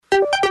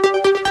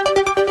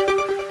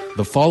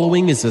The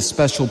following is a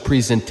special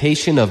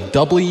presentation of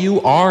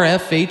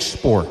WRFH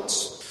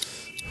Sports.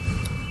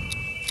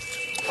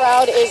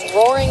 Crowd is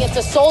roaring. It's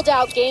a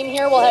sold-out game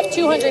here. We'll have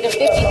 250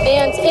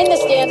 fans in the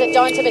stands at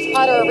Don Tibbetts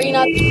Potter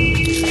Arena.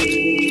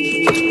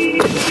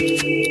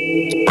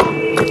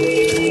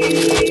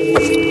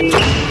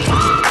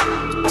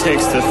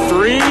 Takes the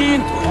three.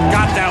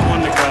 Got that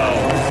one to go.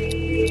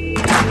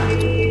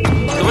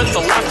 With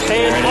the left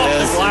hand off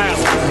the glass.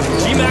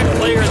 GMAC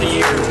Player of the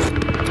Year.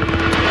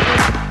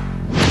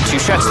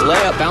 Touchette's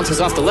layup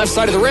bounces off the left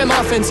side of the rim.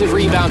 Offensive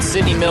rebound.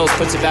 Sydney Mills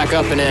puts it back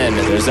up and in.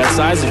 There's that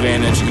size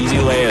advantage. Easy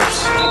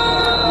layups.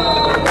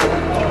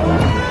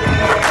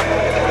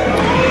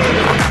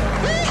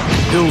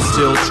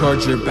 Hillsdale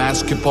Charger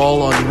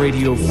basketball on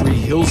Radio Free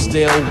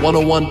Hillsdale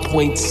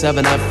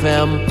 101.7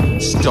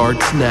 FM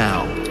starts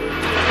now.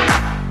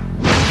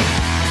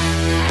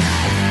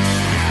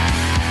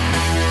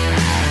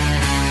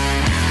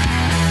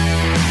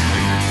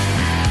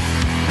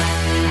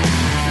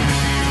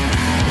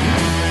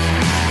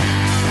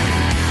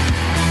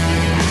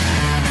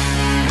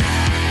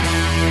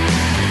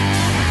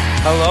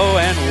 Hello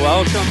and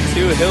welcome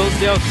to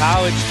Hillsdale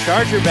College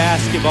Charger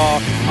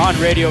basketball on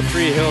Radio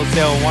Free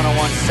Hillsdale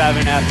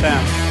 101.7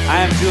 FM.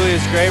 I am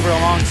Julius Graber.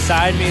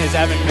 Alongside me is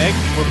Evan Mick.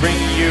 We're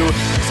bringing you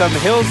some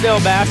Hillsdale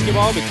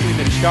basketball between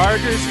the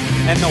Chargers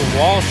and the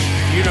Walsh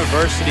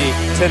University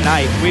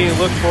tonight. We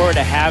look forward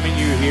to having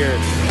you here.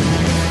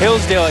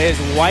 Hillsdale is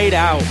white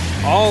out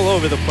all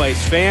over the place.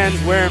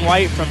 Fans wearing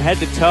white from head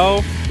to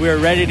toe. We are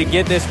ready to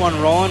get this one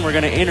rolling. We're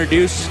going to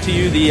introduce to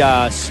you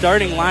the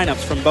starting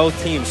lineups from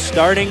both teams,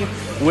 starting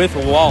with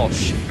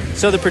Walsh.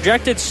 So the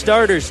projected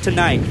starters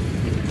tonight.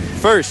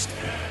 First,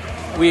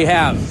 we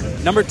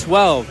have number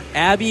 12,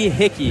 Abby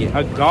Hickey,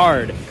 a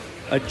guard,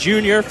 a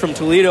junior from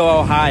Toledo,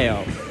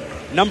 Ohio.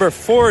 Number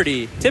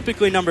 40,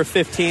 typically number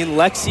 15,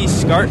 Lexi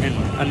Scarton,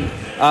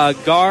 a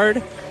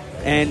guard,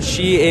 and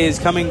she is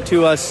coming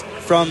to us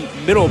from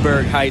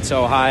Middleburg Heights,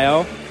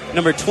 Ohio.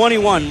 Number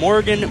 21,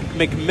 Morgan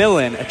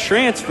McMillan, a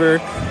transfer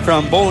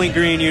from Bowling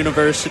Green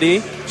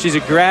University. She's a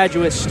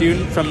graduate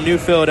student from New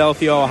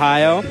Philadelphia,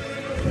 Ohio.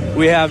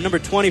 We have number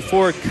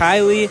 24,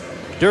 Kylie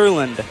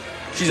Durland.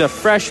 She's a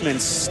freshman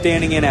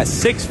standing in at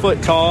 6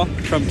 foot tall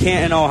from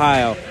Canton,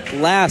 Ohio.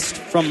 Last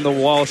from the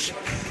Walsh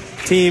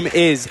team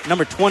is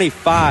number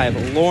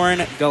 25, Lauren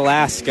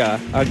Galaska,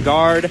 a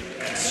guard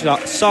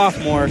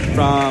sophomore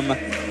from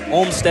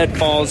Olmsted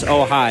Falls,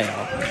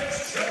 Ohio.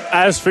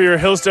 As for your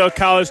Hillsdale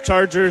College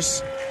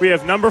Chargers, we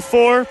have number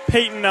 4,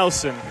 Peyton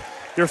Nelson,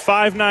 your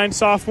 5'9"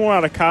 sophomore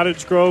out of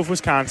Cottage Grove,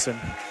 Wisconsin.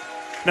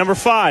 Number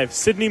 5,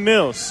 Sydney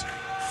Mills,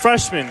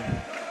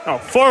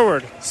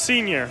 forward,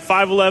 senior,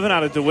 5'11"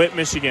 out of DeWitt,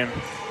 Michigan.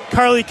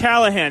 Carly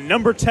Callahan,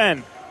 number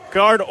 10,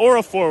 guard or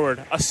a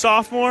forward, a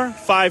sophomore,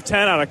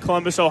 5'10" out of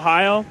Columbus,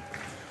 Ohio.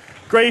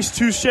 Grace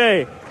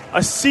Touche,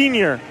 a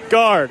senior,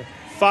 guard,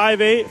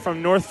 5'8"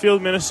 from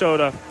Northfield,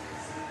 Minnesota.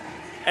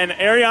 And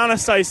Ariana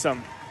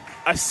Sysum,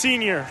 a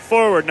senior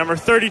forward, number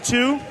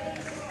 32,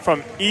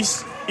 from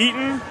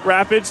Eaton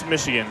Rapids,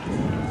 Michigan.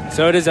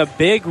 So it is a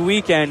big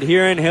weekend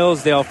here in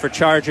Hillsdale for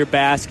Charger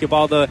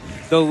basketball. The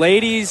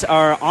ladies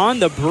are on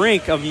the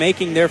brink of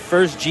making their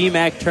first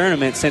GMAC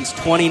tournament since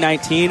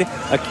 2019.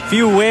 A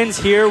few wins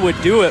here would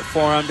do it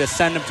for them to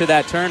send them to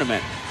that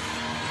tournament.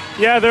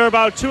 Yeah, they're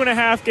about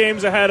 2.5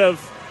 games ahead of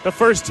the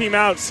first team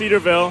out,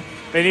 Cedarville.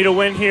 They need a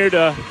win here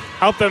to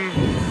help them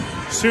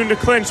soon to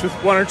clinch with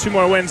 1 or 2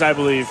 more wins, I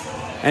believe.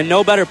 And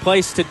no better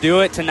place to do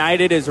it. Tonight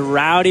it is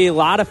rowdy. A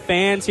lot of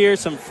fans here,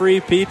 some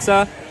free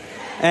pizza,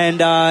 and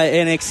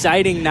an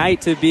exciting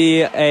night to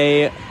be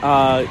a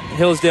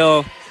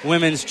Hillsdale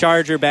women's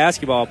Charger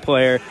basketball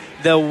player.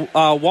 The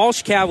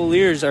Walsh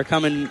Cavaliers are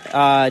coming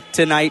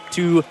tonight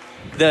to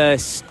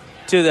the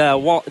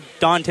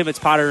Don Tibbetts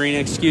Potter Arena,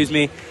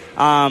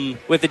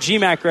 with a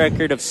GMAC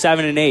record of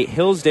 7-8.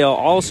 Hillsdale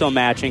also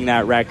matching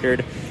that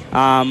record.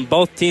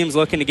 Both teams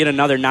looking to get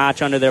another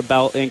notch under their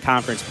belt in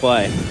conference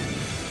play.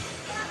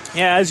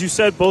 Yeah, as you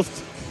said,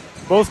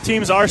 both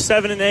teams are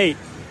 7-8,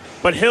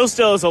 but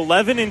Hillsdale is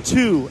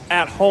 11-2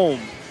 at home.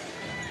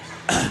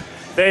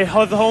 They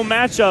have the home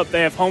matchup.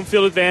 They have home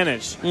field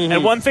advantage. Mm-hmm.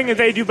 And one thing that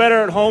they do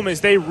better at home is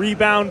they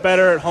rebound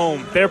better at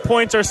home. Their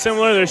points are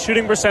similar, their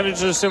shooting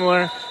percentages are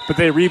similar, but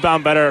they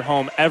rebound better at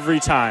home every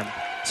time.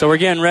 So we're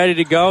getting ready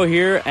to go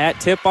here at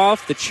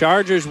tip-off. The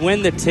Chargers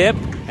win the tip,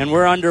 and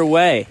we're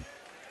underway.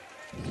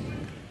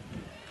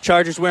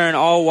 Chargers wearing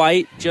all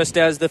white, just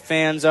as the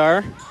fans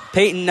are.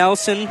 Peyton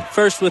Nelson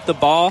first with the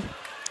ball.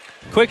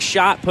 Quick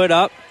shot put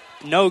up.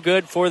 No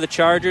good for the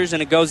Chargers,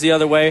 and it goes the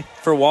other way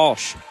for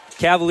Walsh.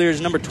 Cavaliers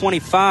number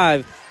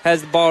 25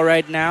 has the ball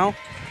right now.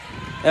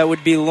 That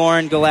would be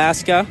Lauren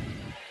Galaska.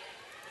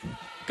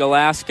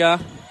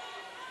 Galaska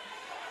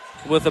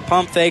with a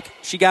pump fake.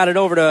 She got it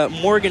over to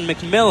Morgan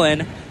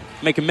McMillan.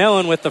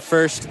 McMillan with the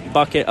first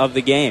bucket of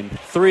the game.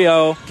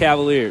 3-0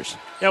 Cavaliers.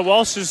 Yeah,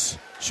 Walsh is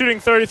shooting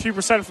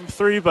 33% from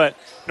 3, but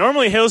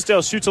normally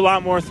Hillsdale shoots a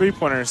lot more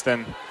three-pointers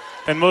than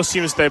most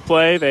teams they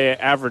play. They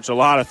average a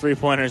lot of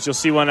three-pointers. You'll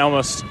see one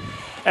almost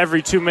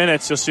every 2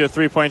 minutes you'll see a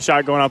three-point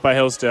shot going up by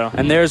Hillsdale.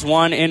 And there's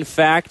one, in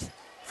fact,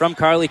 from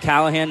Carly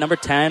Callahan, number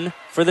 10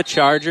 for the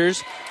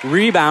Chargers.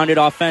 Rebounded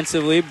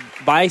offensively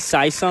by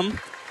Sisum.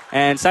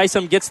 And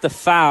Sisum gets the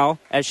foul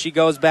as she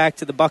goes back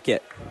to the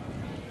bucket.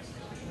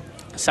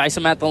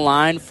 Sisum at the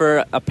line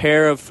for a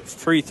pair of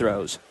free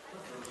throws.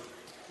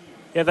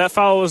 Yeah, that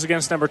foul was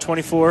against number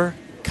 24,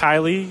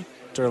 Kylie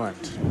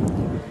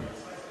Derland.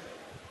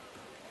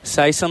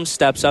 Sisum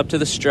steps up to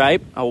the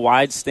stripe, a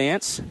wide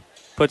stance,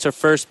 puts her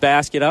first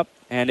basket up,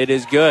 and it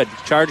is good.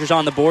 Chargers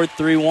on the board,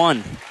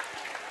 3-1.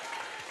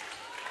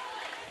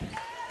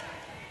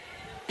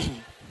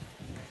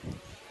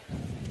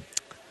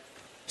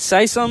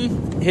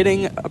 Sisum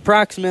hitting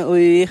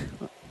approximately,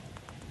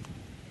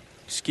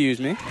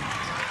 'She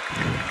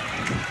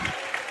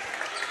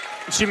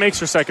makes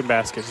her second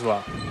basket as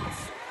well.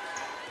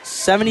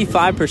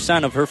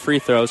 75% of her free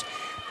throws.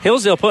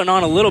 Hillsdale putting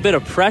on a little bit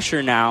of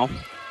pressure now.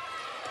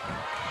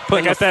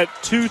 They got that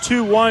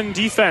 2-2-1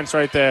 defense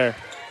right there.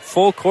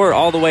 Full court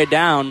all the way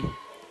down.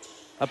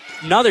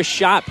 Another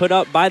shot put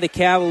up by the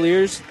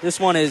Cavaliers. This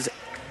one is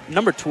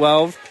number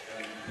 12,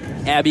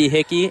 Abby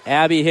Hickey.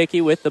 Abby Hickey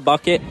with the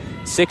bucket.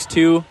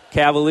 6-2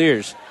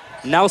 Cavaliers.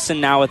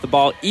 Nelson now with the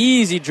ball.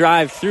 Easy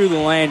drive through the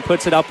lane.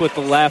 Puts it up with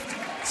the left.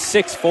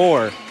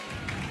 6-4.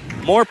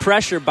 More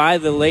pressure by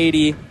the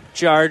Lady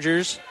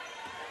Chargers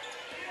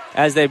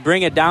as they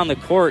bring it down the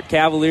court.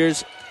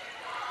 Cavaliers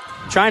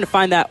trying to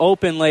find that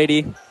open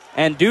lady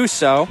and do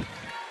so.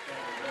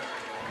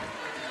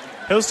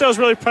 Hillsdale's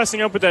really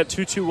pressing up with that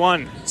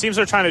 2-2-1. It seems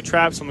they're trying to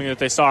trap something that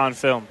they saw on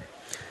film.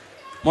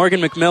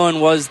 Morgan McMillan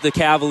was the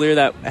Cavalier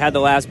that had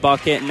the last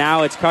bucket.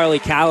 Now it's Carly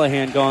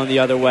Callahan going the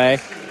other way.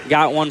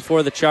 Got one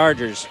for the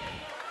Chargers.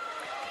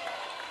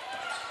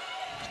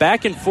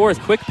 Back and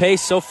forth, quick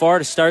pace so far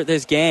to start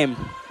this game.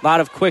 A lot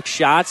of quick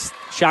shots.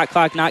 Shot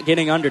clock not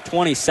getting under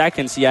 20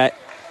 seconds yet.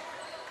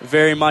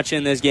 Very much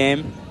in this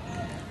game.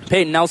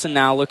 Peyton Nelson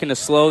now looking to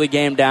slow the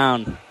game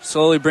down.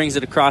 Slowly brings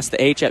it across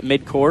the H at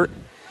midcourt.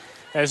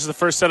 Yeah, this is the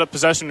first setup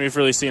possession we've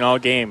really seen all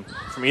game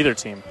from either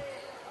team.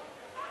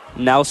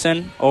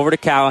 Nelson over to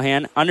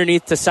Callahan.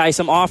 Underneath to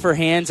Sisum, off her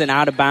hands and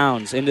out of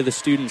bounds into the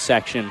student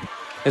section.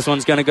 This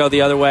one's going to go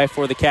the other way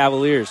for the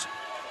Cavaliers.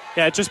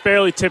 Yeah, it just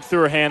barely tipped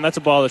through her hand. That's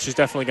a ball that she's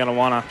definitely going to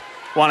want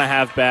to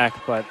have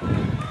back. But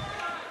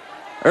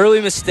early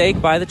mistake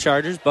by the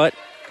Chargers, but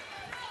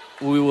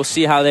we will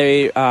see how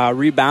they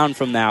rebound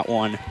from that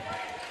one.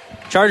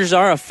 Chargers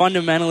are a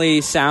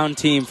fundamentally sound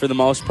team for the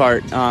most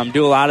part.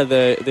 Do a lot of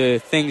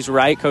the things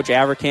right. Coach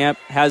Avercamp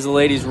has the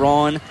ladies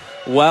rolling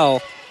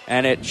well,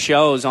 and it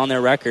shows on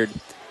their record.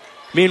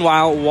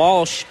 Meanwhile,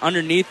 Walsh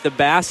underneath the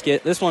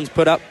basket. This one's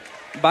put up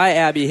by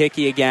Abby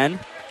Hickey again.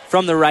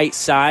 From the right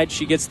side,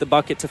 she gets the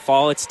bucket to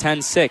fall. It's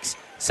 10-6.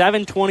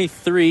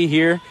 7:23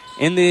 here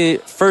in the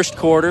first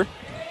quarter.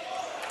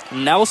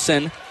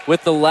 Nelson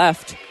with the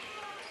left.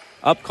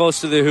 Up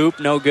close to the hoop,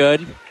 no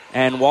good.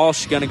 And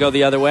Walsh going to go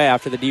the other way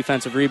after the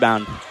defensive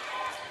rebound.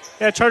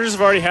 Yeah, Chargers have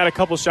already had a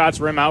couple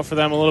shots rim out for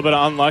them. A little bit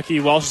unlucky.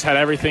 Walsh has had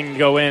everything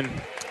go in.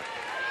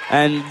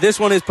 And this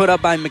one is put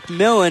up by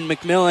McMillan.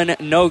 McMillan,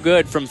 no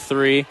good from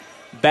three.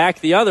 Back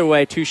the other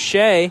way.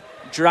 Touche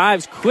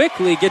drives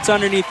quickly, gets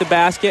underneath the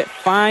basket,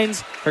 finds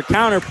her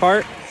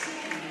counterpart,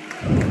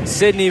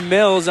 Sydney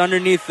Mills,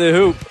 underneath the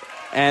hoop.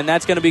 And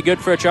that's going to be good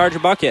for a Charger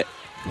bucket.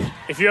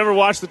 If you ever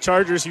watch the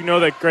Chargers, you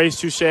know that Grace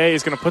Touche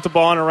is going to put the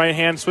ball in her right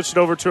hand, switch it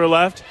over to her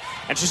left,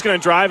 and she's going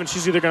to drive, and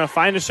she's either going to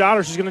find a shot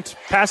or she's going to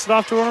pass it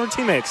off to one of her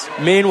teammates.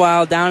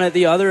 Meanwhile, down at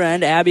the other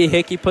end, Abby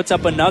Hickey puts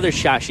up another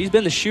shot. She's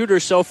been the shooter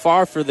so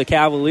far for the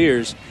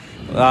Cavaliers.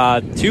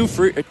 Two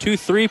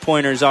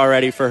three-pointers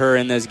already for her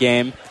in this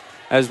game,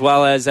 as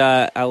well as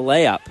a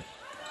layup.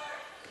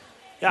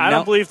 Yeah, I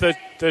don't believe that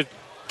the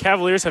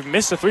Cavaliers have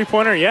missed a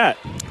three-pointer yet.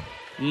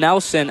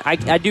 Nelson,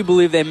 I do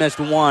believe they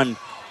missed one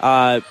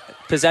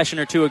possession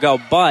or two ago,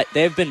 but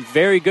they've been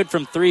very good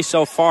from three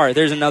so far.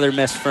 There's another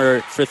miss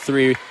for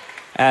three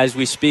as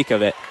we speak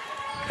of it.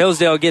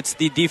 Hillsdale gets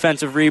the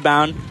defensive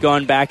rebound,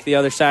 going back the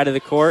other side of the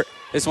court.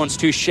 This one's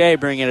Touche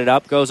bringing it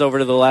up, goes over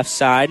to the left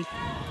side.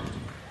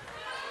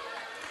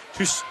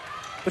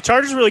 The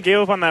Chargers really gave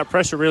up on that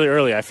pressure really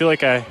early. I feel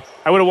like I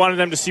would have wanted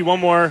them to see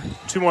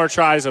two more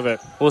tries of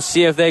it. We'll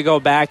see if they go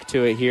back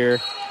to it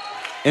here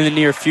in the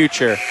near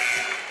future.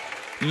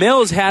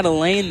 Mills had a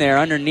lane there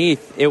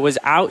underneath. It was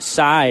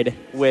outside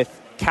with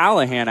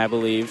Callahan, I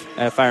believe,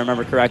 if I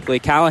remember correctly.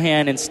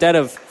 Callahan, instead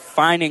of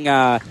finding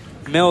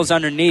Mills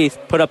underneath,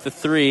 put up the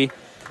three,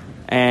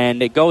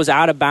 and it goes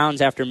out of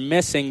bounds after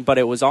missing, but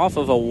it was off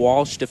of a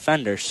Walsh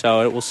defender,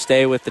 so it will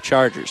stay with the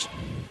Chargers.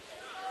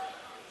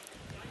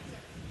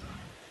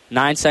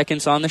 9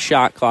 seconds on the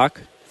shot clock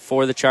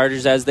for the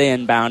Chargers as they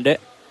inbound it.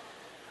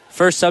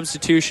 First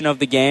substitution of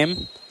the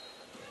game.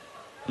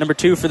 Number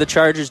 2 for the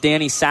Chargers,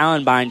 Danny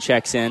Salenbein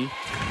checks in.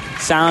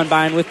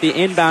 Salenbein with the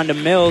inbound to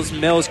Mills.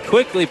 Mills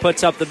quickly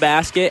puts up the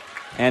basket,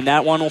 and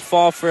that one will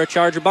fall for a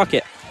Charger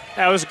bucket.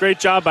 That was a great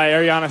job by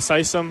Ariana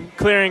Sisum,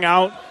 clearing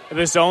out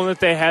the zone that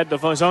they had,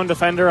 the zone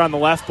defender on the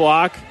left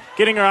block,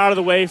 getting her out of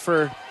the way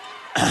for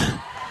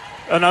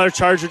another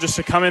Charger just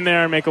to come in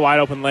there and make a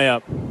wide-open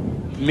layup.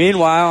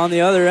 Meanwhile, on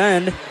the other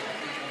end,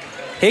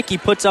 Hickey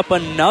puts up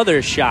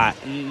another shot.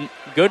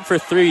 Good for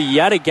 3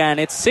 yet again.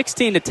 It's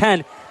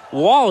 16-10.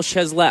 Walsh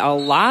has let a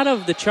lot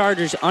of the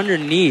Chargers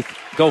underneath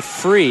go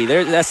free.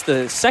 That's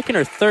the second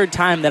or third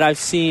time that I've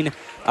seen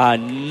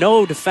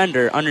no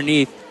defender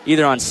underneath,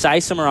 either on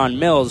Sysom or on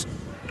Mills.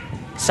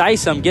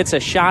 Sysom gets a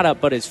shot up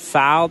but is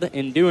fouled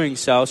in doing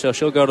so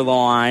she'll go to the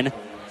line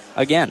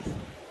again.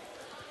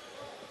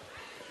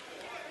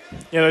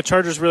 Yeah, the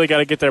Chargers really got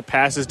to get their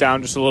passes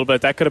down just a little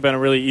bit. That could have been a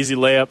really easy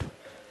layup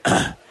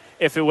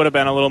if it would have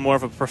been a little more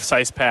of a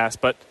precise pass,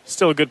 but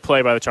still a good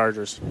play by the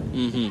Chargers.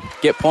 Mm-hmm.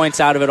 Get points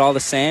out of it all the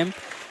same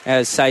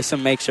as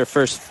Sysom makes her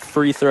first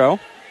free throw.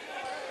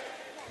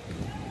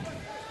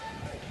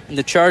 And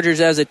the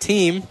Chargers as a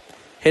team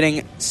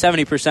hitting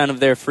 70% of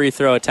their free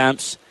throw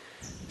attempts.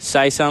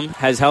 Sysom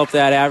has helped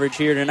that average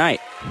here tonight.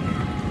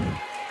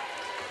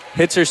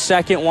 Hits her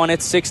second one at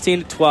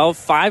 16-12,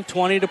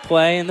 5:20 to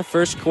play in the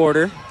first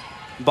quarter.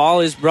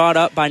 Ball is brought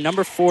up by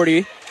number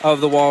 40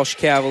 of the Walsh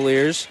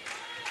Cavaliers,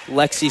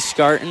 Lexi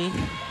Scarton.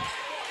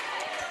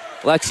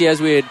 Lexi, as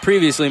we had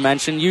previously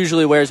mentioned,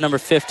 usually wears number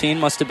 15.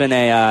 Must have been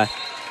a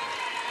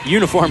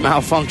uniform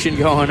malfunction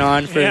going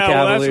on for the Cavaliers.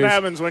 Yeah, well, that's what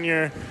happens when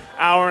you're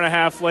hour and a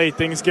half late.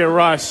 Things get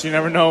rushed. You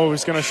never know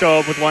who's going to show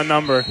up with one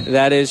number.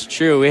 That is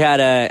true. We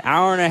had an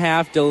hour and a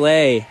half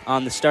delay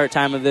on the start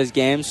time of this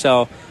game,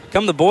 so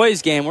come the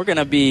boys' game, we're going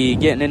to be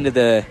getting into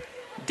the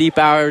deep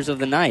hours of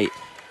the night.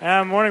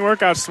 Yeah, morning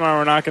workouts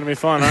tomorrow are not going to be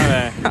fun, are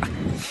they?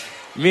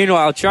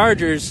 Meanwhile,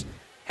 Chargers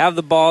have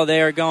the ball.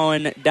 They are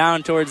going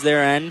down towards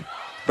their end.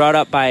 Brought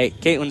up by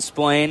Caitlin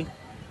Splain.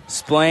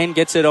 Splain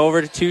gets it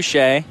over to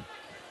Touche.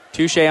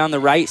 Touche on the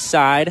right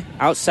side,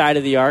 outside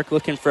of the arc,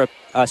 looking for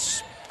a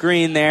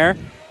screen there.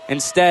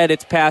 Instead,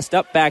 it's passed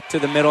up back to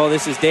the middle.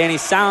 This is Danny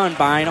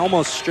Sauenbein,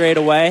 almost straight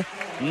away.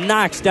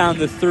 Knocks down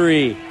the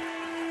three.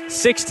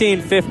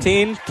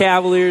 16-15.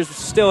 Cavaliers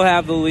still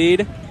have the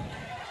lead.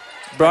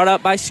 Brought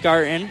up by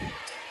Scarton.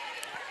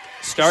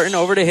 Scarton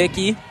over to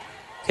Hickey.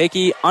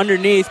 Hickey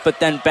underneath, but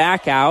then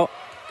back out.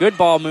 Good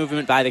ball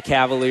movement by the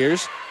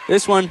Cavaliers.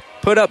 This one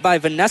put up by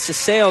Vanessa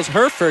Sales,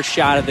 her first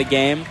shot of the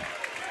game.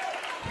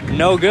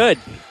 No good.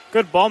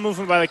 Good ball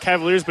movement by the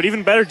Cavaliers, but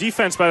even better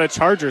defense by the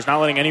Chargers, not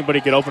letting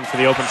anybody get open for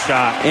the open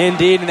shot.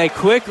 Indeed, and they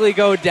quickly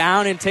go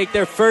down and take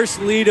their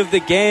first lead of the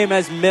game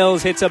as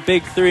Mills hits a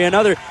big three.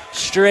 Another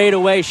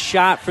straightaway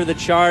shot for the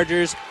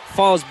Chargers.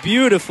 Falls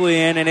beautifully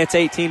in, and it's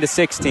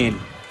 18-16.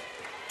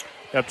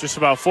 Yep, just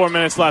about 4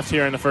 minutes left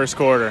here in the first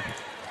quarter.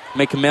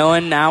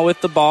 McMillan now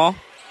with the ball.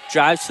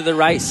 Drives to the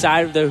right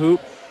side of the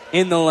hoop.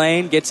 In the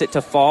lane, gets it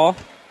to Fall.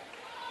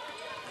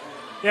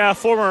 Yeah,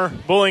 former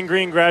Bowling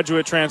Green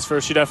graduate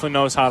transfer. She definitely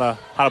knows how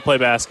to play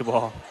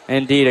basketball.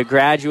 Indeed, a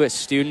graduate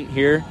student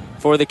here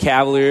for the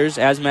Cavaliers,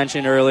 as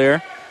mentioned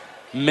earlier.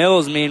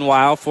 Mills,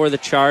 meanwhile, for the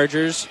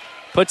Chargers,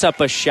 puts up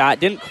a shot.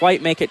 Didn't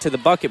quite make it to the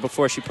bucket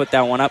before she put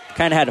that one up.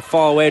 Kind of had to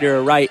fall away to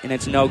her right, and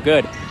it's no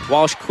good.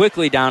 Walsh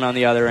quickly down on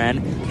the other end.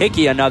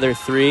 Hickey another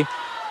three.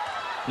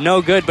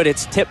 No good, but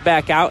it's tipped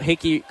back out.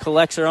 Hickey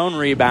collects her own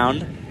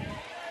rebound,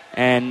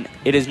 and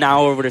it is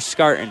now over to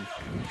Scarton.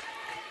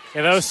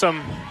 Yeah, that was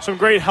some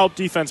great help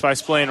defense by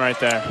Splain right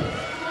there.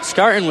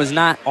 Scarton was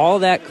not all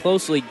that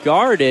closely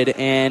guarded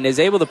and is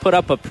able to put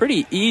up a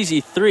pretty easy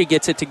three,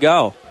 gets it to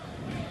go.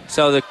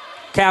 So the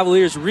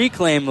Cavaliers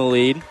reclaim the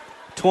lead,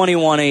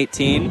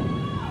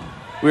 21-18.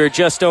 We're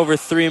just over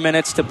 3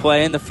 minutes to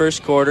play in the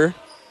first quarter.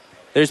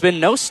 There's been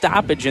no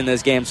stoppage in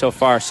this game so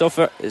far. So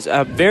far, it's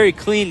a very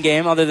clean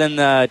game other than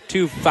the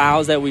two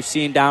fouls that we've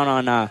seen down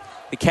on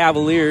the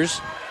Cavaliers.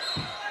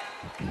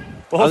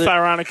 Both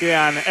ironically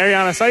on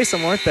Ariana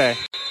Sysom, weren't they?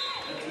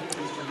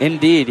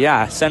 Indeed,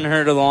 yeah. Sending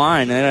her to the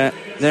line.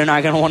 They're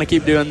not going to want to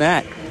keep doing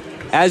that.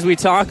 As we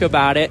talk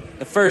about it,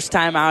 the first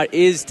timeout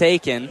is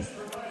taken.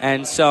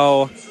 And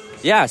so,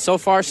 yeah, so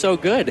far so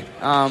good.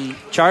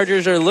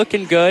 Chargers are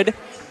looking good.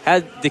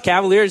 The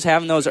Cavaliers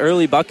having those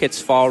early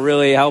buckets fall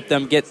really helped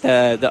them get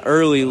the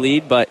early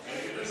lead, but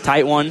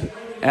tight one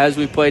as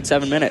we played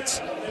 7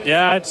 minutes.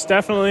 Yeah, it's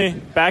definitely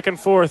back and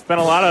forth. Been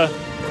a lot of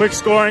quick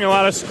scoring, a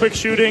lot of quick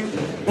shooting.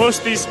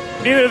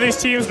 Neither of these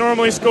teams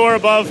normally score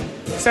above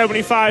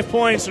 75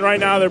 points, and right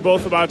now they're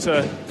both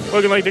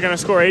looking like they're going to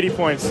score 80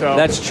 points. So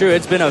that's true.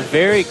 It's been a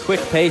very quick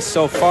pace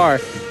so far.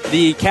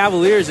 The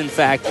Cavaliers, in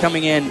fact,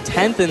 coming in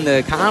 10th in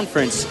the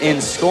conference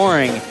in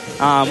scoring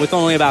with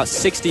only about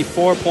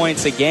 64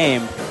 points a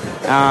game.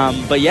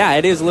 But, yeah,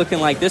 it is looking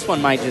like this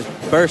one might just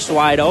burst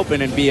wide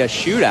open and be a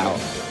shootout.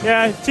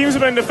 Yeah, teams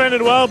have been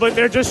defended well, but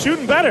they're just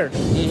shooting better.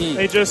 Mm-hmm.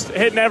 They just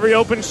hitting every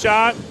open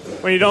shot.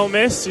 When you don't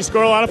miss, you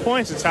score a lot of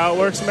points. It's how it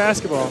works in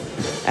basketball.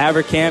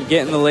 Abercamp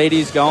getting the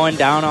ladies going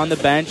down on the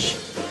bench.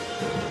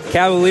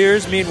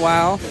 Cavaliers,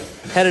 meanwhile,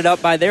 headed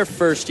up by their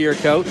first-year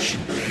coach,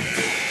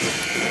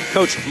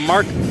 Coach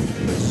Mark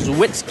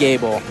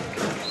Zwitzgable.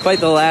 Quite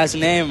the last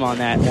name on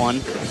that one.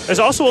 There's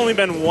also only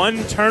been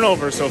one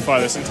turnover so far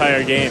this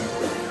entire game,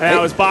 and that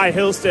was by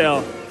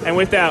Hillsdale And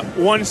with that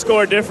one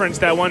score difference,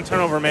 that one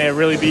turnover may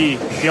really be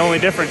the only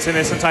difference in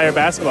this entire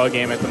basketball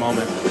game at the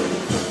moment.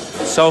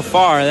 So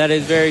far, that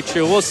is very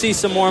true. We'll see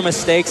some more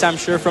mistakes, I'm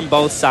sure, from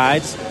both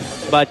sides.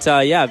 But,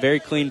 yeah, very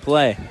clean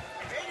play.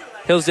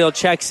 Hillsdale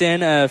checks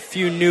in a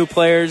few new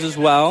players as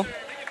well.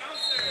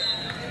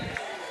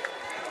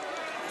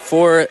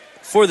 For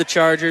the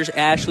Chargers,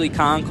 Ashley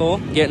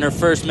Conkle getting her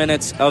first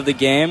minutes of the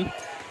game,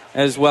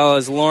 as well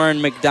as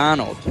Lauren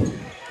McDonald.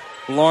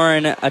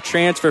 Lauren, a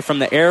transfer from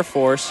the Air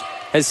Force,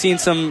 has seen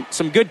some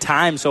good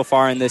time so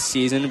far in this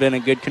season, been a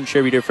good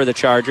contributor for the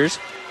Chargers.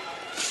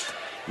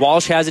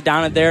 Walsh has it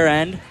down at their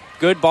end.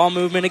 Good ball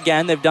movement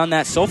again. They've done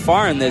that so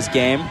far in this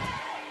game.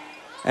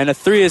 And a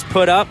three is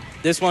put up.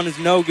 This one is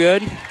no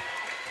good.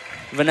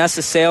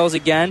 Vanessa Sales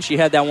again. She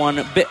had that one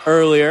a bit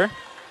earlier.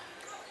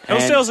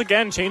 Hillsdale's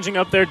again changing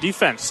up their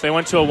defense. They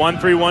went to a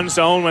 1-3-1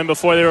 zone when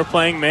before they were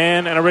playing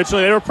man, and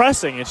originally they were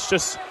pressing. It's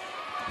just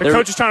the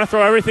coach is trying to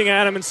throw everything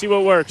at them and see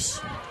what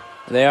works.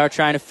 They are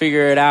trying to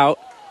figure it out.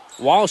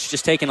 Walsh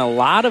just taking a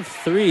lot of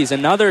threes.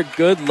 Another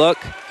good look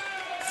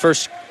for,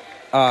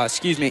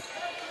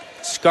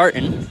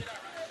 Scarton,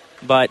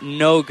 but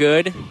no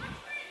good.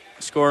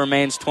 Score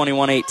remains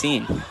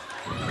 21-18.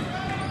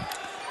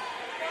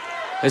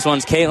 This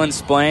one's Caitlin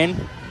Splain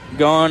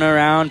going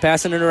around,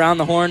 passing it around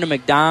the horn to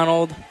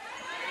McDonald.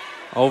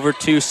 Over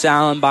to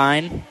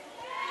Salenbine.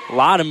 A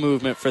lot of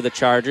movement for the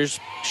Chargers.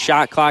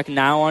 Shot clock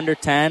now under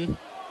 10.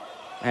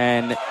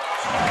 And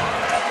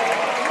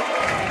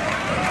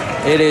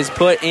it is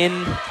put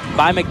in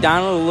by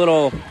McDonald, a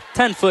little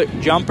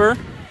 10-foot jumper.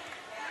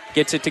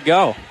 Gets it to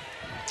go.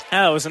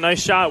 Yeah, it was a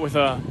nice shot with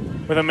a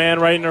man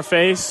right in her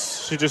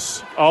face. She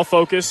just all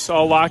focused,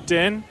 all locked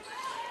in.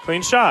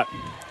 Clean shot.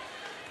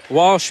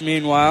 Walsh,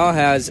 meanwhile,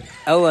 has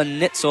Ella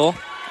Nitzel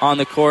on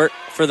the court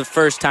for the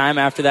first time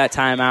after that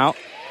timeout.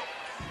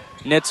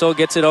 Nitzel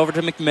gets it over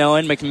to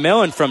McMillan.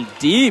 McMillan from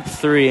deep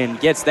three and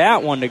gets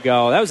that one to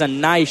go. That was a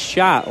nice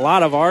shot. A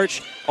lot of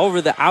arch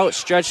over the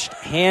outstretched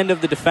hand of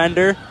the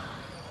defender.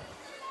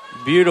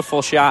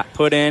 Beautiful shot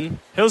put in.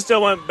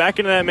 Hillsdale went back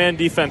into that man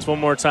defense one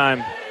more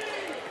time.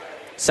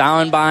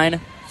 Salenbine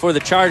for the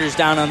Chargers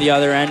down on the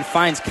other end.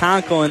 Finds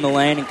Conkle in the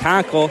lane, and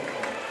Conkle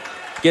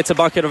gets a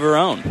bucket of her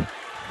own.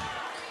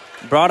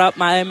 Brought up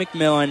by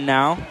McMillan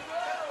now.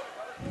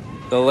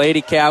 The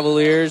Lady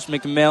Cavaliers,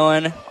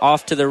 McMillan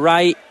off to the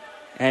right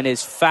and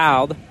is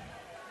fouled.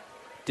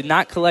 Did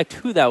not collect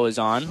who that was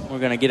on. We're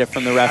going to get it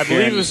from the ref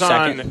here in a second.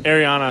 I believe it was on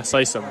Ariana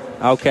Sysum.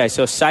 Okay,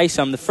 so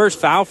Sysum, the first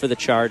foul for the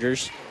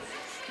Chargers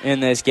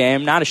in this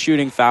game. Not a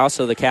shooting foul,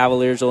 so the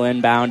Cavaliers will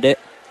inbound it.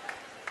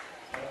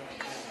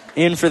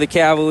 In for the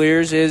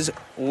Cavaliers is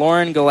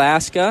Lauren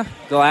Galaska.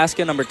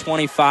 Galaska, number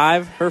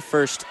 25, her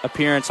first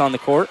appearance on the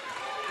court.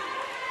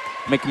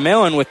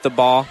 McMillan with the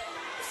ball.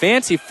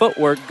 Fancy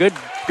footwork, good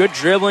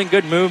dribbling,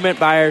 good movement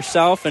by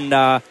herself,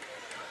 and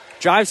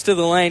drives to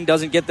the lane,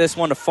 doesn't get this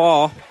one to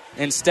fall.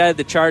 Instead,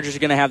 the Chargers are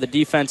going to have the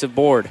defensive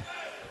board.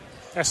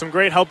 Yeah, some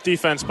great help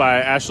defense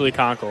by Ashley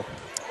Conkle.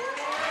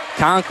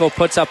 Conkle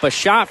puts up a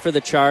shot for the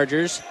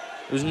Chargers.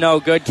 It was no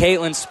good.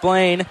 Caitlin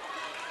Splain,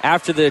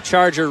 after the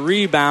Charger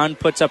rebound,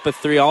 puts up a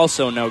three,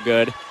 also no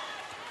good.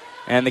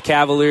 And the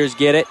Cavaliers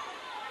get it,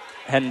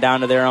 heading down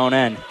to their own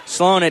end.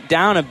 Slowing it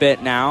down a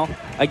bit now.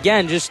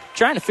 Again, just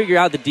trying to figure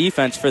out the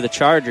defense for the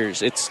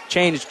Chargers. It's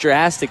changed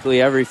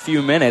drastically every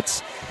few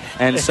minutes.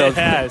 And so it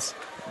has.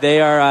 They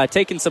are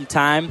taking some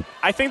time.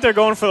 I think they're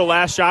going for the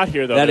last shot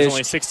here, though. There's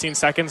only 16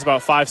 seconds,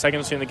 about 5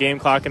 seconds between the game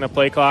clock and the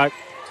play clock.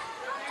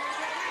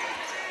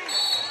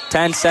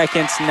 10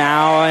 seconds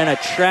now, and a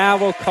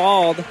travel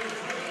called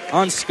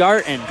on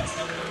Scarton.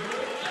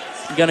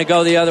 Going to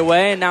go the other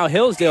way, and now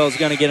Hillsdale is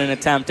going to get an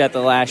attempt at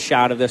the last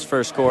shot of this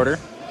first quarter.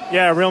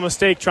 Yeah, a real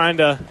mistake trying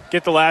to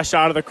get the last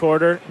shot of the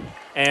quarter.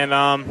 And,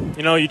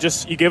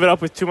 you give it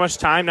up with too much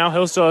time. Now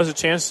Hillsdale has a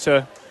chance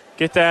to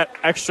get that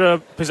extra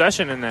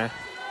possession in there.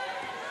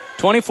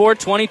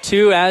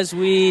 24-22 as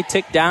we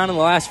tick down in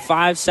the last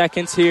 5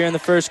 seconds here in the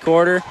first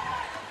quarter.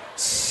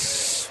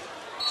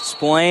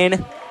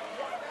 Splain.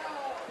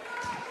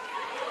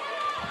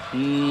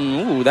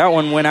 That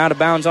one went out of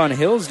bounds on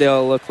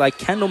Hillsdale, it looked like.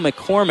 Kendall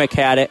McCormick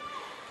had it.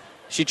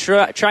 She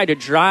tried to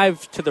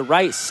drive to the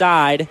right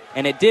side,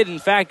 and it did, in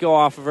fact, go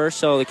off of her.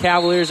 So the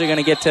Cavaliers are going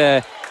to get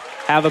to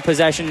have a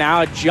possession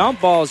now. A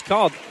jump ball is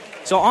called.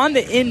 So on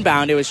the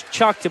inbound, it was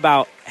chucked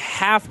about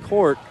half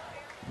court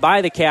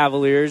by the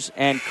Cavaliers,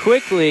 and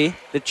quickly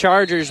the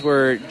Chargers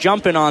were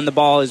jumping on the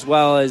ball as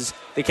well as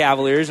the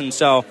Cavaliers, and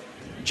so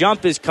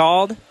jump is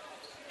called.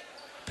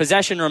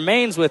 Possession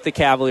remains with the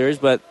Cavaliers,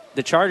 but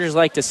the Chargers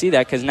like to see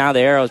that because now the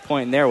arrow is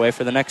pointing their way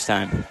for the next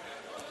time.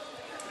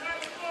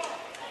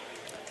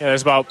 Yeah,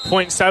 there's about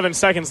 0.7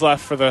 seconds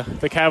left for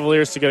the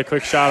Cavaliers to get a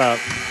quick shot up.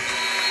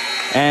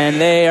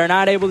 And they are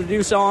not able to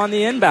do so on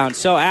the inbound.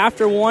 So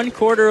after one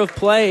quarter of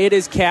play, it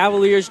is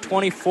Cavaliers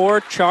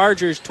 24,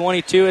 Chargers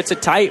 22. It's a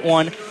tight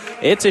one.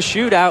 It's a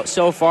shootout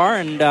so far,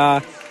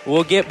 and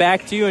we'll get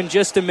back to you in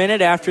just a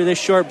minute after this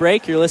short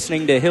break. You're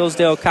listening to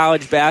Hillsdale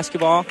College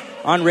Basketball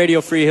on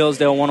Radio Free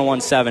Hillsdale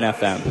 101.7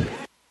 FM.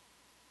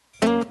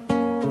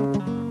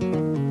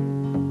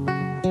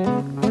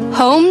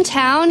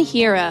 Hometown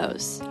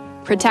Heroes,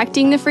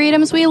 protecting the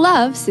freedoms we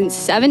love since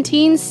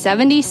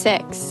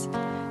 1776.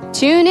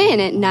 Tune in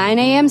at 9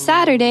 a.m.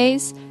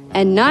 Saturdays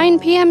and 9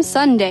 p.m.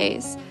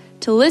 Sundays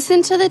to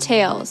listen to the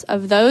tales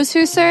of those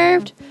who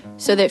served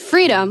so that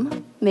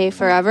freedom may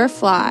forever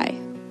fly.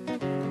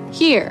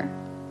 Here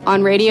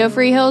on Radio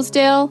Free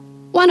Hillsdale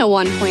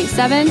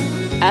 101.7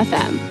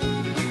 FM.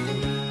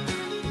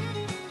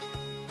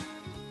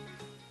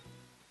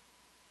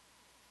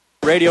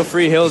 Radio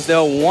Free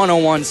Hillsdale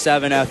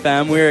 101.7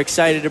 FM. We're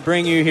excited to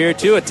bring you here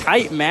to a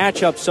tight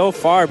matchup so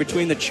far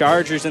between the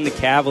Chargers and the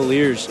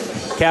Cavaliers.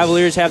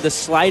 Cavaliers have the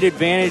slight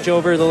advantage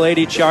over the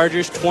Lady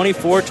Chargers,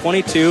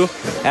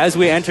 24-22, as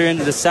we enter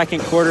into the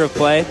second quarter of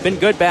play. Been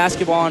good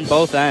basketball on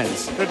both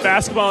ends. Good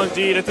basketball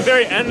indeed. At the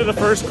very end of the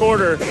first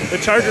quarter, the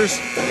Chargers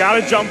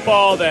got a jump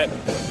ball that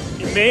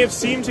may have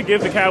seemed to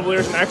give the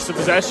Cavaliers an extra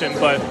possession,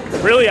 but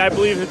really I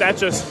believe that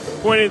just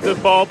pointed the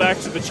ball back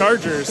to the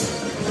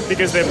Chargers,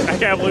 because the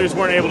Cavaliers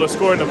weren't able to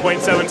score in the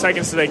 0.7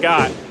 seconds that they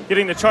got,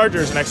 getting the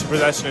Chargers an extra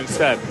possession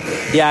instead.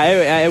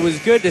 Yeah, it was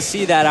good to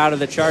see that out of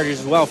the Chargers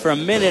as well. For a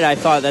minute, I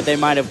thought that they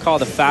might have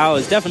called a foul. It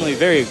was definitely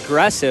very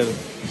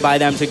aggressive by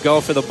them to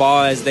go for the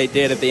ball as they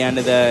did at the end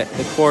of the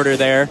quarter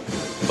there.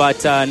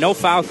 But no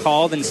foul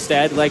called.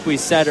 Instead, like we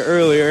said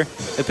earlier,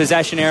 the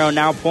possession arrow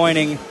now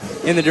pointing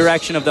in the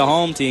direction of the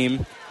home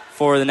team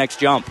for the next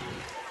jump.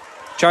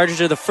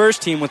 Chargers are the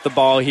first team with the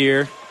ball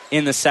here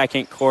in the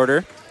second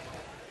quarter.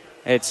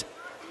 It's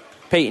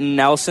Peyton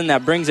Nelson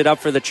that brings it up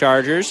for the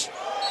Chargers.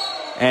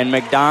 And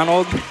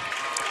McDonald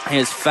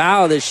is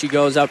fouled as she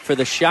goes up for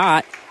the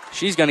shot.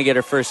 She's going to get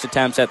her first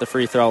attempts at the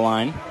free throw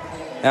line.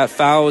 That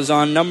foul was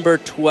on number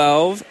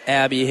 12,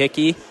 Abby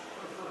Hickey.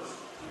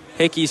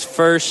 Hickey's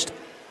first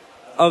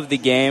of the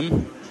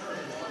game,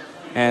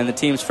 and the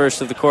team's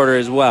first of the quarter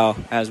as well,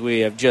 as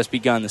we have just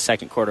begun the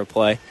second quarter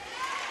play.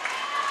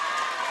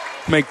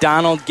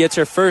 McDonald gets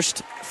her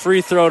first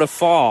free throw to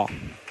fall.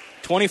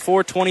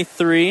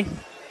 24-23.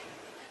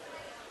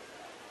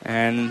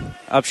 And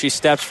up she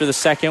steps for the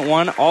second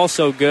one.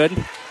 Also good.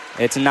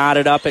 It's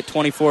knotted up at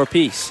 24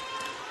 apiece.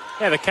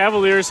 Yeah, the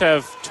Cavaliers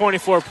have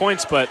 24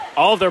 points, but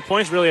all of their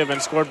points really have been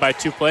scored by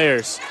two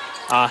players.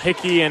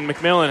 Hickey and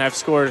McMillan have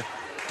scored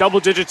double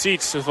digits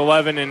each with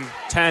 11 and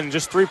 10.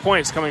 Just 3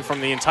 points coming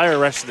from the entire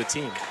rest of the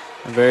team.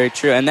 Very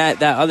true. And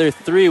that other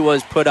three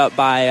was put up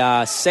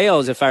by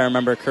Sales, if I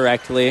remember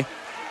correctly.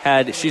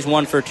 She's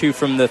 1 for 2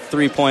 from the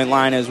three-point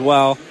line as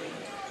well.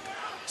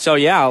 So,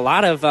 yeah,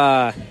 not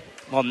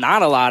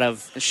a lot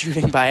of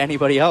shooting by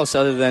anybody else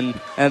other than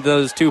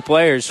those two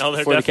players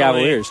for the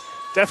Cavaliers.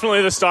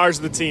 Definitely the stars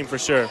of the team for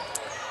sure.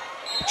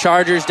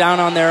 Chargers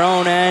down on their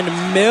own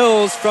end.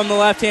 Mills from the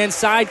left-hand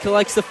side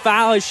collects the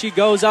foul as she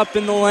goes up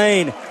in the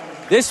lane.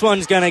 This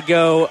one's going to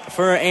go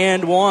for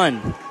and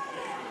one.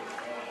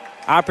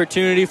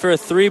 Opportunity for a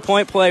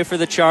three-point play for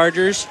the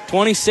Chargers.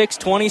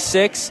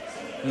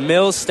 26-26.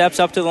 Mills steps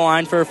up to the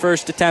line for her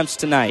first attempts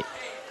tonight.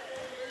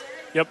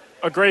 Yep,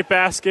 a great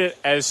basket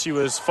as she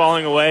was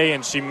falling away,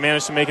 and she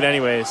managed to make it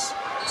anyways.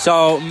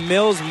 So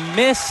Mills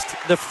missed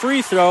the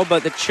free throw,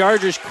 but the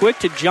Chargers quick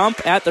to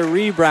jump at the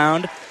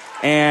rebound,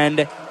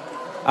 and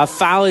a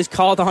foul is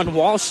called on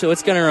Walsh, so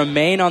it's going to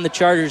remain on the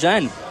Chargers'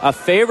 end. A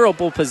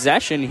favorable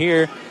possession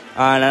here,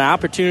 and an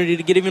opportunity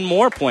to get even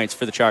more points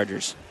for the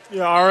Chargers.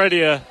 Yeah,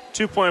 already a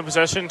 2-point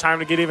possession. Time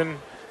to get even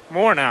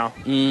more now.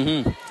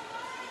 Mm-hmm.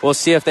 We'll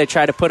see if they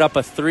try to put up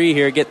a three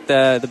here, get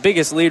the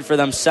biggest lead for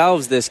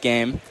themselves this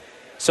game.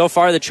 So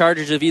far, the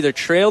Chargers have either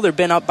trailed or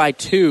been up by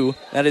 2.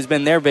 That has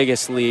been their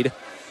biggest lead.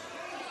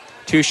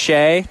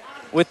 Touche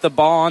with the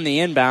ball on the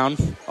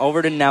inbound.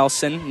 Over to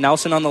Nelson.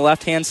 Nelson on the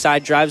left-hand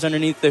side drives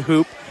underneath the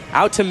hoop.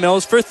 Out to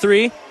Mills for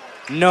 3.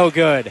 No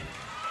good.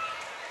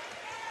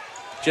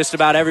 Just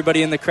about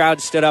everybody in the crowd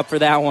stood up for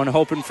that one,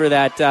 hoping for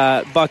that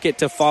bucket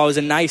to fall. It was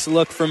a nice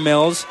look for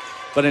Mills,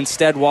 but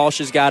instead Walsh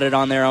has got it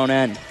on their own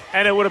end.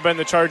 And it would have been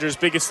the Chargers'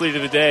 biggest lead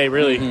of the day,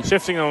 really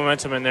shifting the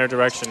momentum in their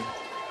direction.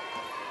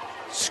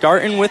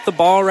 Scarton with the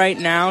ball right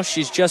now.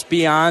 She's just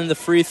beyond the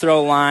free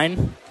throw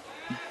line.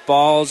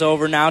 Ball's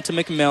over now to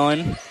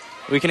McMillan.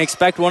 We can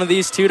expect one of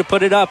these two to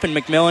put it up, and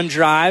McMillan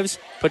drives,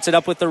 puts it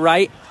up with the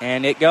right,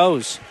 and it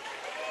goes.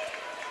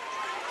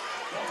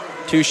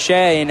 Touche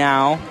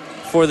now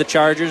for the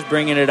Chargers,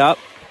 bringing it up.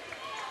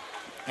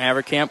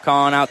 Avercamp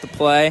calling out the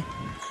play.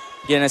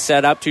 Getting it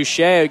set up. Touche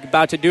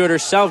about to do it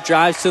herself.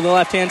 Drives to the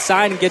left-hand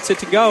side and gets it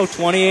to go.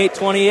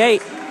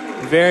 28-28.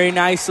 Very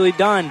nicely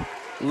done.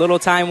 Little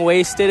time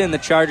wasted, and the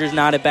Chargers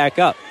knot it back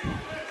up.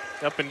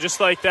 Yep, and just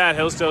like that,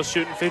 Hillsdale's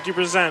shooting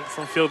 50%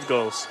 from field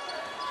goals.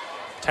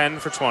 10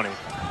 for 20.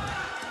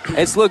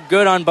 It's looked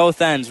good on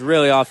both ends,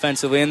 really,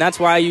 offensively, and that's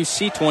why you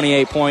see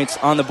 28 points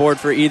on the board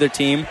for either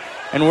team.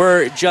 And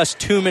we're just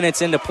 2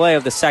 minutes into play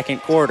of the second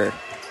quarter.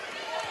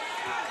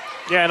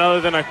 Yeah, and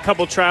other than a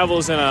couple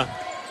travels and a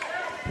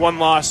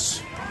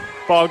one-loss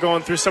ball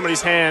going through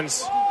somebody's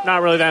hands,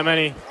 not really that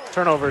many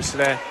turnovers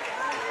today.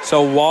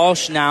 So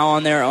Walsh now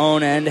on their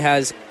own end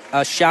has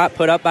a shot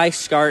put up by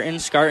Scarton.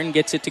 Scarton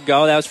gets it to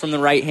go. That was from the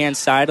right-hand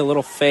side, a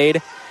little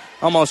fade,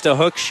 almost a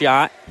hook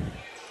shot.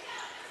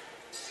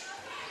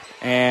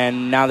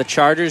 And now the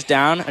Chargers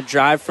down. A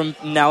drive from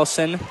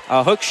Nelson.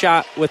 A hook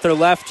shot with her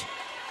left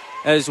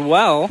as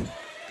well.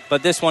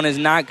 But this one is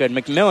not good.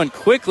 McMillan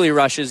quickly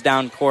rushes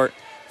down court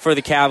for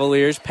the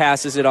Cavaliers.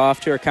 Passes it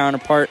off to her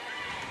counterpart,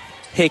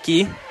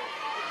 Hickey.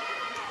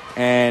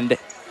 And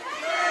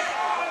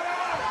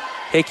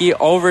Hickey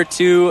over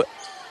to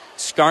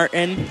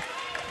Scarton.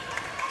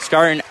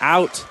 Scarton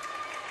out.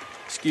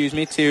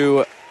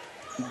 To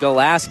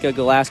Galaska.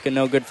 Galaska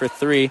no good for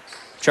 3.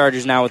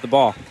 Chargers now with the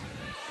ball.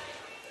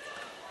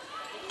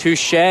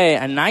 Touche,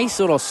 a nice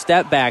little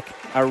step back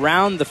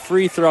around the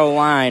free throw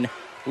line.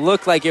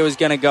 Looked like it was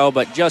going to go,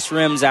 but just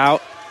rims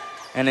out.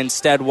 And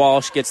instead,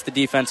 Walsh gets the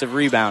defensive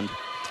rebound.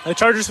 The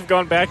Chargers have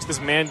gone back to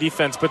this man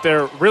defense, but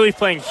they're really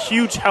playing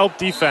huge help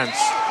defense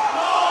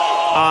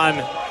on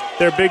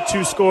their big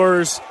 2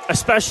 scorers,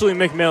 especially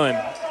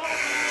McMillan.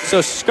 So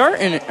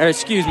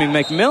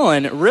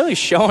McMillan really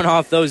showing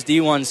off those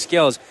D1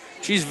 skills.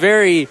 She's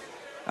very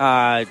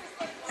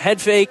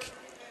head fake,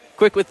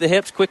 quick with the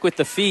hips, quick with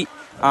the feet,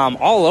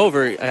 all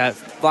over. A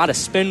lot of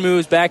spin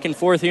moves back and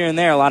forth here and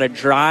there, a lot of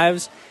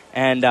drives,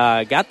 and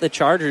got the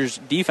Chargers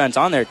defense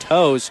on their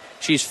toes.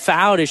 She's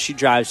fouled as she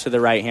drives to the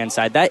right-hand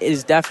side. That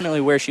is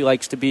definitely where she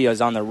likes to be, is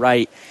on the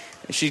right.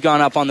 She's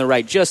gone up on the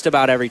right just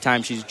about every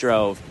time she's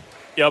drove.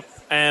 Yep,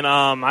 and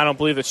I don't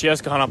believe that she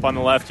has gone up on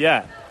the left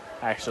yet,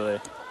 actually.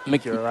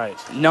 You're right.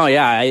 No,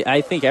 yeah, I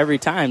think every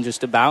time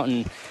just about.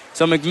 And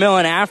so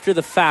McMillan, after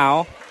the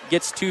foul,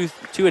 gets two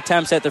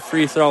attempts at the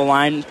free throw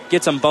line,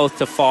 gets them both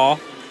to fall.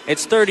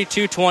 It's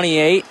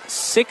 32-28,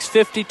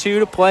 6:52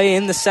 to play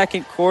in the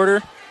second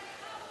quarter.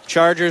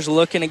 Chargers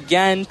looking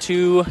again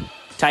to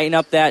tighten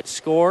up that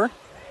score.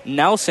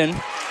 Nelson,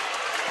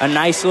 a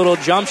nice little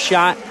jump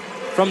shot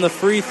from the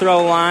free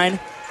throw line,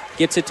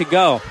 gets it to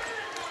go.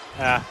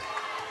 Yeah,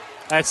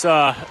 that's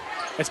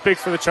big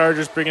for the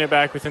Chargers, bringing it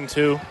back within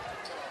 2.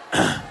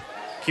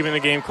 Keeping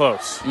the game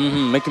close.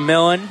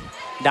 McMillan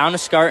down to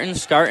Scarton.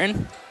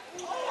 Scarton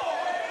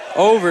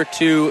over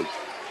to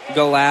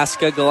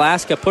Galaska.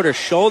 Galaska put her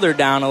shoulder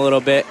down a little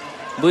bit.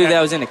 I believe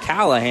that was into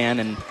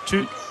Callahan.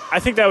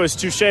 I think that was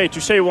Touche.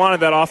 Touche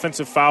wanted that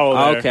offensive foul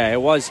there. Okay,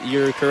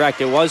 you're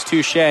correct. It was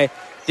Touche.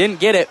 Didn't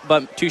get it,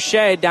 but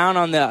Touche down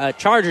on the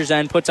Chargers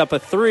end puts up a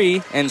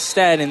 3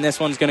 instead, and this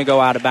one's going to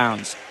go out of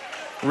bounds.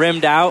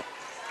 Rimmed out.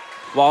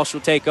 Walsh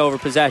will take over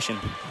possession.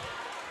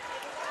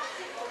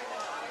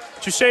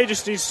 Touche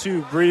just needs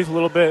to breathe a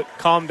little bit,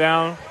 calm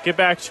down, get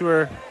back to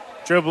her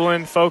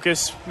dribbling,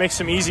 focus, make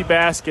some easy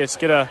baskets,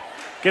 get a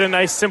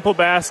nice simple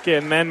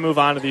basket, and then move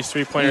on to these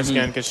 3-pointers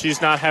again, because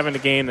she's not having the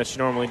game that she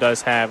normally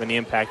does have and the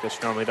impact that she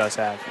normally does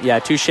have. Yeah,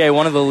 Touche,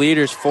 one of the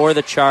leaders for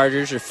the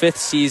Chargers, her 5th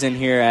season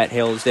here at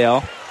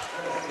Hillsdale.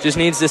 Just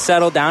needs to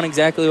settle down,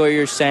 exactly what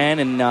you're saying,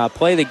 and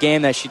play the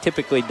game that she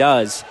typically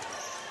does.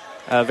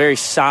 A very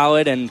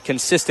solid and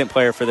consistent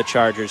player for the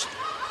Chargers.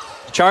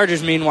 The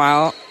Chargers,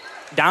 meanwhile,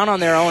 down on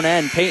their own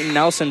end, Peyton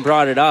Nelson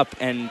brought it up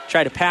and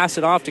tried to pass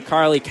it off to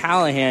Carly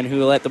Callahan,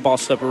 who let the ball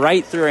slip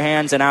right through her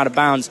hands and out of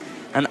bounds.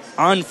 An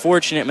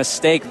unfortunate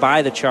mistake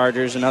by the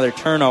Chargers, another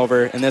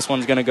turnover, and this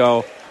one's going to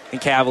go in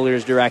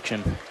Cavaliers'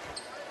 direction.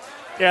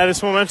 Yeah,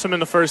 this momentum in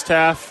the first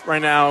half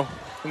right now,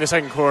 in the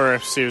second quarter,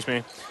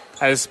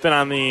 has been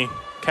on the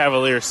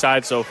Cavaliers'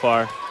 side so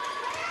far.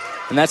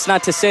 And that's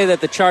not to say that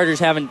the Chargers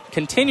haven't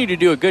continued to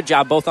do a good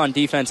job both on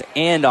defense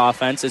and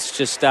offense. It's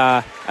just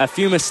a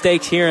few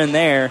mistakes here and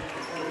there,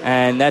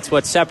 and that's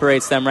what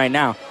separates them right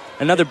now.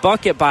 Another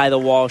bucket by the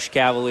Walsh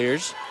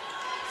Cavaliers,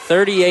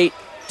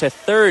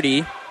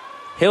 38-30.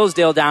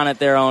 Hillsdale down at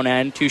their own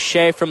end.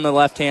 Touche from the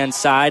left-hand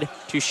side.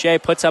 Touche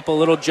puts up a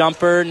little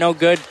jumper, no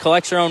good,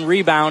 collects her own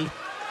rebound,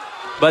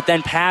 but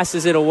then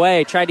passes it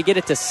away. Tried to get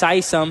it to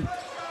Sisum,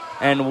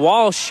 and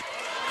Walsh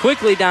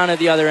quickly down at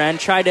the other end,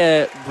 tried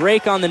to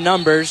break on the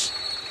numbers.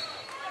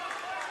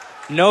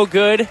 No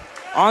good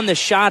on the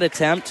shot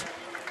attempt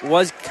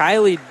was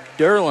Kylie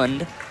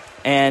Durland.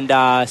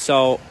 And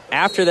so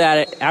after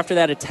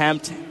that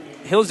attempt,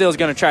 Hillsdale's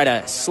going to try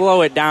to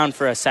slow it down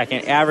for a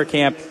second.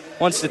 Avercamp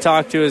wants to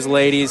talk to his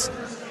ladies,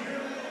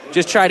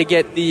 just try to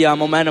get the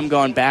momentum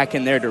going back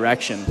in their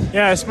direction.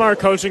 Yeah, a smart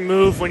coaching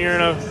move when you're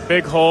in a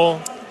big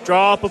hole.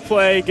 Draw up a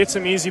play, get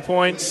some easy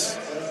points,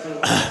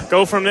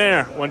 go from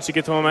there. Once you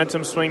get the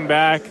momentum, swing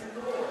back.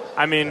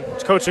 I mean,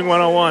 it's coaching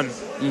 101.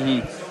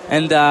 Mm-hmm.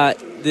 And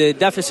the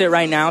deficit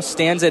right now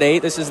stands at 8.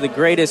 This is the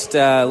greatest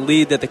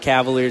lead that the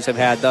Cavaliers have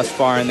had thus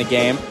far in the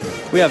game.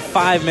 We have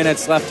 5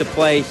 minutes left to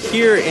play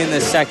here in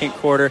the second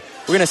quarter.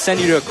 We're going to send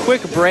you to a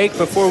quick break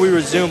before we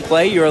resume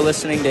play. You are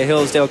listening to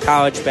Hillsdale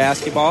College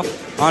basketball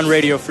on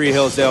Radio Free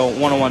Hillsdale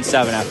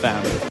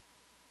 101.7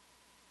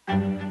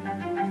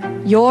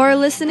 FM. You're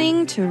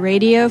listening to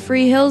Radio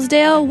Free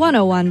Hillsdale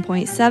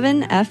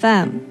 101.7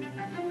 FM,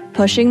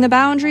 pushing the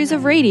boundaries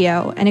of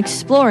radio and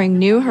exploring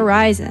new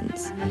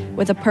horizons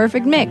with a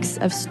perfect mix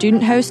of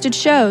student-hosted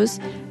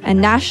shows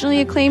and nationally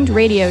acclaimed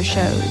radio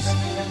shows,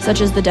 such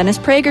as The Dennis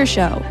Prager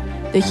Show,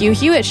 The Hugh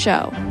Hewitt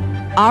Show,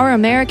 Our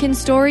American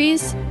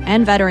Stories,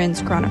 and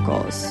Veterans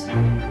Chronicles.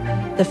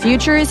 The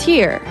future is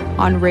here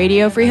on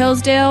Radio Free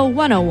Hillsdale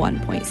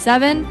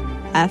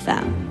 101.7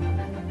 FM.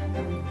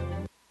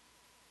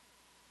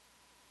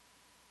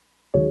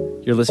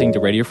 You're listening to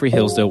Radio Free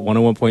Hillsdale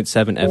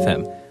 101.7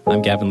 FM.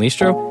 I'm Gavin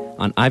Listro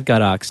on I've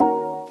Got Ox.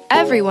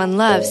 Everyone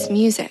loves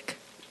music,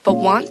 but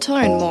want to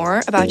learn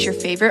more about your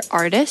favorite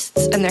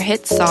artists and their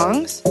hit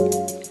songs?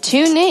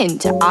 Tune in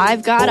to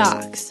I've Got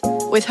Ox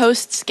with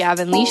hosts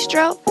Gavin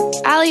Listro,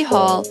 Allie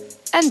Hall,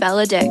 and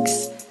Bella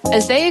Dix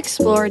as they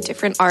explore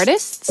different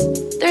artists,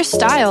 their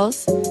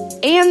styles,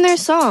 and their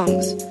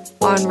songs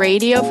on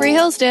Radio Free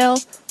Hillsdale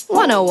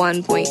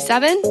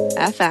 101.7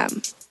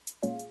 FM.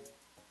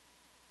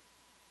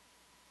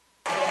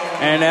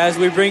 And as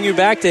we bring you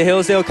back to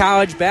Hillsdale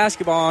College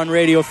basketball on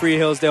Radio Free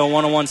Hillsdale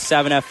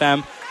 101.7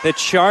 FM, the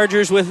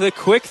Chargers with a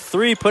quick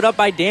three put up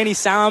by Danny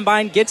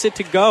Salembine gets it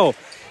to go.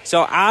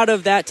 So out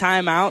of that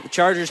timeout, the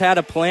Chargers had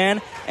a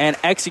plan and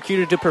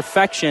executed to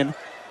perfection.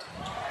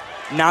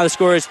 Now the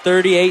score is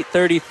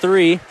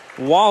 38-33.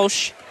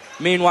 Walsh,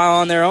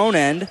 meanwhile, on their own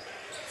end,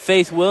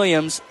 Faith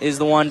Williams is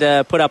the one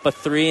to put up a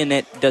three, and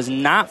it does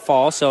not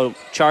fall. So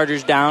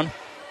Chargers down,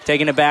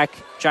 taking it back,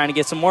 trying to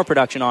get some more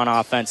production on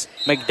offense.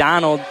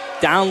 McDonald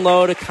down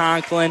low to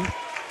Conklin,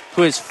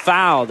 who is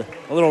fouled.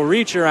 A little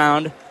reach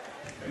around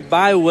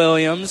by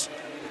Williams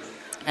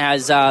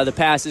as the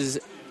pass is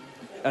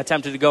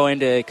attempted to go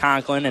into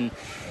Conklin. And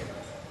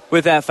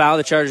with that foul,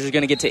 the Chargers are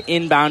going to get to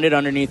inbound it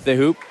underneath the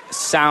hoop.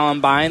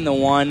 Salembine, the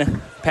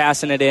one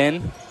passing it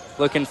in,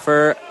 looking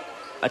for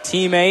a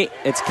teammate.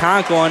 It's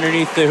Conklin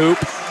underneath the hoop.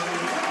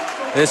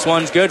 This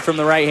one's good from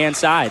the right-hand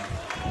side.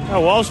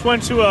 Walsh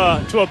went to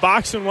a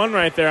box and one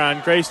right there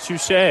on Grace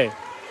Touche. They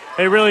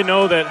really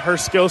know that her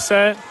skill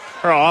set,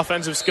 her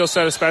offensive skill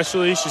set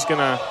especially, she's going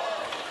to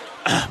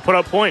put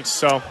up points.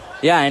 So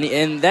yeah,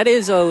 and that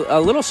is a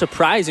little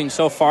surprising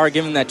so far,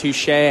 given that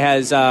Touche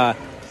has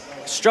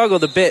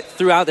struggled a bit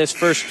throughout this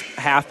first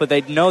half, but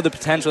they know the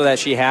potential that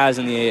she has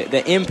and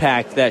the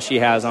impact that she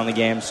has on the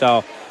game.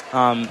 So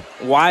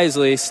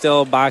wisely,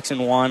 still box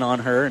and one on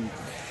her. And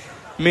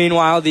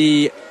meanwhile,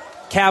 the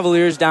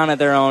Cavaliers down at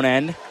their own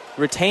end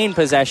retain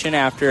possession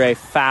after a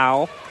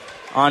foul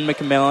on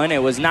McMillan. It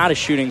was not a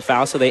shooting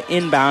foul, so they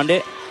inbound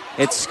it.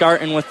 It's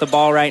Scarton with the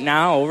ball right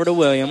now, over to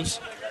Williams.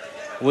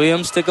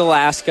 Williams to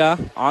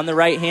Galaska on the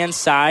right-hand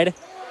side.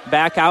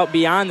 Back out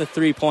beyond the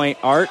three-point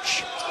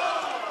arch.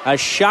 A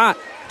shot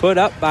put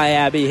up by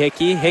Abby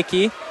Hickey.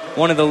 Hickey,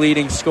 one of the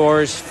leading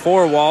scorers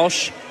for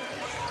Walsh.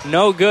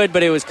 No good,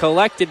 but it was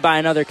collected by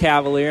another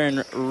Cavalier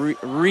and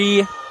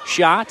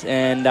re-shot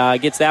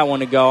and gets that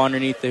one to go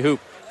underneath the hoop.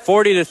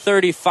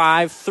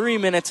 40-35, 3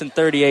 minutes and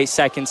 38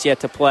 seconds yet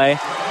to play.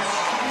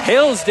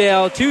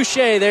 Hillsdale, Touche,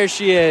 there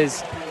she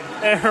is.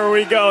 There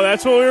we go.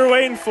 That's what we were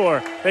waiting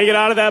for. They get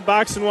out of that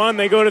box and one.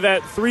 They go to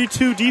that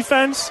 3-2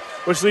 defense,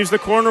 which leaves the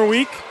corner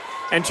weak.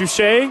 And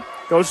Touche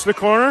goes to the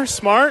corner,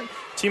 smart.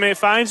 Teammate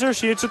finds her.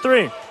 She hits a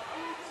three.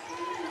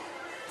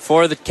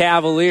 For the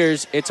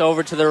Cavaliers, it's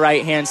over to the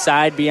right-hand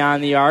side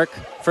beyond the arc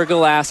for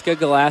Galaska.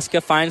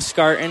 Galaska finds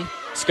Scarton.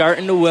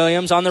 Scarton to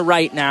Williams on the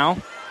right now.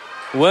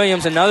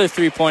 Williams, another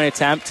three-point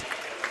attempt,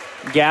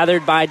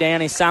 gathered by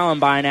Danny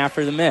Salembine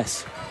after the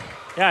miss.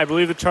 Yeah, I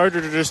believe the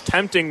Chargers are just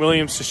tempting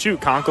Williams to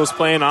shoot. Conkel's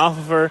playing off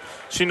of her.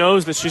 She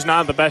knows that she's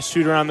not the best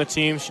shooter on the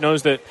team. She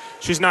knows that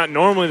she's not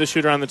normally the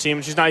shooter on the team,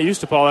 and she's not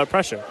used to all that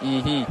pressure.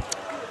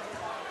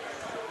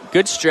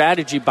 Good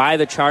strategy by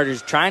the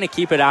Chargers, trying to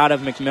keep it out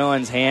of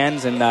McMillan's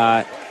hands.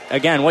 And,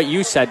 again, what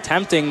you said,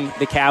 tempting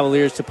the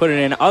Cavaliers to put it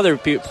in other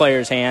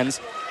players'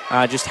 hands,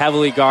 just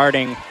heavily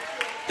guarding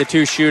the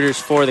two shooters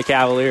for the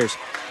Cavaliers.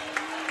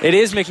 It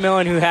is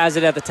McMillan who has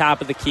it at the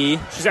top of the key.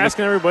 She's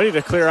asking everybody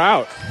to clear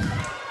out.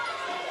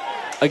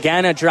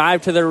 Again, a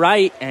drive to the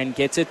right and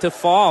gets it to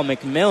fall.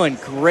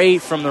 McMillan,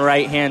 great from the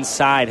right-hand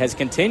side, has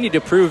continued to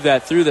prove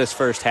that through this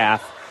first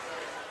half.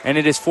 And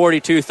it is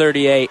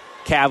 42-38,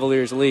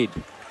 Cavaliers lead.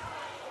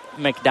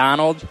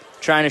 McDonald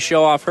trying to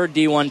show off her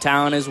D1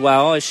 talent as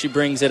well as she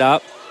brings it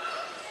up.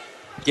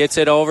 Gets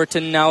it over to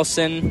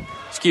Salembine.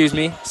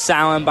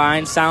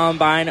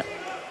 Salembine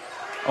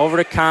over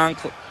to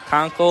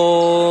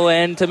Conkle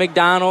and to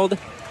McDonald.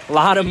 A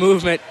lot of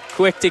movement,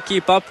 quick to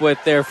keep up with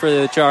there for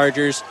the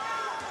Chargers.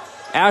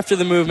 After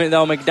the movement,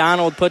 though,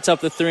 McDonald puts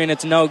up the three, and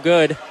it's no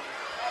good.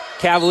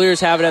 Cavaliers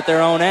have it at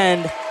their own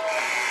end.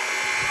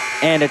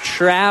 And a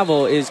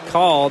travel is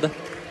called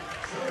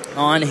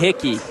on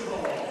Hickey.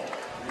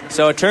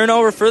 So a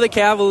turnover for the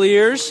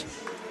Cavaliers.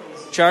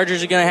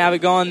 Chargers are going to have it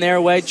going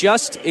their way.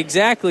 Just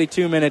exactly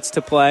 2 minutes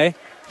to play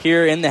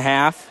here in the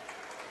half.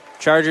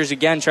 Chargers,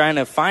 again, trying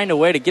to find a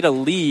way to get a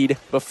lead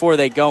before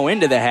they go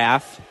into the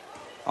half.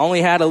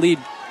 Only had a lead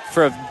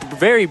for a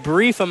very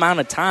brief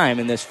amount of time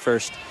in this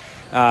first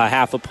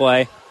half of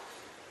play.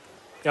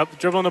 Yep,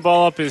 dribbling the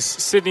ball up is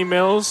Sydney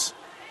Mills.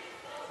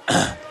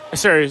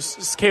 Sorry,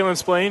 it's Caitlin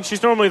Splain.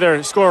 She's normally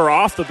their scorer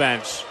off the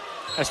bench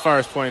as far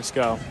as points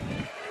go.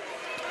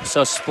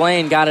 So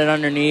Splain got it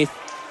underneath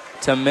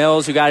to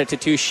Mills, who got it to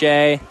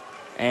Touche,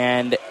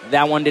 and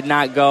that one did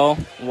not go.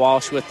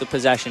 Walsh with the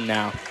possession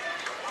now.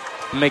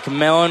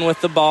 McMillan with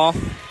the ball,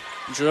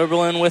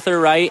 dribbling with her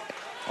right,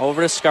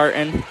 over to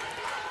Scarton.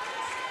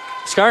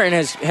 Scarton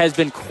has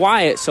been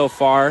quiet so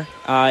far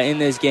in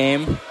this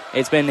game.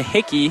 It's been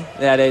Hickey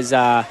that has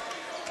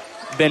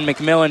been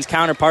McMillan's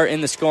counterpart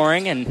in the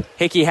scoring, and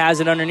Hickey has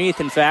it underneath,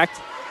 in fact.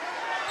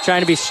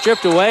 Trying to be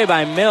stripped away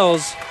by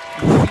Mills.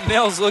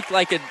 Mills looked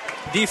like a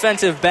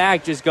defensive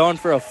back just going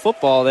for a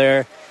football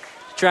there,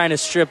 trying to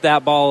strip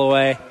that ball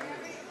away.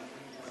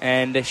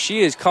 And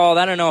she is called,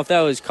 I don't know if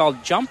that was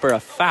called jump or a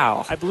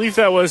foul. I believe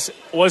that was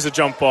a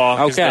jump ball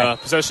because Okay. the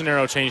possession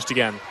arrow changed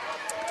again.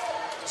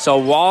 So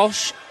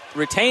Walsh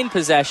retained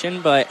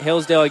possession, but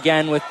Hillsdale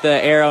again with the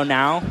arrow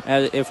now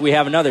if we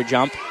have another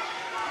jump.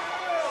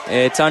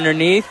 It's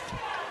underneath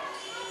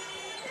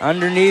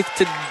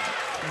to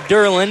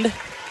Durland,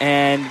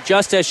 and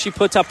just as she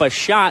puts up a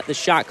shot, the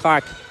shot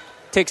clock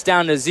ticks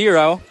down to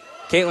 0.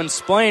 Caitlin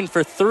Splain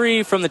for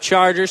 3 from the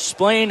Chargers.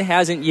 Splain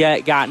hasn't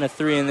yet gotten a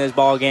 3 in this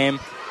ball game.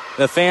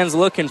 The fans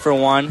looking for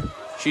one.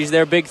 She's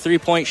their big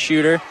 3-point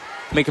shooter.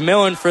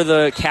 McMillan for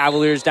the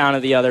Cavaliers down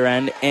at the other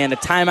end, and a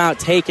timeout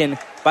taken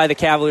by the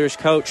Cavaliers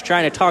coach,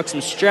 trying to talk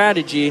some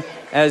strategy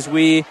as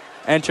we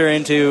enter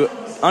into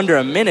under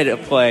a minute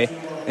of play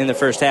in the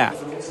first half.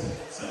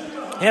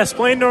 Yeah,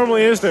 Splain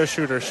normally is their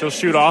shooter. She'll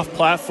shoot off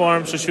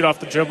platform. She'll shoot off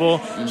the dribble.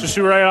 She'll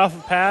shoot right off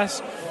a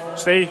pass.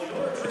 The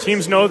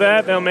teams know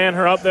that. They'll man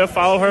her up. They'll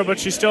follow her, but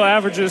she still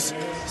averages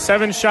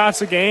 7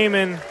 shots a game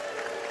and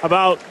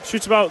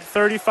shoots about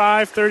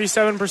 35,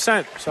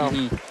 37%. So.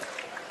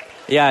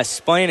 Yeah,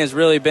 Splain has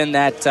really been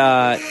that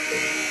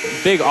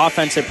big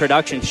offensive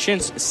production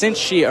since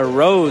she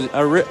arrived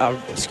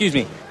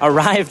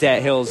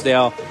at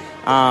Hillsdale.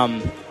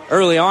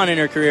 Early on in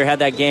her career, had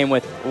that game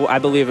with, I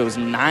believe it was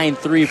 9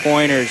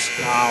 3-pointers.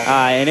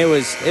 Wow. And it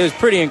was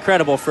pretty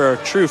incredible for a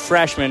true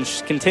freshman.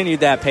 She's continued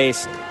that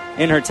pace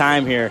in her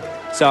time here.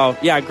 So,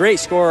 yeah, great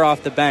scorer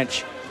off the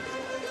bench.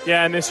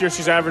 Yeah, and this year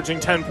she's averaging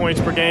 10 points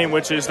per game,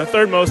 which is the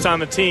 3rd most on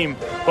the team.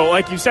 But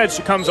like you said,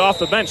 she comes off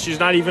the bench. She's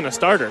not even a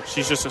starter.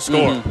 She's just a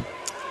scorer.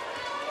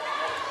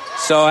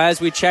 So as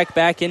we check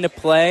back into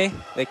play,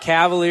 the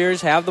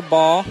Cavaliers have the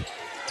ball.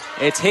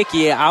 It's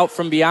Hickey out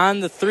from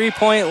beyond the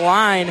 3-point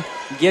line.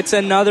 Gets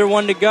another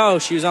one to go.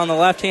 She was on the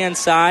left-hand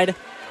side.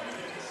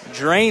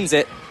 Drains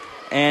it.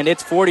 And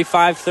it's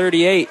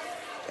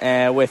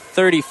 45-38 with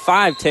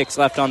 35 ticks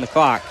left on the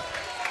clock.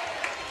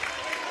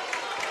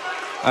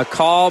 A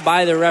call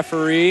by the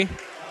referee.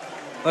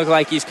 Looked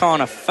like he's calling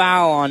a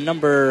foul on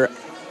number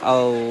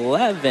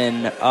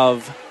 21,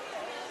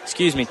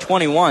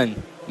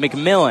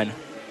 McMillan.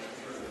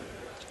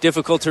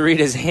 Difficult to read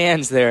his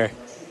hands there.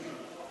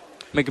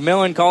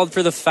 McMillan called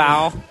for the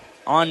foul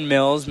on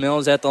Mills.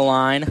 Mills at the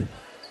line.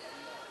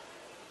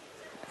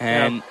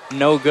 And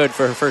no good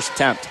for her first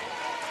attempt.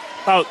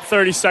 About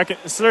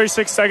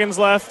 36 seconds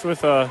left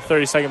with a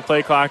 30-second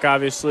play clock,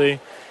 obviously.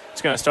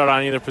 It's going to start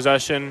on either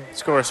possession.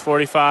 Score is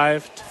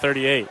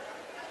 45-38.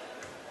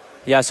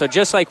 Yeah, so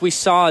just like we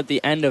saw at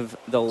the end of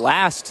the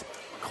last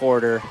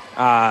quarter,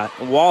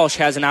 Walsh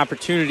has an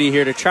opportunity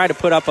here to try to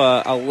put up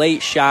a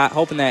late shot,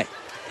 hoping that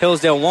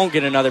Hillsdale won't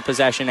get another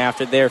possession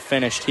after they're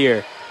finished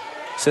here.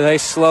 So they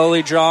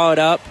slowly draw it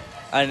up.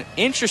 An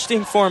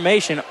interesting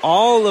formation.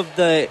 All of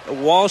the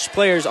Walsh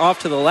players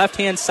off to the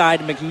left-hand side.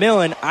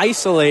 McMillan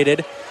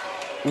isolated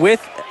with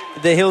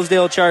the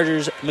Hillsdale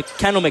Chargers,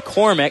 Kendall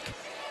McCormick.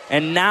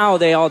 And now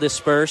they all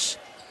disperse.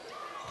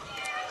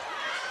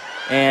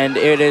 And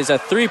it is a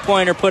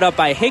 3-pointer put up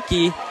by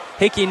Hickey.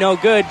 Hickey no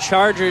good.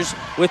 Chargers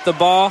with the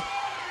ball.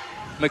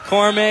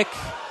 McCormick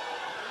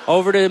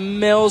over to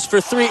Mills for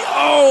 3.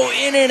 Oh,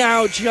 in and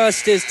out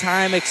just as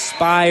time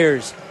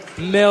expires.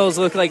 Mills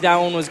looked like that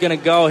one was going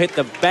to go. Hit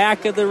the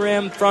back of the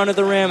rim, front of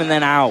the rim, and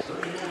then out.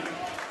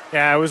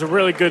 Yeah, it was a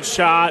really good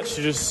shot.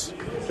 She just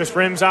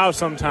rims out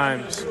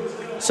sometimes.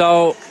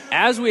 So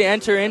as we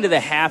enter into the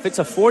half, it's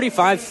a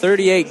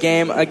 45-38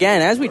 game.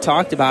 Again, as we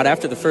talked about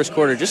after the first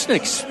quarter, just an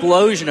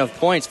explosion of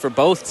points for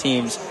both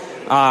teams.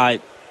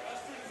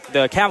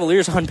 The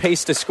Cavaliers on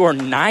pace to score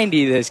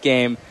 90 this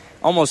game,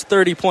 almost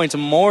 30 points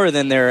more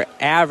than their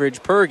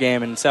average per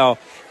game. And so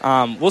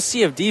we'll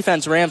see if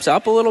defense ramps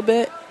up a little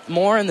bit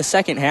more in the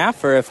second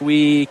half, or if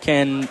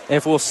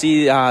we'll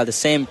see the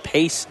same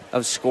pace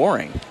of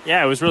scoring.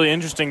 Yeah, it was really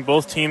interesting.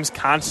 Both teams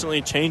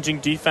constantly changing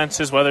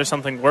defenses, whether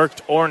something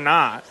worked or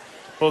not.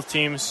 Both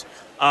teams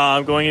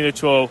going either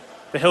to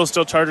the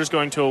Hillsdale Chargers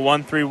going to a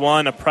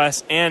 1-3-1, a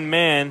press and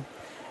man,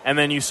 and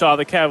then you saw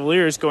the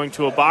Cavaliers going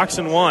to a box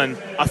and 1,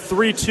 a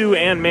 3-2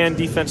 and man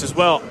defense as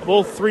well.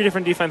 Both 3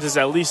 different defenses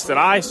at least that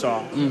I saw.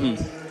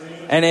 Mm-hmm.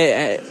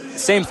 And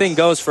same thing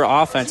goes for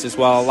offense as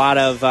well. A lot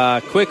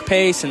of quick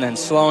pace and then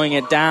slowing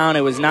it down.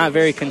 It was not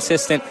very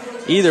consistent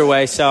either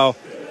way. So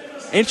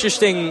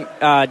interesting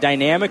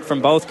dynamic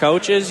from both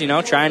coaches,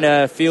 trying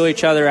to feel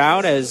each other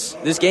out, as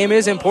this game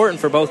is important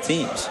for both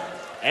teams.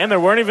 And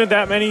there weren't even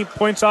that many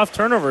points off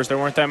turnovers. There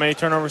weren't that many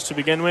turnovers to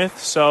begin with.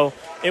 So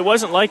it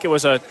wasn't like it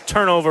was a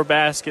turnover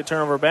basket.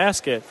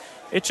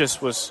 It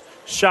just was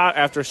shot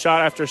after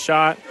shot after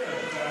shot.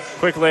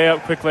 Quick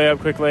layup, quick layup,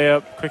 quick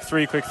layup, quick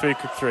three.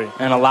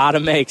 And a lot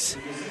of makes.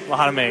 A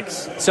lot of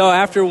makes. So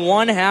after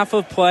one half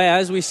of play,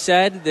 as we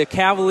said, the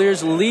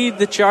Cavaliers lead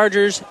the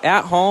Chargers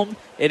at home.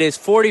 It is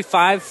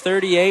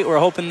 45-38. We're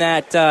hoping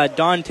that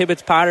Dawn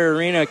Tibbetts Potter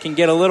Arena can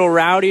get a little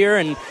rowdier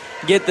and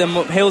get the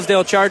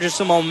Hillsdale Chargers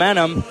some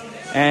momentum.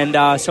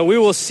 And so we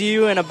will see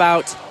you in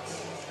about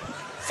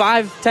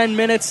 5-10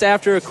 minutes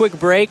after a quick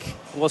break.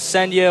 We'll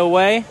send you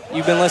away.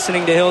 You've been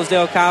listening to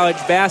Hillsdale College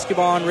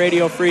Basketball on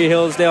Radio Free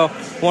Hillsdale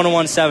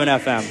 101.7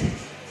 FM.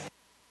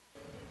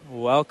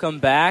 Welcome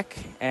back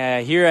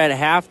here at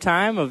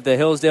halftime of the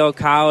Hillsdale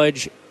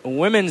College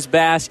women's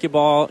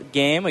basketball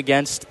game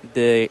against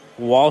the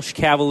Walsh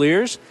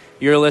Cavaliers.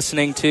 You're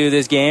listening to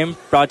this game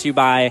brought to you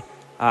by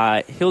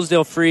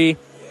Hillsdale Free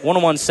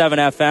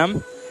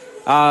 101.7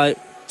 FM.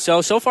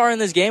 So far in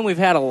this game, we've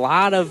had a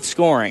lot of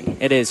scoring.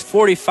 It is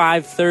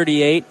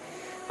 45-38.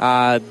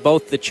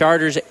 Both the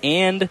Chargers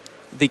and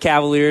the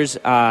Cavaliers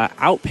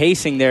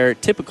outpacing their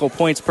typical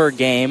points per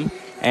game.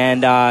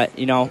 And,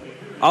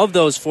 of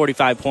those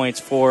 45 points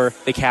for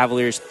the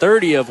Cavaliers,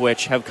 30 of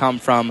which have come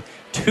from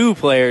two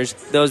players,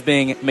 those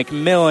being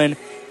McMillan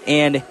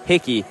and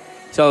Hickey.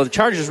 So the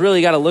Chargers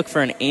really got to look for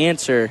an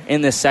answer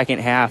in the second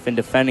half in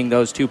defending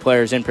those two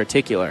players in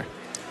particular.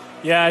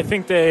 Yeah, I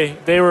think they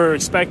were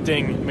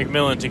expecting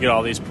McMillan to get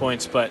all these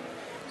points, but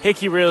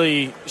Hickey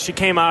really, she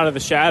came out of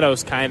the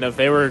shadows kind of.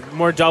 They were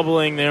more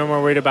doubling. They were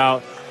more worried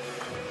about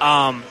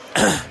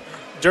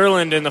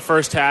Durland in the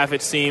first half,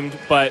 it seemed,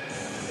 but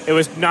it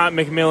was not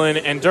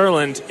McMillan and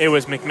Durland. It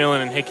was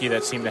McMillan and Hickey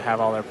that seemed to have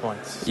all their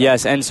points.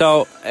 Yes, and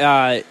so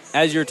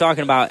as you were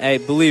talking about, I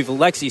believe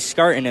Lexi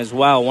Scarton as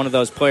well, one of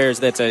those players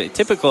that's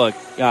typically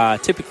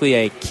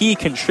a key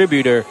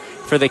contributor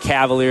for the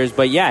Cavaliers.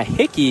 But, yeah,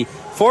 Hickey,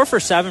 4 for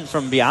 7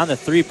 from beyond the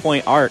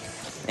three-point arc,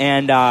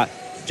 and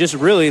just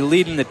really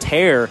leading the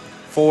tear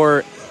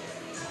for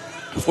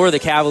the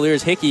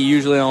Cavaliers. Hickey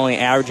usually only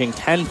averaging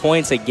 10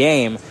 points a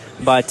game,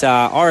 but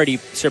already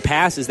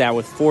surpasses that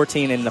with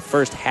 14 in the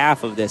first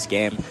half of this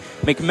game.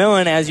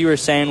 McMillan, as you were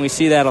saying, we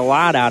see that a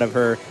lot out of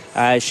her.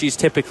 She's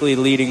typically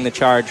leading the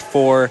charge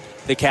for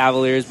the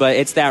Cavaliers, but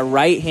it's that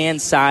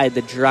right-hand side,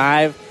 the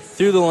drive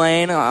through the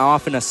lane,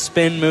 often a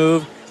spin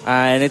move,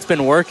 and it's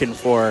been working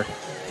for her.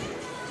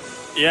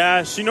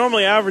 Yeah, she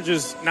normally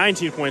averages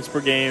 19 points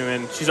per game,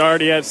 and she's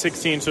already at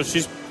 16, so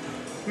she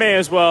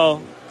may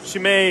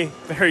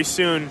very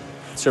soon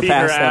surpass beat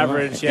her that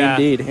average. Yeah.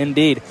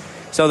 Indeed.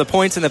 So the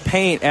points in the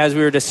paint, as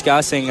we were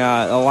discussing,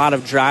 a lot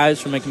of drives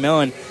from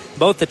McMillan.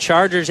 Both the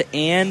Chargers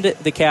and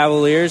the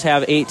Cavaliers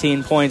have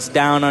 18 points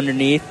down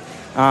underneath.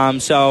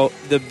 So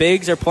the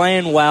bigs are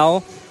playing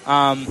well,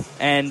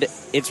 and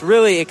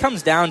it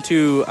comes down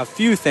to a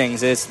few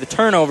things. It's the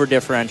turnover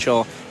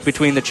differential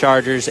between the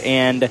Chargers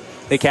and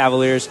the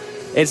Cavaliers.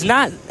 It's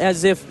not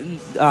as if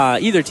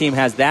either team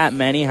has that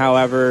many.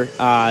 However,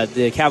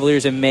 the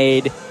Cavaliers have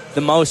made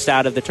the most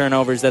out of the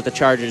turnovers that the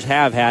Chargers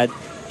have had.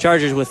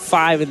 Chargers with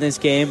 5 in this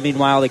game.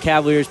 Meanwhile, the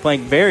Cavaliers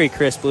playing very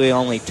crisply,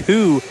 only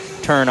 2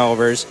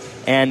 turnovers.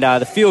 And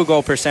the field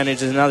goal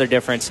percentage is another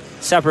difference,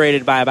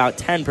 separated by about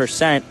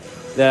 10%.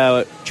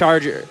 The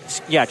Chargers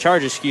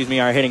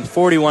are hitting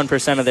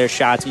 41% of their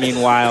shots.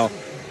 Meanwhile,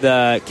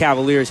 the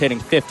Cavaliers hitting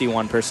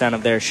 51%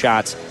 of their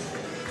shots.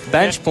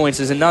 Bench points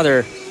is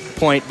another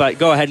point, but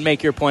go ahead and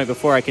make your point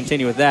before I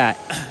continue with that.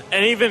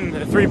 And even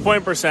the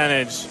three-point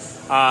percentage,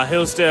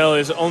 Hillsdale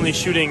is only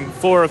shooting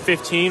 4 of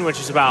 15, which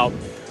is about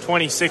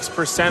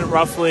 26%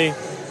 roughly,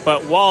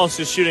 but Walsh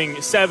is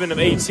shooting 7 of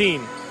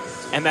 18,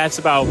 and that's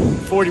about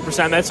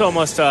 40%. That's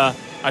almost a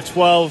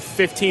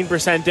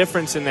 12-15%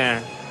 difference in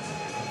there.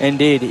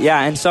 Indeed,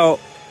 yeah, and so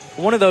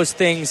one of those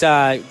things,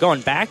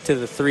 going back to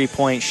the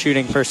three-point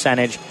shooting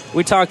percentage,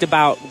 we talked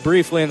about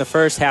briefly in the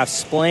first half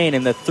Splain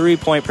and the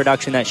three-point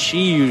production that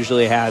she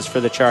usually has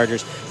for the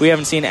Chargers. We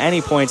haven't seen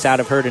any points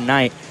out of her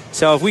tonight.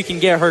 So if we can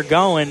get her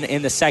going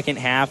in the second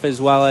half, as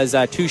well as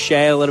Touche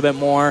a little bit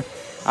more,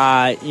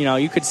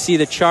 you could see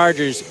the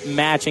Chargers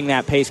matching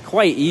that pace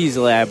quite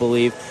easily, I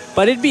believe.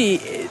 But it'd be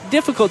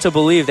difficult to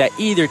believe that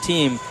either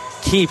team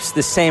keeps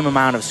the same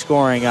amount of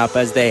scoring up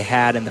as they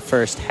had in the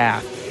first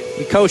half.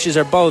 The coaches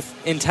are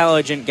both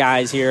intelligent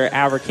guys here,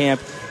 Avercamp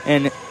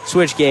and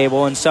Switch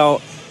Gable, and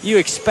so you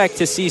expect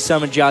to see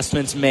some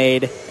adjustments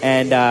made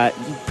and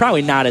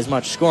probably not as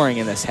much scoring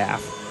in this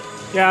half.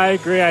 Yeah, I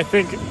agree. I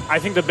think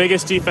the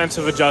biggest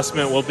defensive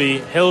adjustment will be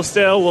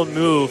Hillsdale will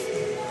move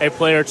a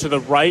player to the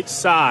right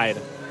side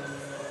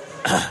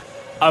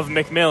of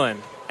McMillan,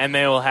 and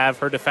they will have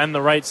her defend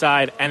the right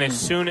side, and as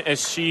soon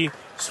as she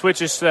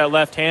switches to that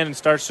left hand and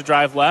starts to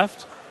drive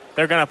left,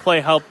 they're going to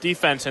play help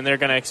defense, and they're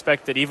going to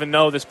expect that even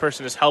though this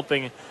person is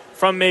helping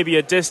from maybe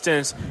a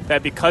distance,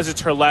 that because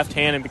it's her left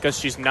hand and because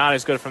she's not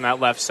as good from that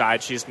left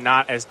side, she's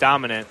not as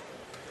dominant,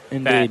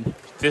 Indeed.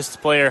 that this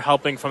player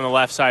helping from the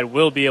left side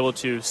will be able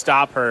to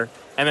stop her.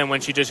 And then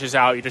when she dishes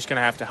out, you're just going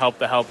to have to help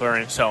the helper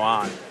and so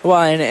on.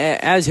 Well, and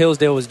as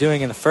Hillsdale was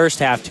doing in the first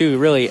half, too,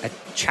 really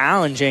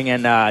challenging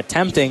and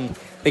tempting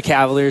the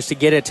Cavaliers to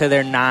get it to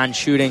their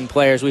non-shooting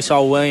players. We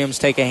saw Williams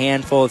take a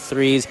handful of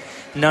threes,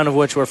 none of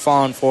which were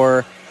falling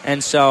for her.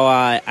 And so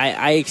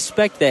I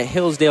expect that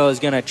Hillsdale is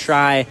going to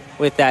try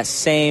with that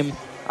same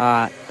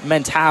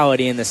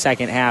mentality in the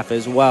second half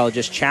as well,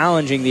 just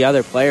challenging the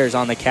other players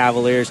on the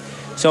Cavaliers.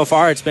 So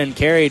far, it's been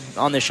carried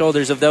on the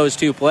shoulders of those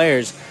two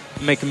players,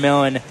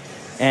 McMillan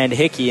and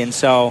Hickey. And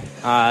so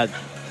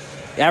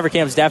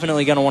Avercamp's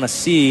definitely going to want to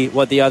see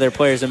what the other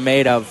players are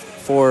made of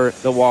for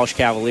the Walsh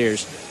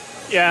Cavaliers.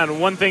 Yeah,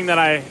 and one thing that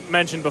I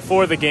mentioned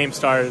before the game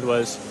started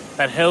was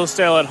that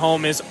Hillsdale at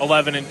home is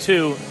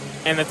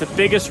 11-2, and that the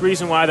biggest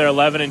reason why they're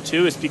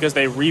 11-2 is because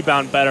they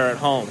rebound better at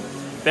home.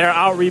 They're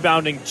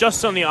out-rebounding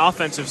just on the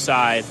offensive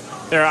side.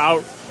 They're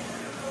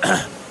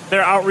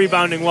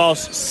out-rebounding Walsh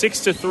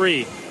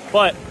 6-3.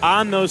 But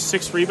on those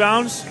 6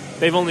 rebounds,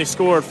 they've only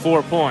scored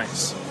 4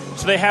 points.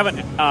 So they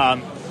haven't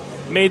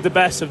made the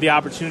best of the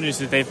opportunities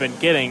that they've been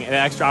getting and the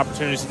extra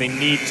opportunities that they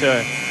need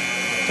to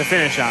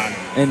finish on.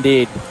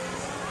 Indeed.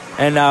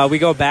 And we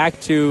go back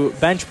to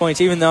bench points.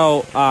 Even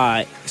though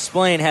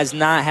Splain has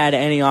not had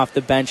any off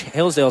the bench,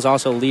 Hillsdale's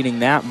also leading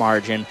that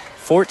margin,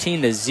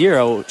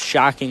 14-0,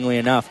 shockingly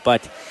enough.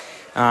 But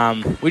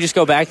we just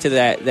go back to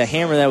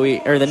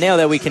the nail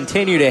that we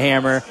continue to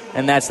hammer,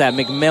 and that's that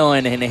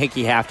McMillan and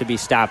Hickey have to be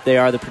stopped. They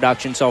are the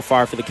production so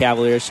far for the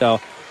Cavaliers,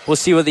 so we'll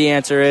see what the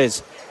answer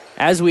is.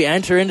 As we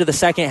enter into the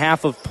second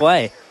half of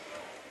play,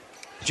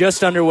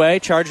 just underway,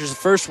 Chargers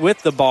first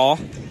with the ball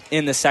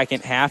in the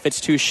second half. It's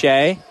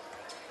Touche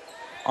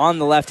on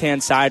the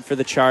left-hand side for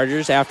the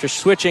Chargers. After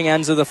switching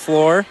ends of the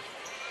floor,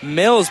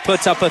 Mills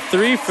puts up a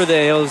 3 for the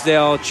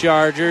Hillsdale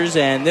Chargers,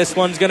 and this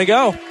one's going to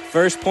go.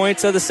 First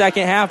points of the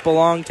second half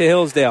belong to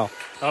Hillsdale.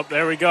 Oh,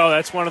 there we go.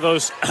 That's one of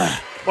those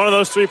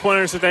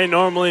three-pointers that they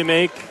normally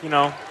make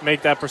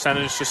that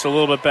percentage just a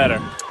little bit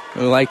better.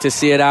 We like to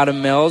see it out of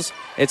Mills.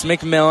 It's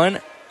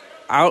McMillan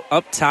out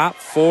up top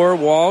for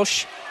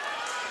Walsh,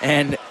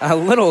 and a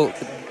little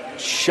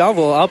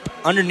shovel up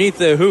underneath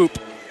the hoop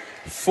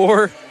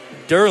for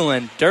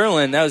Derlin.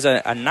 Derlin, that was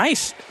a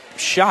nice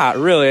shot,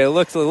 really. It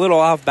looked a little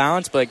off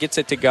balance, but gets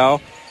it to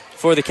go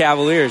for the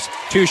Cavaliers.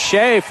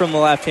 Touche from the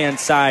left-hand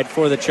side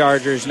for the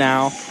Chargers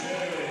now.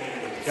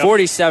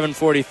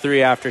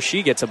 47-43 after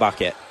she gets a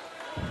bucket.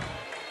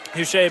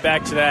 Touche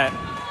back to that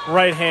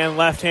right-hand,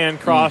 left-hand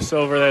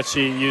crossover that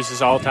she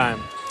uses all the time.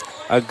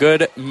 A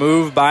good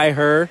move by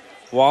her.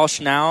 Walsh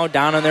now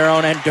down on their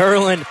own end.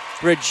 Derlin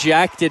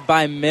rejected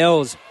by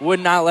Mills. Would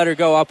not let her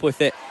go up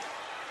with it.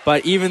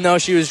 But even though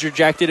she was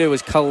rejected, it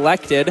was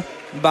collected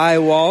by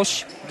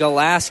Walsh.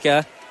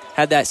 Galaska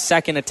had that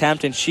second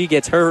attempt, and she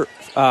gets her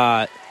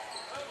layup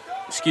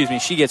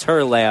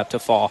to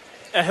fall.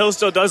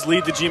 Hillsdale does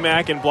lead the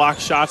GMAC in block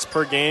shots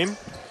per game.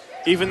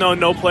 Even though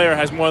no player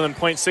has more than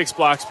 0.6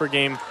 blocks per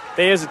game,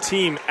 they as a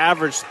team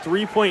average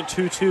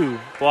 3.22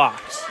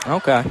 blocks.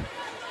 Okay.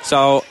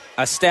 So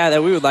a stat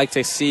that we would like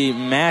to see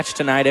matched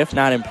tonight, if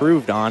not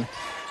improved on.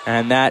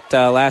 And that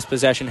last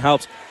possession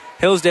helps.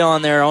 Hillsdale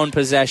on their own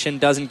possession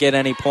doesn't get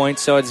any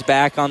points, so it's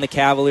back on the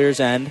Cavaliers'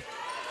 end.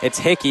 It's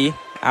Hickey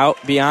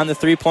out beyond the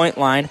three-point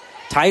line.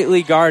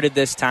 Tightly guarded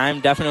this time.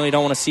 Definitely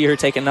don't want to see her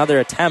take another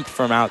attempt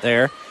from out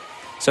there.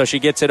 So she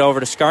gets it over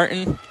to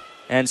Scarton.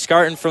 And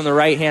Scarton from the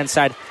right-hand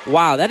side.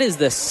 Wow, that is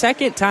the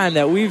second time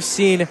that we've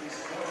seen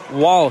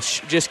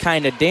Walsh just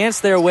kind of dance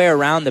their way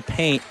around the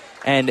paint.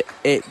 And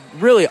it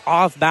really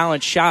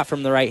off-balance shot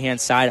from the right-hand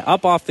side,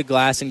 up off the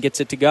glass, and gets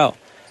it to go.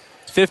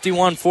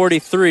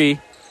 51-43,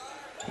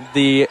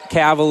 the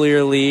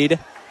Cavalier lead.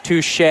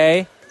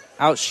 Touche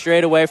out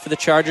straight away for the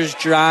Chargers.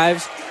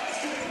 Drives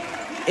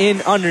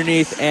in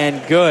underneath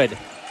and good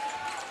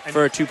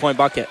for a 2-point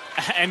bucket.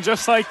 And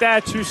just like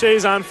that,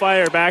 Touche's on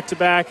fire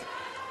back-to-back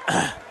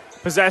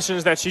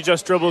possessions that she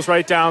just dribbles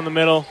right down the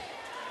middle,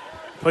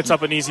 puts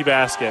up an easy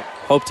basket.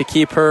 Hope to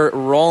keep her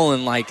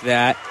rolling like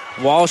that.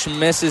 Walsh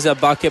misses a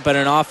bucket, but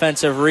an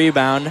offensive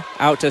rebound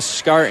out to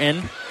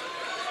Scarton.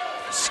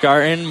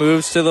 Scarton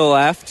moves to the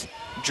left,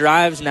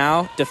 drives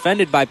now,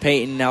 defended by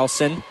Peyton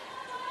Nelson,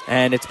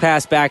 and it's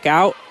passed back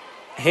out.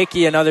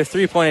 Hickey, another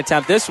three-point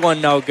attempt. This one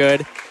no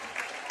good.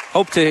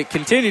 Hope to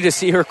continue to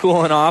see her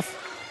cooling off.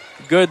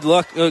 Good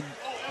look,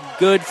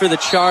 good for the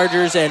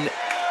Chargers, and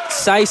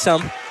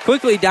Sysom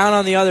quickly down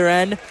on the other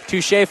end.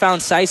 Touche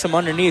found Sysom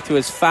underneath, who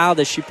was fouled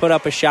as she put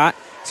up a shot,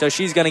 so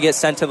she's going to get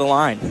sent to the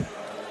line.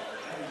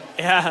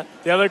 Yeah,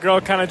 the other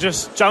girl kind of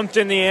just jumped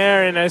in the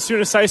air, and as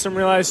soon as Sysom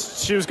realized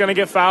she was going to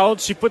get fouled,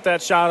 she put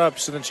that shot up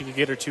so then she could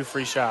get her 2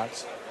 free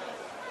shots.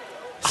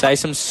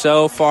 Sysom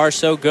so far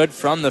so good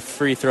from the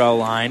free throw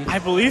line. I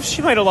believe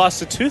she might have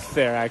lost a tooth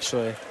there,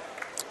 actually.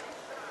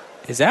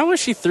 Is that what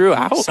she threw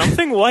out?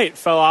 Something white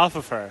fell off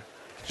of her.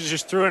 She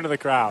just threw into the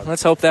crowd.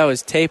 Let's hope that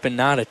was tape and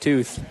not a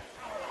tooth.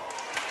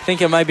 I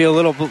think it might be a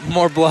little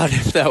more blood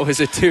if that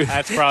was a tooth.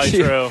 That's probably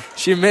true.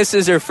 She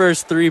misses her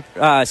first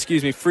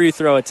free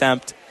throw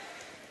attempt.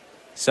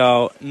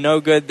 So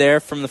no good there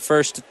from the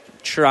first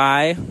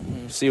try.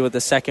 We'll see what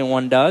the second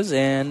one does.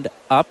 And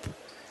up.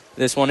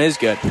 This one is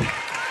good.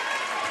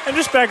 And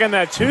just back on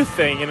that tooth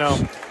thing,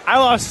 I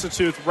lost a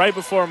tooth right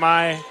before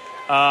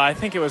I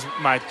think it was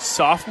my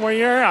sophomore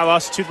year. I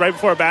lost a tooth right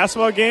before a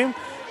basketball game.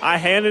 I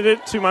handed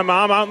it to my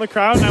mom out in the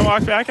crowd, and I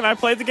walked back and I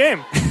played the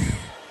game.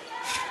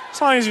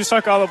 As long as you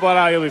suck all the blood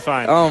out, you'll be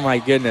fine. Oh, my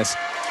goodness.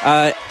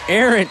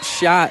 Errant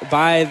shot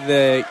by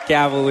the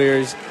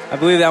Cavaliers. I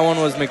believe that one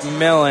was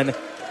McMillan.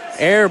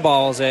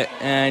 Airballs it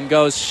and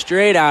goes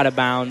straight out of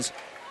bounds.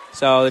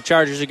 So the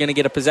Chargers are going to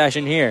get a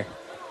possession here.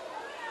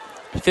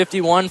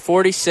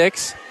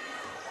 51-46.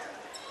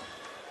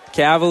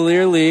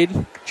 Cavalier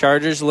lead.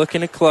 Chargers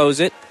looking to close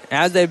it,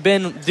 as they've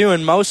been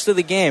doing most of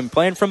the game,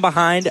 playing from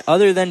behind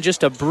other than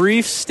just a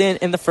brief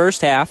stint in the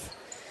first half.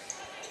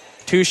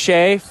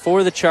 Touche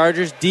for the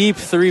Chargers. Deep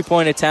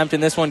three-point attempt,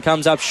 and this one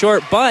comes up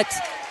short, but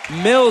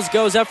Mills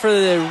goes up for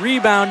the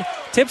rebound,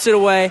 tips it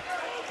away.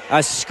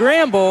 A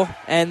scramble,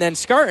 and then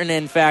Scarton,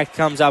 in fact,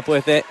 comes up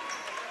with it.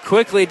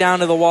 Quickly down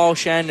to the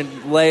Walsh end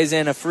and lays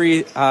in a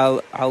free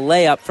a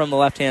layup from the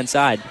left-hand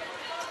side.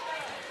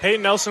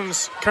 Peyton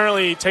Nelson's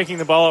currently taking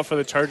the ball out for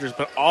the Chargers,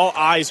 but all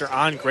eyes are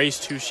on Grace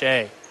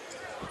Touche.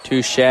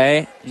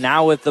 Touche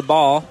now with the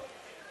ball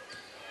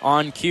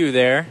on cue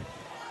there.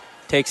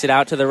 Takes it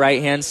out to the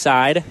right-hand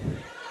side.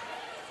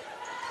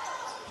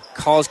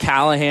 Calls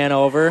Callahan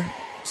over,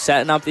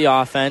 setting up the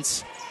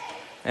offense.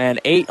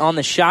 And 8 on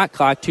the shot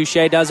clock. Touche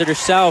does it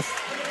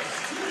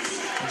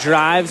herself.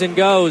 Drives and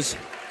goes.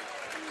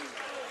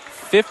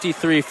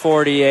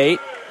 53-48.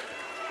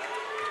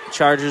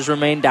 Chargers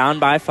remain down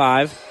by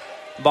 5.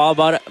 Ball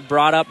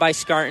brought up by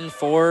Scarton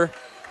for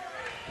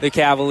the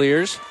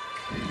Cavaliers.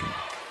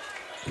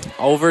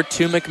 Over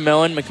to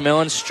McMillan.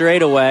 McMillan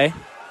straight away.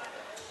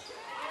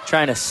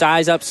 Trying to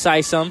size up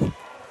Sisum.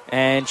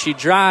 And she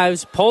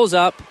drives, pulls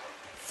up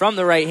from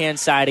the right-hand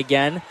side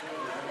again.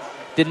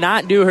 Did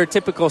not do her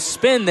typical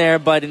spin there,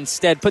 but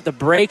instead put the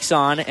brakes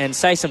on, and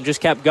Sisum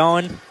just kept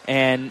going,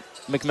 and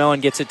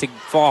McMillan gets it to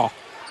fall.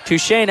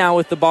 Touche now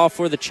with the ball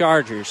for the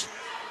Chargers.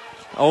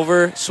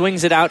 Over,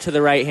 swings it out to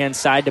the right-hand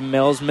side to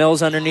Mills.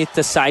 Mills underneath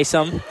to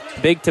Sisum.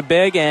 Big to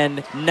big,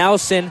 and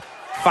Nelson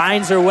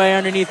finds her way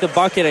underneath the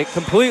bucket. It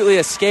completely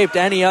escaped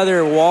any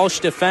other Walsh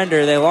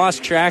defender. They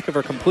lost track of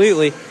her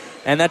completely,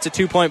 and that's a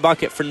 2-point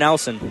bucket for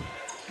Nelson.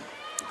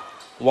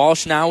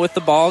 Walsh now with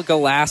the ball.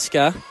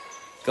 Galaska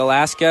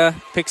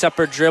picks up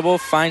her dribble,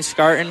 finds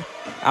Scarton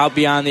out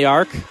beyond the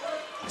arc,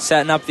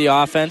 setting up the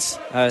offense.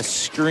 A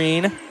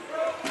screen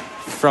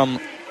from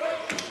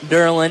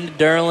Derland.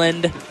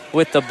 Derland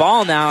with the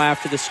ball now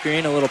after the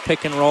screen. A little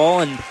pick and roll,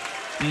 and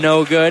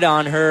no good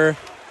on her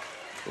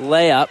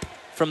layup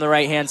from the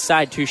right-hand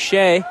side. Touche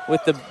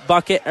with the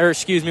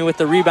with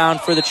the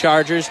rebound for the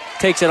Chargers.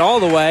 Takes it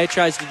all the way,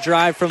 tries to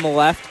drive from the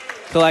left,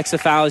 collects a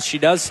foul as she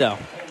does so.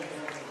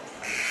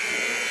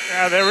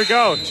 Yeah, there we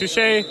go.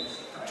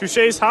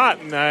 Touche's hot,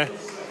 and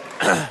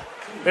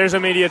there's a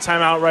media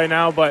timeout right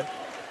now, but,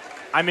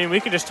 I mean, we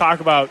could just talk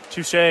about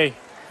Touche.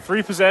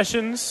 3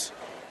 possessions,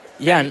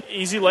 and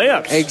easy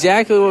layups.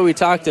 Exactly what we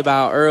talked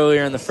about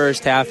earlier in the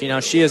first half. You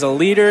know, she is a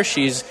leader.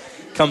 She's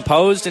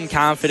composed and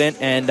confident,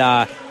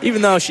 and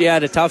even though she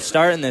had a tough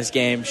start in this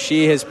game,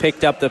 she has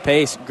picked up the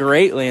pace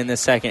greatly in the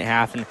second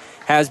half and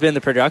has been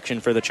the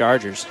production for the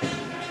Chargers.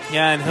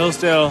 Yeah, and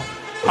Hillsdale,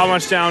 how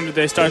much down did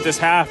they start this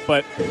half?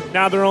 But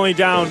now they're only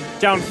down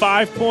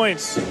 5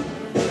 points.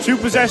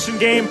 2-possession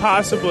game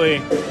possibly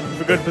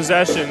for good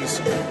possessions.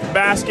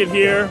 Basket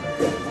here,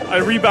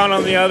 a rebound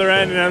on the other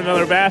end, and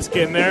another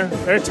basket, and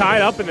they're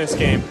tied up in this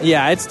game.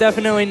 Yeah, it's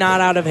definitely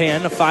not out of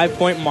hand. A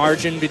 5-point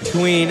margin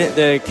between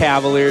the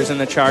Cavaliers and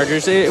the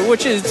Chargers,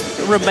 which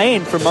has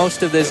remained for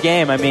most of this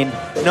game. I mean,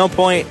 no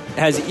point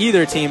has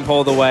either team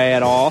pulled away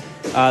at all.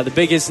 The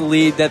biggest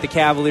lead that the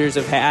Cavaliers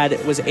have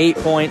had was 8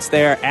 points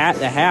there at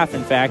the half,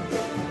 in fact.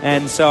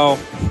 And so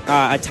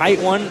a tight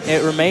one.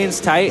 It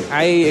remains tight.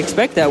 I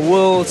expect that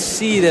we'll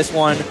see this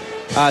one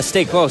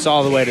stay close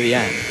all the way to the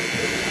end.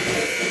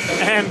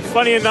 And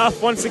funny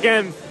enough, once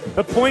again,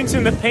 the points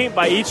in the paint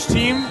by each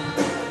team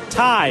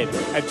tied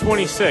at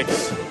 26.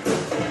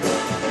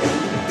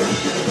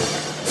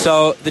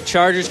 So the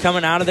Chargers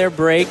coming out of their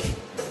break,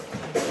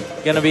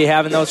 going to be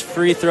having those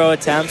free throw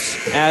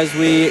attempts as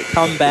we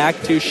come back.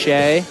 Touche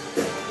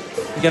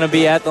going to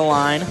be at the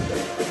line.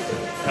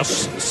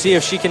 See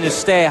if she can just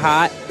stay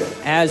hot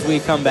as we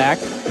come back.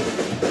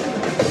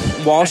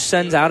 Walsh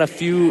sends out a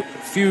few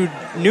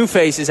new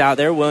faces out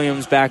there.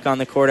 Williams back on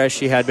the court as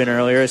she had been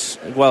earlier, as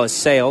well as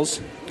Sales.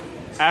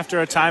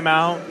 After a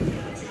timeout,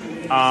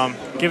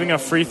 giving a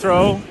free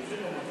throw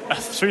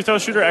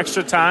shooter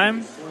extra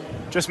time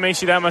just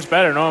makes you that much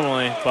better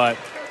normally, but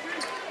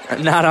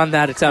not on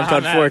that attempt,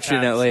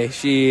 unfortunately.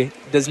 She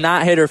does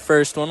not hit her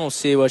first one. We'll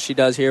see what she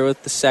does here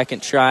with the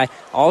second try.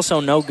 Also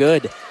no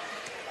good.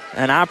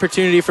 An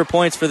opportunity for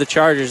points for the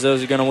Chargers.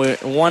 Those are going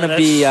to want to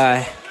be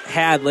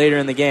had later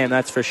in the game,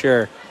 that's for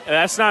sure.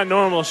 That's not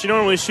normal. She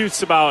normally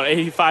shoots about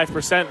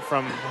 85%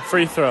 from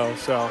free throw,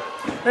 so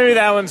maybe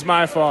that one's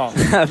my fault.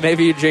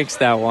 Maybe you jinxed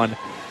that one.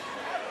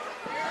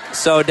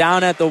 So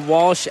down at the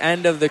Walsh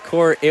end of the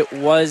court, it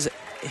was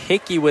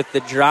Hickey with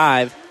the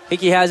drive.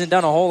 Hickey hasn't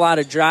done a whole lot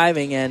of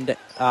driving and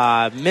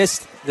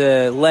missed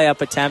the layup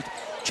attempt.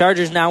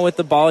 Chargers now with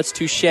the ball. It's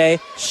Touche.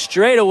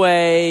 Straight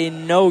away,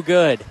 no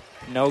good.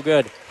 No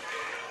good.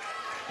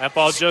 That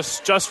ball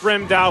just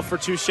rimmed out for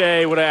Touche.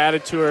 Would have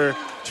added to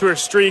her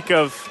streak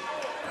of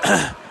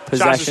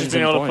shots she's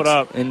been able to put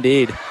up.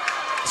 Indeed.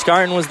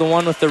 Scarton was the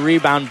one with the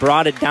rebound,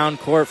 brought it down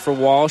court for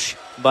Walsh,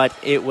 but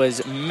it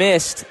was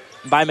missed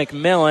by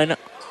McMillan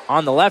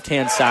on the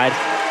left-hand side.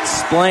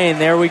 Splain,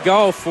 there we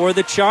go, for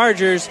the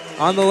Chargers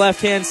on the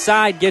left-hand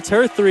side. Gets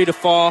her three to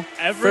fall.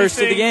 First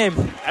of the game.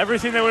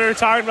 Everything that we were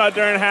talking about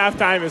during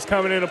halftime is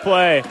coming into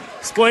play.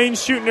 Splain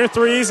shooting her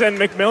threes, and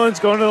McMillan's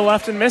going to the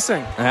left and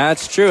missing.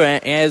 That's true,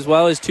 as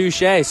well as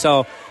Touche.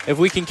 So if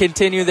we can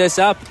continue this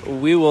up,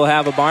 we will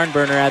have a barn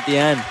burner at the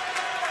end.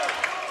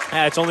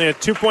 Yeah, it's only a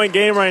 2-point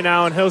game right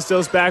now, and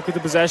Hillsdale's back with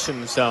the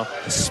possession. So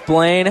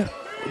Splain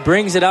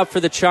brings it up for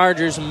the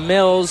Chargers.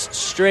 Mills,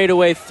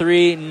 straightaway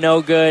three,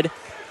 no good.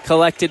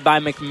 Collected by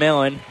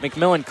McMillan.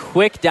 McMillan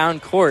quick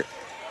down court.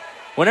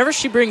 Whenever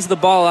she brings the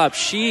ball up,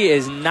 she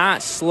is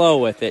not slow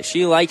with it.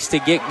 She likes to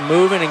get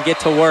moving and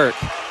get to work.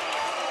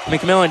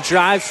 McMillan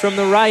drives from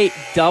the right,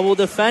 double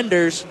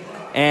defenders,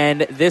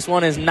 and this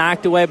one is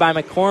knocked away by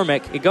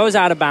McCormick. It goes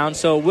out of bounds,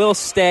 so it will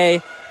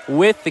stay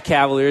with the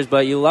Cavaliers,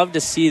 but you love to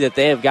see that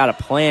they have got a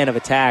plan of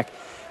attack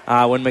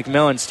when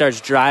McMillan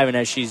starts driving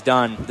as she's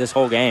done this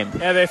whole game.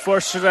 Yeah, they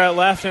forced her to that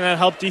left, and that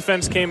help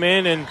defense came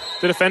in, and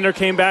the defender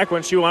came back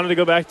when she wanted to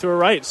go back to her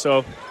right.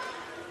 So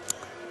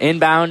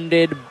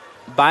inbounded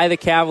by the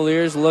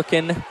Cavaliers,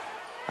 looking.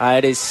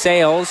 It is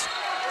Sales,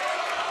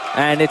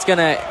 and it's going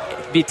to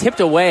be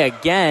tipped away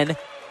again.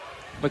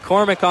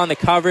 McCormick on the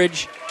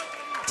coverage,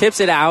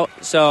 tips it out,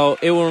 so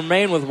it will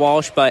remain with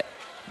Walsh, but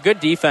good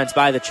defense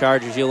by the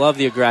Chargers. You love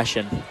the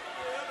aggression.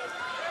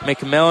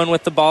 McMillan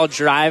with the ball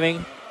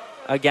driving.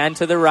 Again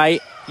to the right.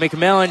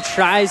 McMillan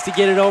tries to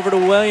get it over to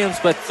Williams,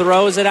 but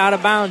throws it out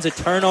of bounds. A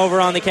turnover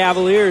on the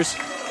Cavaliers.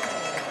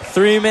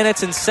 3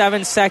 minutes and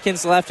 7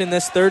 seconds left in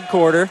this third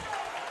quarter.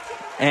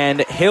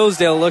 And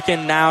Hillsdale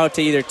looking now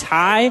to either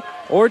tie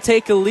or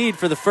take a lead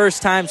for the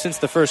first time since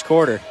the first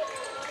quarter.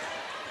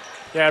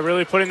 Yeah,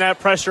 really putting that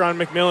pressure on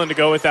McMillan to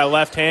go with that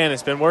left hand.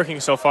 It's been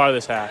working so far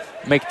this half.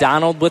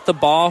 McDonald with the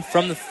ball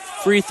from the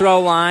free throw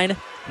line.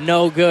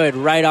 No good.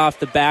 Right off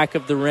the back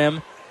of the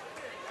rim.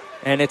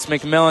 And it's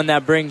McMillan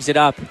that brings it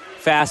up.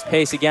 Fast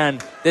pace again.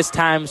 This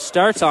time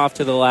starts off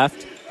to the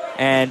left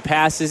and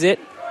passes it.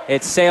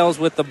 It's Sales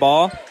with the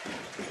ball.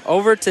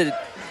 Over to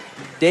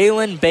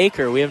Dalen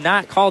Baker. We have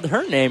not called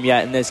her name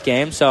yet in this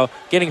game, so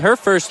getting her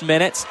first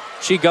minutes.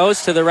 She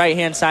goes to the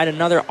right-hand side.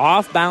 Another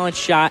off-balance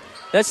shot.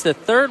 That's the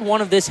third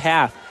one of this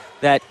half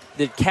that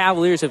the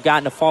Cavaliers have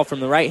gotten to fall from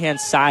the right-hand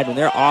side when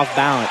they're off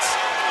balance.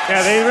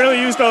 Yeah, they really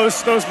use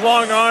those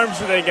long arms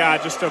that they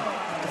got just to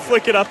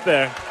flick it up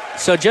there.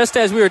 So just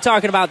as we were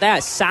talking about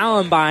that,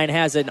 Salembine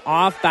has an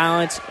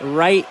off-balance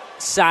right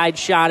side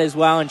shot as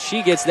well, and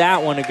she gets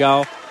that one to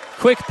go.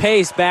 Quick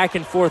pace back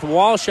and forth.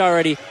 Walsh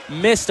already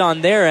missed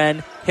on their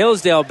end.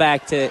 Hillsdale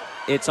back to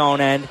its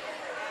own end.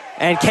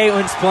 And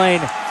Caitlin's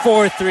playing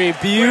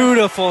 4-3.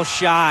 Beautiful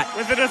shot.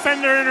 With the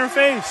defender in her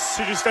face.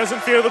 She just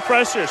doesn't feel the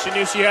pressure. She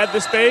knew she had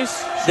the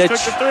space. She took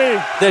the three.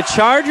 The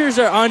Chargers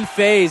are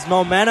unfazed.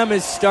 Momentum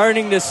is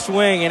starting to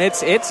swing, and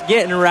it's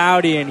getting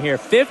rowdy in here.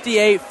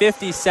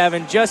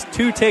 58-57. Just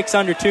 2 ticks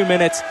under 2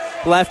 minutes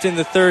left in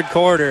the third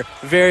quarter.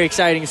 Very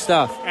exciting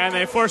stuff. And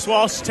they force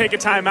Walsh to take a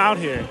timeout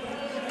here.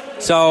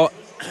 So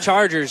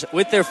Chargers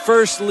with their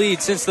first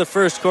lead since the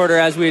first quarter,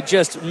 as we had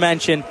just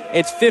mentioned.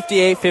 It's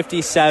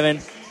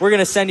 58-57. We're going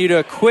to send you to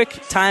a quick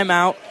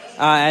timeout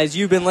as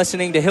you've been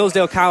listening to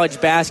Hillsdale College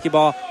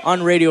basketball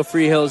on Radio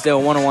Free Hillsdale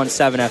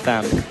 101.7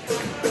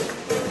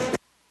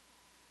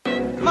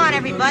 FM. Come on,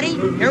 everybody.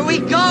 Here we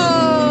go.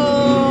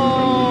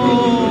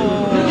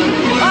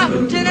 Up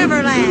to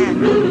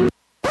Neverland.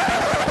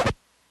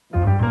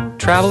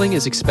 Traveling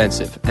is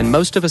expensive, and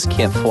most of us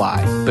can't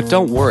fly. But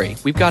don't worry,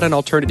 we've got an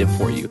alternative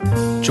for you.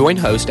 Join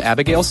host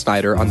Abigail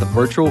Snyder on the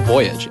virtual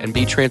voyage and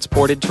be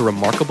transported to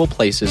remarkable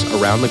places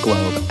around the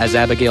globe as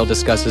Abigail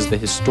discusses the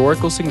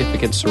historical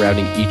significance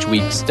surrounding each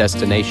week's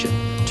destination.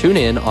 Tune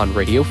in on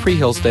Radio Free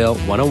Hillsdale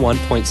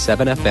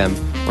 101.7 FM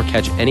or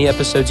catch any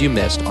episodes you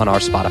missed on our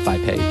Spotify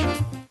page.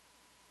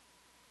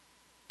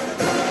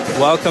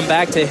 Welcome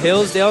back to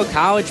Hillsdale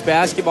College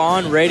basketball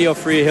on Radio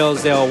Free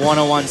Hillsdale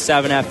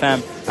 101.7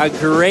 FM. A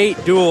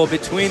great duel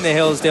between the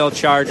Hillsdale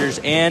Chargers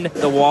and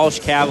the Walsh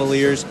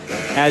Cavaliers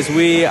as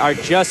we are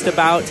just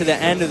about to the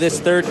end of this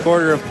third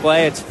quarter of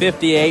play. It's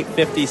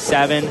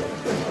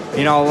 58-57.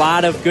 You know, a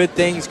lot of good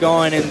things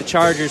going in the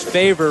Chargers'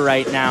 favor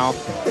right now.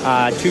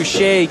 Touche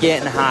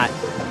getting hot.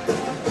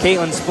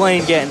 Caitlin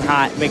Splain getting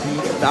hot.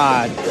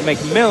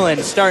 McMillan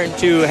starting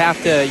to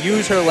have to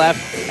use her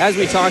left, as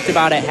we talked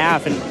about at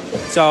half. And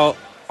so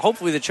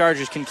hopefully the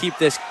Chargers can keep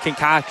this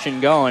concoction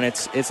going.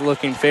 It's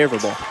looking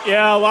favorable.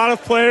 Yeah, a lot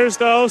of players,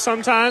 though,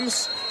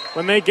 sometimes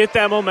when they get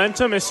that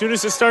momentum, as soon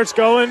as it starts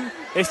going,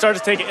 they start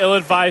to take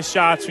ill-advised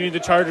shots. We need the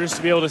Chargers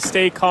to be able to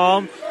stay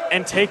calm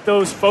and take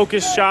those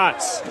focused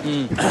shots.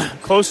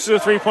 Close to the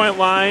three-point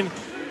line,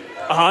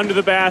 under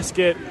the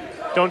basket.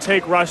 Don't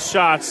take rush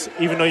shots,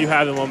 even though you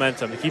have the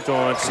momentum. To keep the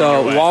momentum.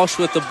 So Walsh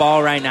with the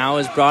ball right now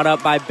is brought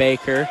up by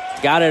Baker.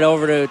 Got it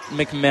over to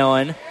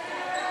McMillan.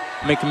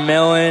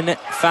 McMillan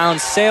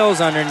found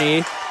Sales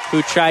underneath,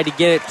 who tried to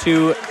get it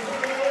to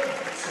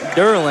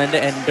Durland,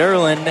 and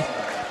Durland,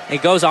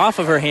 it goes off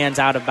of her hands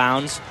out of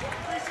bounds.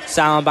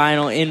 Salenbine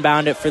will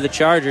inbound it for the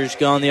Chargers,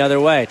 going the other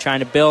way,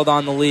 trying to build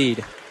on the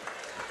lead.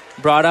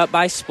 Brought up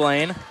by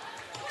Splain.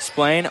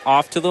 Splain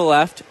off to the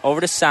left,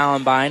 over to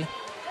Salenbine.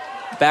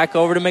 Back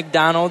over to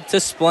McDonald to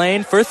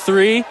Splain for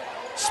three.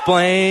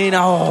 Splain,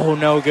 oh,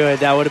 no good.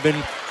 That would have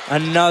been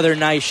another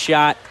nice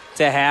shot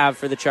to have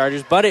for the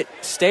Chargers, but it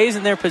stays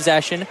in their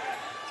possession.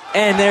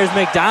 And there's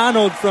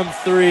McDonald from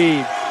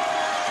three.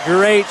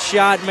 Great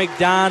shot,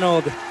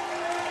 McDonald.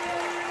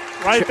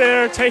 Right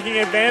there, taking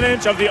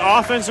advantage of the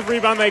offensive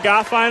rebound they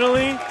got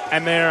finally,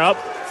 and they're up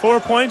 4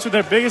 points with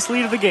their biggest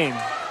lead of the game.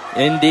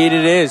 Indeed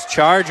it is.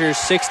 Chargers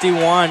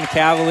 61,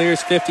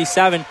 Cavaliers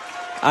 57.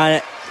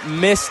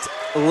 Missed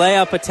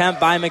layup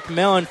attempt by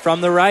McMillan from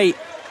the right.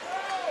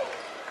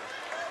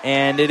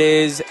 And it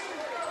is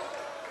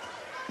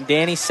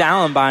Danny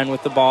Salenbine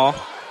with the ball.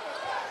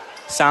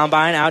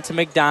 Salenbine out to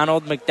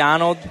McDonald.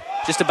 McDonald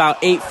just about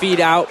 8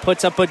 feet out,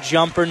 puts up a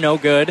jumper, no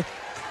good.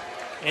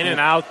 In and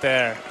out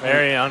there.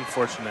 Very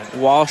unfortunate.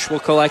 Walsh will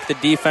collect the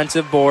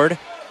defensive board.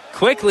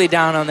 Quickly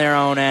down on their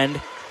own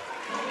end.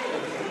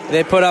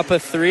 They put up a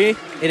three.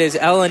 It is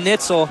Ella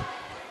Nitzel.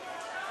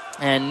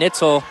 And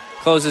Nitzel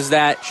closes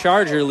that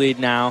Charger lead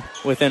now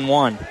within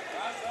one.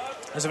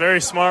 It's a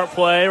very smart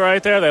play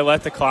right there. They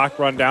let the clock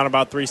run down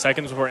about 3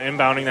 seconds before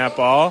inbounding that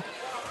ball.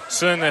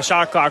 So then the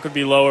shot clock would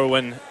be lower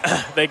when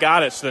they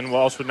got it, so then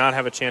Walsh would not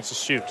have a chance to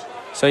shoot.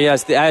 So,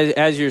 yes,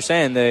 as you're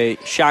saying, the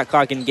shot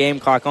clock and game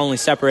clock only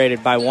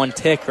separated by 1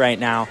 tick right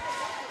now.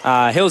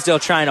 Hillsdale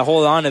trying to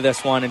hold on to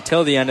this one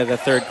until the end of the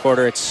third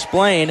quarter. It's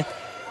Splain.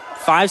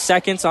 5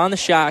 seconds on the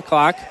shot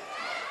clock.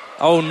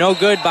 Oh, no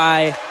good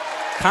by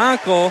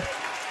Conkle.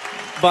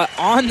 But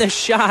on the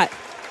shot,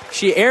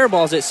 she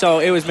airballs it. So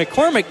it was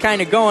McCormick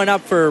kind of going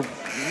up for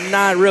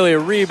not really a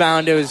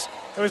rebound. It was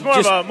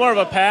more of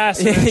a pass.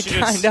 And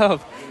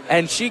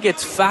And she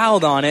gets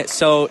fouled on it,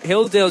 so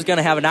Hillsdale's going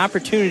to have an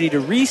opportunity to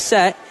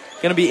reset.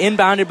 Going to be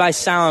inbounded by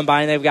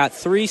Salenbine. They've got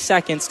 3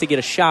 seconds to get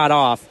a shot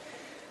off.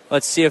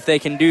 Let's see if they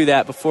can do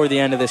that before the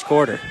end of this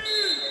quarter.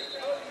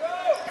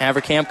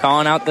 Haverkamp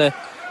calling out the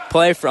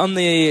play from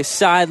the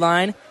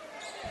sideline.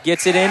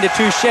 Gets it into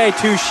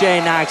Touche. Touche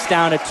knocks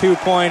down a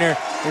 2-pointer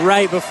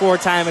right before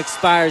time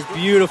expires.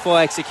 Beautiful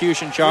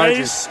execution,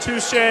 Chargers.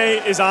 Touche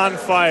is on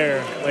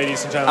fire,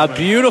 ladies and gentlemen. A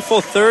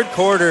beautiful third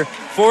quarter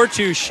for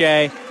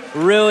Touche.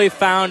 Really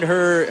found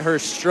her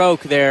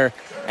stroke there.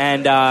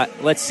 And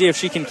let's see if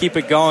she can keep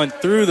it going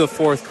through the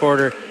fourth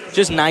quarter.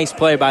 Just nice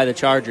play by the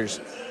Chargers.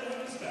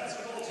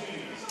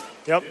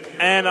 Yep.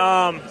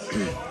 And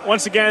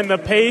once again, the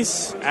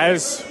pace,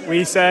 as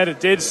we said, it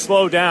did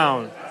slow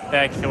down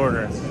that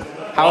quarter.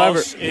 However,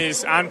 Walsh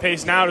is on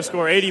pace now to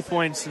score 80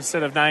 points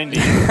instead of 90.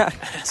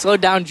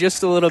 Slowed down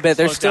just a little bit.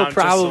 They're still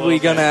probably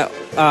going to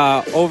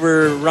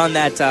overrun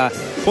that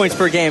points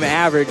per game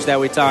average that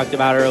we talked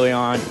about early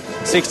on.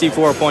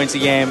 64 points a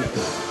game.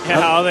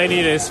 Yeah, all they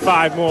need is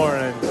 5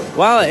 more.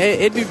 Well,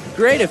 it'd be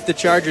great if the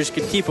Chargers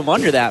could keep them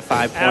under that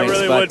 5 points. It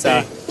really would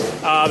be.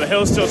 The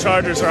Hillsdale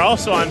Chargers are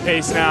also on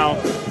pace now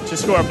to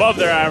score above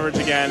their average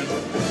again,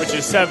 which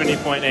is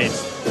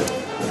 70.8.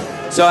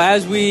 So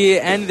as we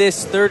end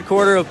this third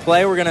quarter of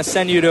play, we're going to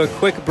send you to a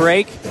quick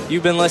break.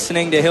 You've been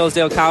listening to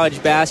Hillsdale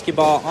College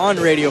Basketball on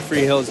Radio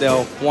Free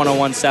Hillsdale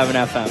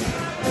 101.7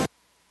 FM.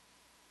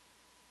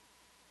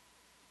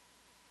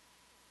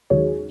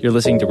 You're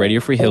listening to Radio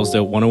Free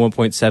Hillsdale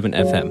 101.7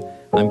 FM.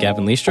 I'm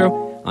Gavin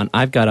Listro on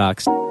I've Got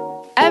Ox.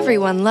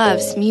 Everyone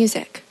loves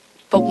music,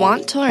 but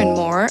want to learn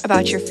more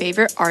about your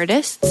favorite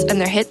artists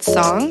and their hit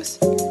songs?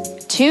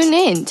 Tune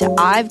in to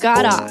I've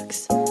Got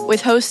Ox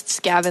with hosts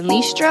Gavin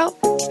Listro,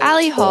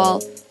 Allie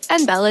Hall,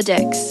 and Bella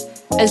Dix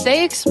as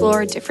they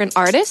explore different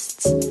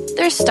artists,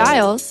 their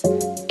styles,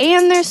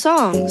 and their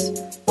songs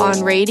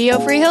on Radio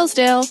Free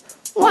Hillsdale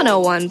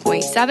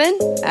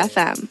 101.7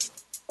 FM.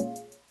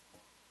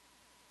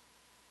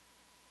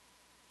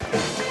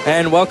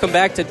 And welcome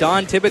back to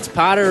Don Tibbetts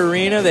Potter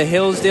Arena. The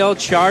Hillsdale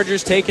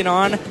Chargers taking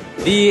on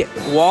the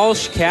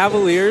Walsh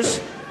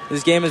Cavaliers.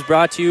 This game is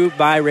brought to you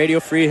by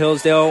Radio Free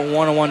Hillsdale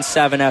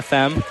 101.7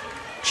 FM.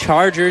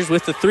 Chargers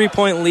with the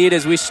 3-point lead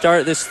as we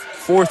start this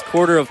fourth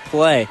quarter of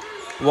play.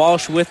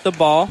 Walsh with the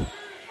ball.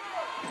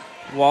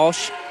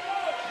 Walsh,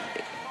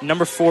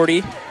 number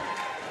 40.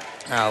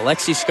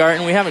 Lexi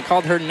Scarton, we haven't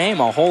called her name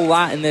a whole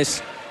lot in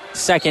this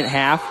second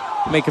half.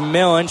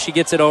 McMillan, she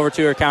gets it over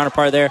to her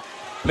counterpart there.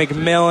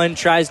 McMillan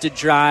tries to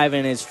drive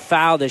and is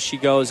fouled as she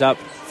goes up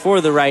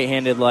for the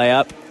right-handed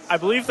layup. I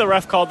believe the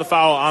ref called the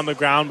foul on the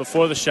ground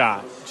before the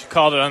shot. She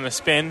called it on the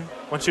spin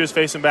when she was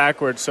facing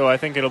backwards, so I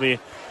think it'll be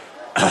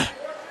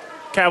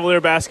Cavalier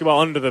basketball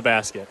under the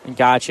basket.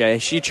 Gotcha.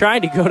 She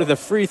tried to go to the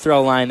free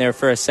throw line there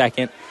for a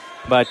second,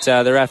 but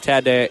the ref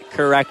had to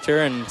correct her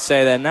and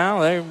say that,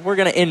 no, we're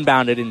going to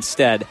inbound it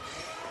instead.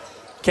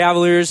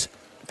 Cavaliers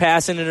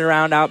passing it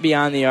around out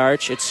beyond the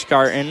arch. It's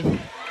Scarton.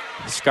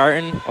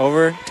 Scarton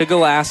over to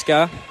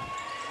Galaska.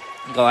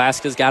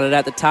 Galaska's got it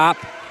at the top.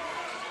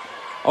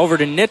 over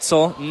to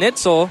Nitzel.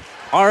 Nitzel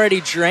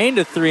already drained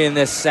a 3 in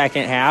this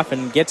second half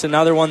and gets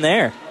another one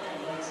there.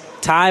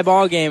 Tie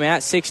ball game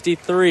at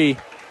 63.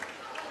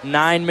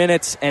 9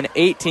 minutes and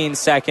 18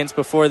 seconds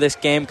before this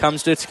game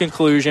comes to its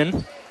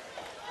conclusion.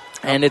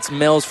 And it's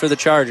Mills for the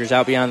Chargers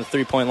out beyond the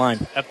 3-point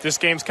line. Yep, this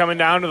game's coming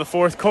down to the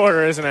fourth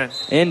quarter, isn't it?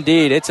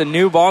 Indeed. It's a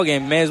new ball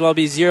game. May as well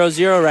be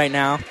 0-0 right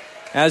now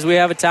as we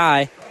have a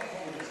tie.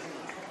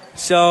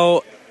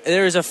 So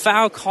there's a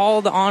foul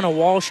called on a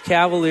Walsh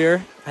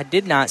Cavalier. I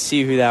did not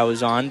see who that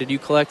was on. Did you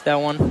collect that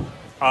one?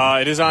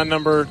 It is on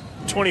number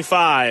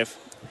 25,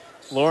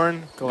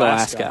 Lauren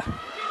Galaska.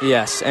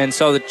 Yes, and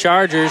so the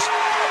Chargers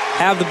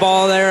have the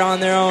ball there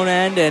on their own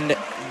end, and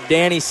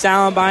Danny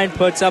Salenbein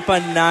puts up a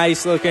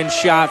nice-looking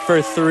shot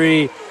for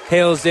 3.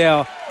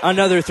 Hillsdale,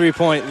 another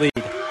 3-point lead.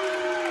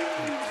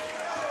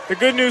 The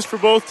good news for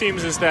both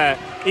teams is that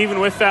even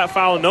with that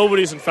foul,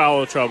 nobody's in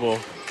foul trouble.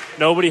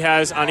 Nobody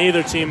has on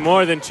either team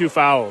more than 2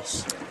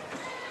 fouls.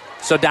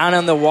 So down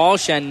on the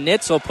Walsh end,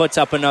 Nitzel puts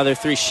up another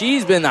 3.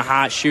 She's been the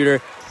hot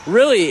shooter.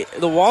 Really,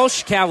 the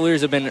Walsh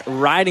Cavaliers have been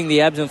riding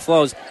the ebbs and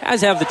flows,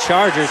 as have the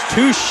Chargers.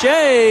 Touche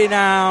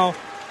now.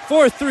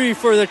 4-3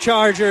 for the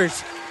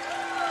Chargers.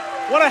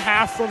 What a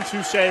half from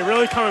Touche,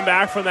 really coming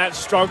back from that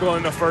struggle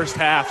in the first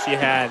half she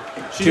had.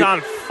 She's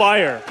on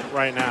fire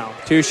right now.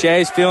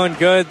 Touche's feeling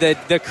good.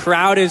 The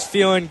crowd is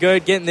feeling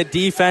good, getting the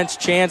defense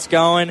chance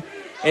going.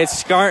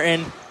 It's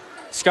Scarton.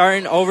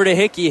 Scarton over to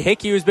Hickey.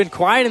 Hickey, who's been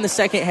quiet in the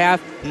second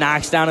half,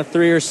 knocks down a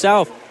 3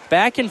 herself.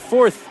 Back and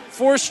forth,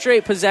 4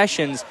 straight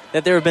possessions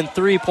that there have been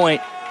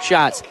 3-point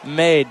shots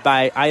made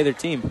by either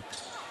team.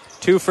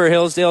 2 for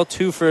Hillsdale,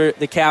 2 for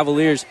the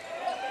Cavaliers.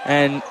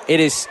 And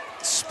it is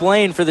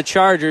Splain for the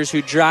Chargers,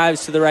 who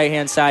drives to the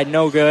right-hand side.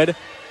 No good.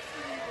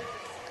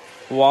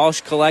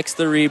 Walsh collects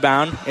the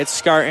rebound. It's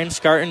Scarton.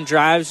 Scarton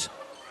drives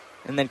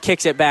and then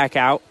kicks it back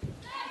out.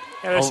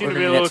 Yeah, there seemed to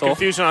be a little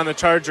confusion on the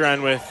Charger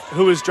end with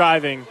who was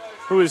driving,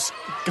 who was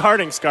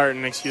guarding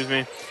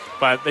Scarton,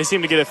 But they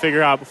seemed to get it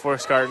figured out before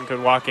Scarton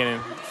could walk in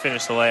and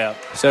finish the layup.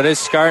 So it is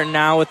Scarton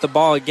now with the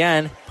ball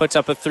again. Puts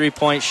up a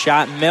 3-point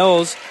shot.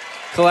 Mills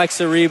collects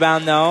the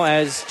rebound, though,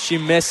 as she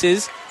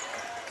misses.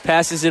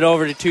 Passes it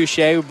over to Touche,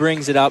 who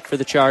brings it up for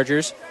the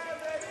Chargers.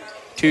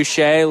 Touche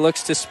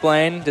looks to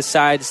Splain,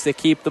 decides to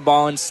keep the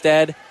ball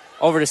instead.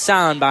 Over to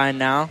Salenbein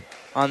now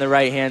on the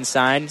right-hand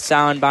side.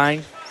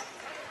 Salenbein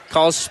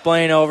calls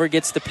Splain over,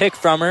 gets the pick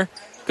from her,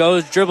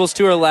 dribbles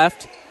to her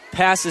left,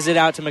 passes it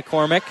out to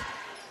McCormick.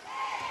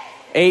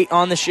 8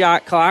 on the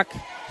shot clock.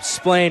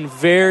 Splain,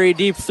 very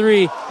deep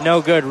 3,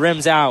 no good,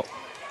 rims out.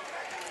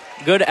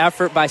 Good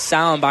effort by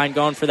Salenbein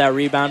going for that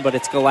rebound, but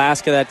it's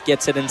Galaska that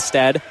gets it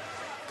instead.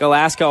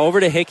 Galaska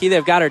over to Hickey.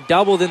 They've got her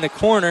doubled in the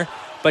corner,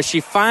 but she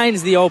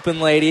finds the open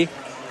lady,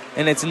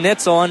 and it's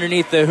Nitzel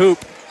underneath the hoop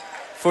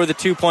for the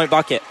 2-point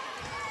bucket.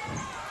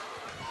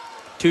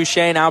 Touche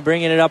now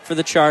bringing it up for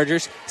the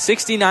Chargers.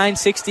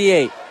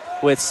 69-68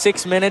 with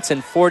 6 minutes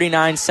and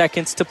 49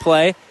 seconds to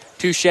play.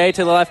 Touche to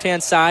the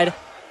left-hand side.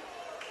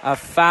 A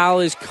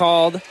foul is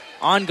called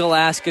on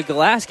Galaska.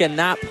 Galaska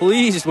not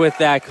pleased with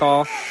that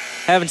call.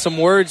 Having some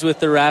words with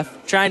the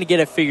ref, trying to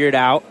get it figured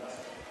out.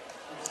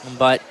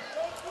 But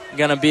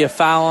going to be a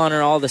foul on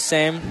her all the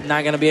same.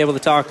 Not going to be able to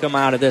talk them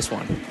out of this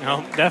one.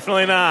 No,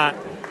 definitely not.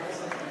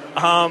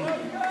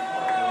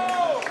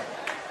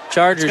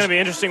 Chargers. It's going to be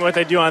interesting what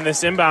they do on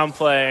this inbound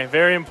play.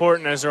 Very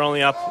important as they're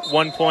only up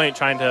 1 point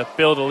trying to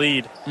build a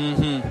lead.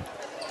 Mm-hmm.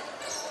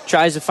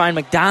 Tries to find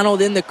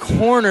McDonald in the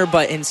corner,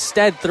 but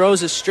instead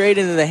throws it straight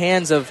into the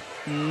hands of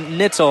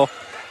Nitzel.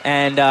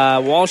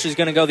 And Walsh is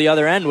going to go the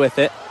other end with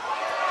it.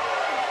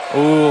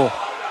 Ooh.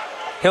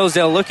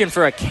 Hillsdale looking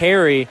for a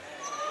carry.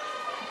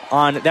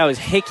 That was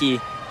Hickey.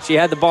 She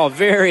had the ball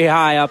very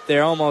high up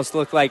there. Almost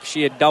looked like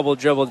she had double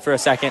dribbled for a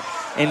second.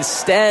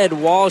 Instead,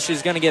 Walsh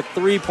is going to get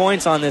 3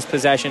 points on this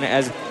possession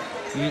as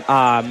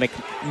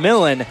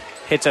McMillan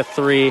hits a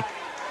 3.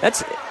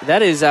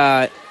 That is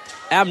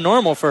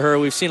abnormal for her.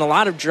 We've seen a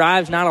lot of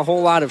drives, not a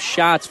whole lot of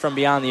shots from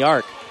beyond the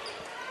arc.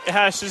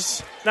 Yeah, it's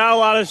just not a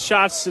lot of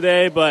shots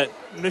today, but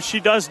she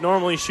does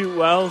normally shoot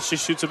well. She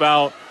shoots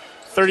about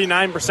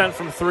 39%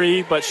 from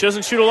 3, but she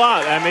doesn't shoot a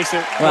lot. That makes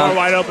it more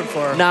wide open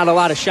for her. Not a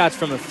lot of shots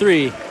from the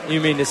 3,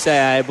 you mean to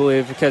say, I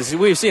believe, because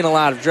we've seen a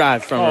lot of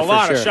drive from her for sure. A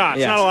lot of shots,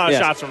 yes, not a lot of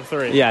shots from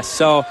 3. Yes,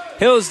 so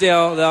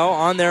Hillsdale, though,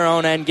 on their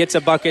own end, gets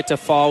a bucket to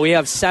fall. We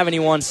have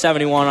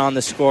 71-71 on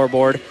the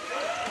scoreboard.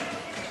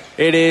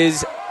 It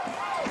is,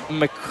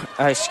 not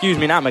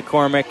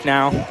McCormick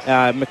now.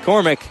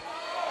 McCormick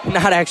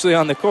not actually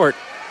on the court.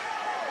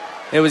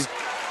 It was,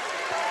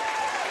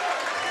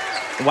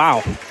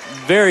 wow.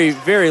 Very,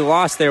 very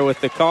lost there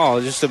with the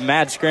call. Just a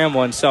mad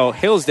scramble. And so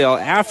Hillsdale,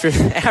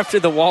 after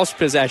the Walsh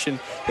possession,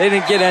 they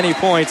didn't get any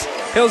points.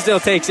 Hillsdale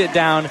takes it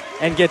down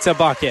and gets a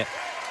bucket.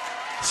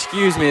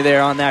 Excuse me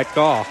there on that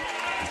call.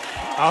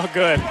 Oh,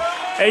 good.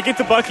 They get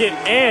the bucket,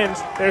 and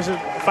there's a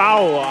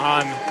foul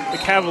on the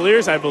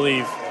Cavaliers, I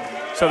believe.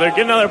 So they're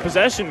getting another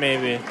possession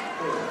maybe.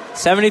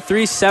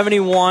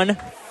 73-71,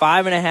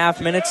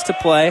 5.5 minutes to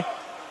play.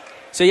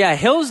 So, yeah,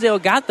 Hillsdale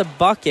got the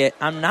bucket.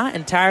 I'm not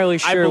entirely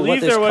sure what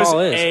this call is. I believe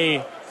there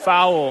was a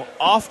foul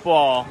off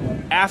ball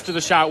after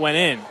the shot went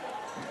in.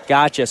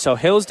 Gotcha. So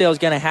Hillsdale's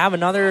going to have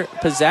another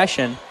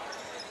possession.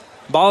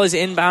 Ball is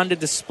inbounded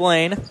to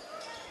Splain,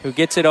 who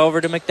gets it over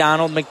to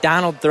McDonald.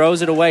 McDonald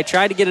throws it away.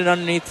 Tried to get it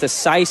underneath to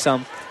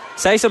Sysom.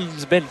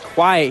 Sysom's been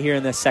quiet here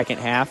in the second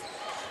half,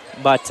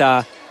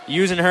 but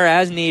using her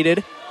as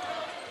needed.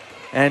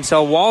 And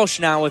so Walsh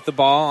now with the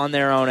ball on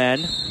their own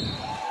end.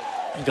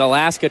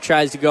 Galaska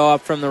tries to go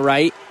up from the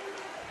right.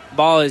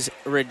 Ball is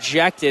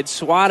rejected,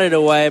 swatted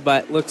away,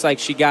 but looks like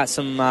she got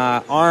some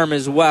arm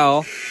as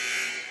well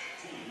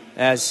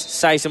as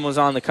Sysom was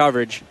on the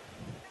coverage.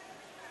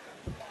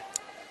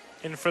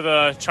 And for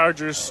the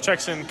Chargers,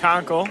 checks in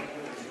Conkle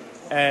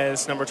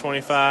as number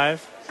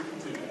 25.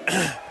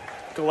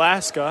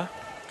 Galaska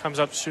comes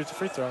up to shoot the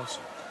free throws.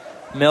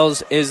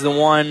 Mills is the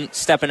one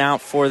stepping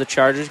out for the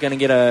Chargers. Going to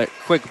get a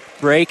quick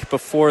break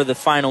before the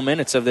final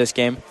minutes of this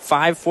game.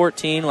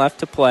 5:14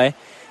 left to play.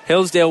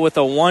 Hillsdale with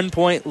a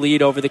 1-point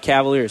lead over the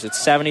Cavaliers. It's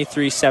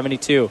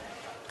 73-72.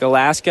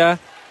 Galaska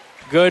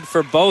good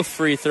for both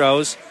free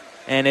throws,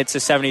 and it's a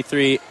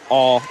 73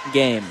 all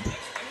game.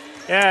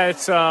 Yeah,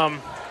 it's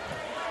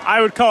I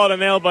would call it a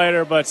nail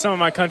biter, but some of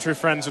my country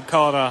friends would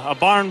call it a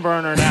barn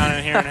burner down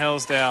in here in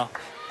Hillsdale.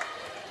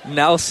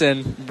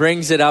 Nelson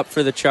brings it up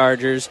for the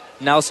Chargers.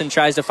 Nelson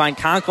tries to find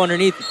Conkle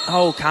underneath.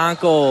 Oh,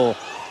 Conkle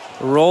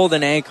rolled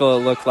an ankle, it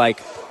looked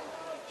like,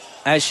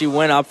 as she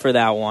went up for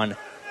that one.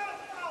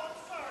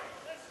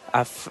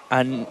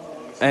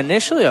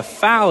 Initially, a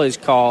foul is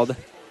called.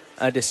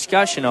 A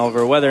discussion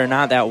over whether or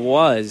not that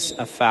was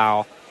a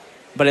foul.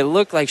 But it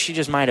looked like she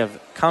just might have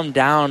come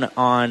down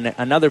on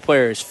another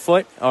player's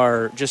foot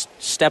or just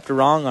stepped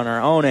wrong on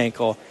her own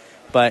ankle.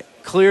 But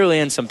clearly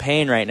in some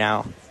pain right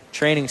now.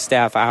 Training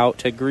staff out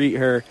to greet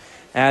her,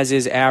 as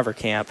is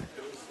Avercamp.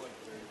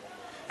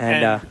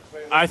 And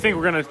I think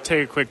we're going to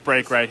take a quick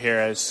break right here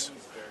as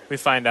we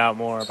find out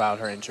more about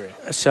her injury.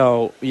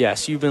 So,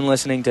 yes, you've been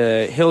listening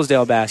to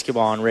Hillsdale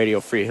Basketball on Radio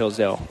Free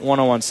Hillsdale,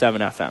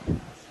 101.7 FM.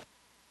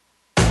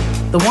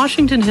 The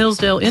Washington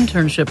Hillsdale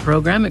Internship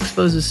Program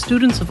exposes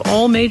students of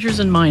all majors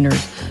and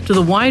minors to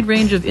the wide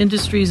range of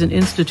industries and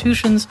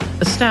institutions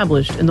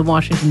established in the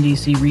Washington,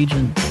 D.C.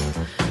 region.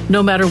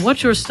 No matter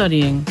what you're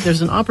studying,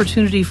 there's an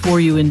opportunity for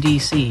you in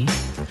D.C.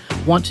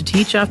 Want to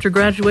teach after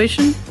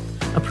graduation?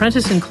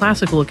 Apprentice in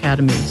classical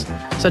academies,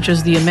 such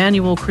as the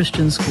Emmanuel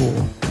Christian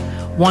School.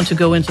 Want to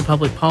go into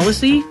public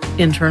policy?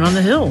 Intern on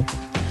the Hill.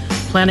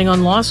 Planning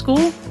on law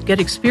school? Get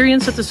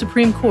experience at the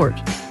Supreme Court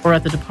or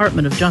at the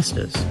Department of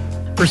Justice.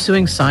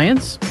 Pursuing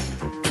science?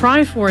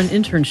 Try for an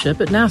internship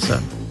at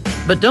NASA.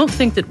 But don't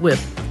think that WIP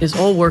is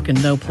all work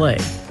and no play.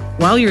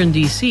 While you're in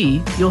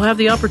D.C., you'll have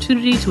the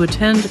opportunity to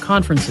attend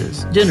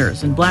conferences,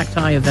 dinners, and black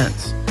tie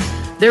events.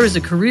 There is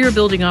a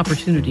career-building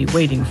opportunity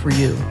waiting for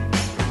you.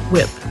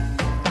 WIP.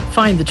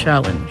 Find the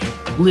challenge.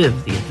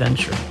 Live the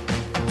adventure.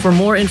 For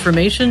more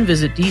information,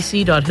 visit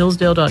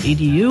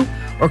dc.hillsdale.edu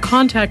or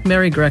contact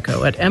Mary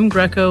Greco at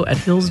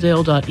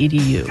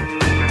mgreco@hillsdale.edu.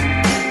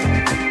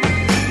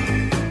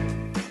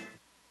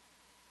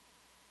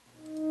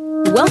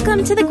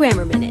 Welcome to the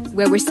Grammar Minute,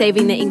 where we're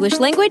saving the English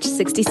language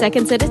 60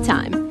 seconds at a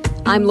time.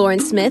 I'm Lauren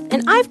Smith,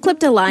 and I've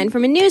clipped a line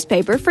from a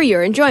newspaper for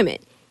your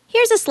enjoyment.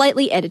 Here's a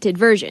slightly edited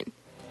version.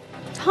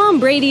 Tom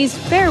Brady's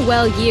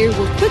farewell year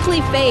will quickly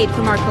fade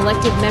from our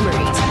collective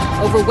memories,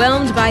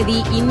 overwhelmed by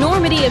the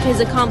enormity of his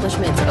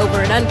accomplishments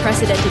over an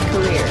unprecedented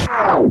career.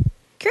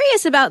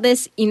 Curious about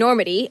this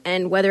enormity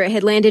and whether it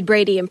had landed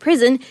Brady in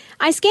prison,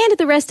 I scanned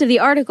the rest of the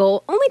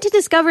article only to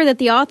discover that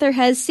the author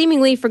has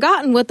seemingly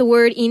forgotten what the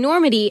word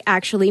enormity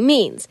actually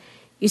means.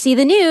 You see,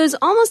 the news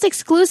almost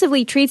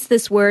exclusively treats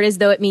this word as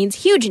though it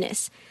means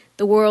hugeness.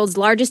 The world's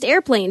largest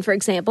airplane, for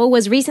example,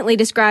 was recently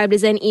described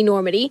as an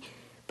enormity,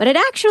 but it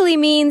actually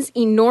means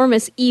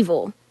enormous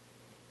evil.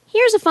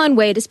 Here's a fun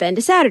way to spend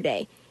a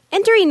Saturday.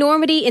 Enter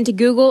enormity into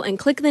Google and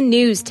click the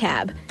News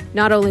tab.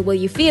 Not only will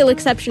you feel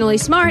exceptionally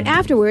smart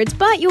afterwards,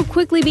 but you'll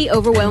quickly be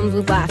overwhelmed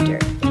with laughter.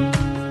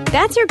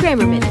 That's your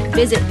Grammar Minute.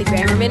 Visit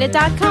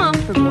thegrammarminute.com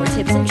for more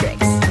tips and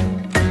tricks.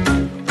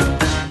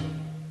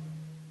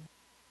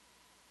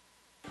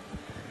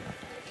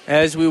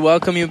 As we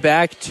welcome you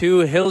back to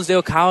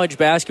Hillsdale College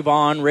basketball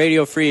on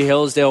Radio Free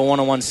Hillsdale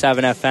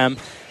 101.7 FM.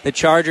 The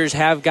Chargers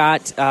have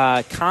got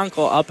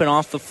Conkle up and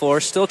off the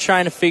floor, still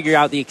trying to figure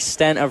out the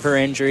extent of her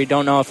injury.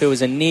 Don't know if it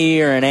was a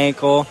knee or an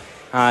ankle.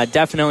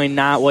 Definitely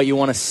not what you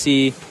want to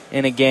see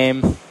in a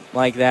game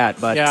like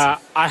that. But yeah,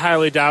 I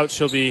highly doubt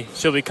she'll be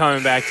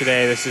coming back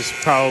today. This is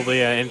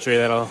probably an injury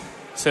that'll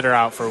sit her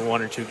out for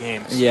 1 or 2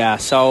 games. Yeah,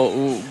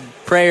 so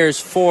prayers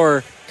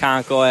for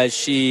Conkle as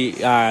she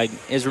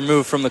is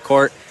removed from the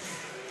court.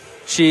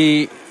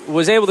 She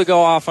was able to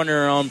go off under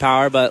her own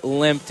power, but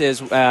limped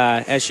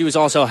as she was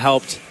also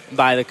helped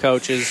by the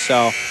coaches.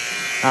 So,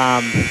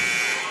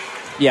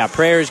 yeah,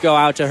 prayers go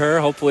out to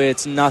her. Hopefully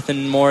it's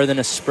nothing more than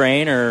a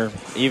sprain or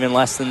even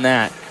less than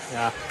that.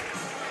 Yeah.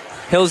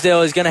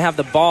 Hillsdale is going to have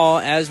the ball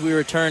as we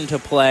return to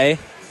play.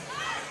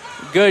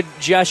 good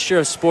gesture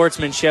of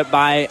sportsmanship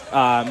by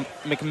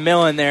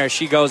McMillan there.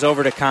 She goes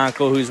over to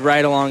Conkle, who's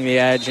right along the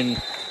edge,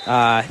 and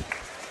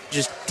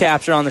just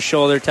taps her on the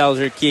shoulder, tells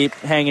her to keep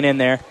hanging in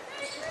there.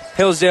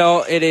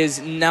 Hillsdale, it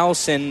is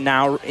Nelson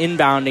now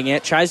inbounding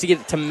it. Tries to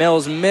get it to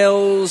Mills.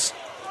 Mills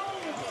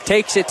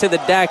takes it to the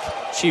deck.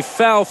 She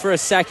fell for a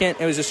second.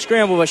 It was a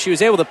scramble, but she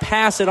was able to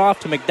pass it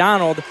off to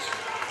McDonald.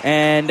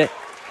 And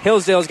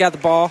Hillsdale's got the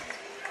ball.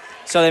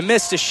 So they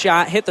missed a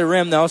shot, hit the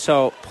rim, though,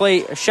 so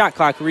shot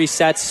clock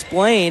resets.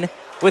 Splain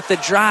with the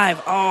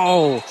drive.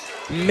 Oh,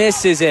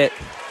 misses it.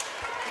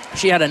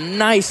 She had a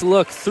nice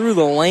look through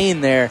the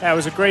lane there. That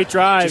was a great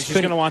drive. She's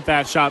going to want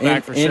that shot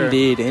back for sure.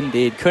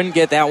 Indeed. Couldn't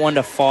get that one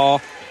to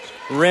fall.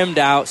 Rimmed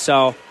out.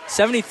 So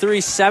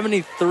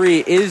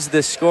 73-73 is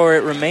the score.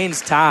 It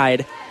remains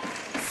tied.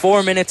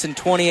 4 minutes and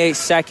 28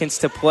 seconds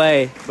to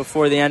play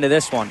before the end of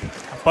this one.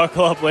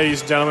 Buckle up, ladies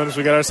and gentlemen, as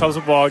we got ourselves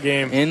a ball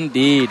game.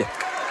 Indeed.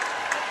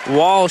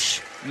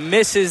 Walsh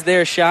misses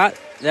their shot.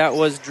 That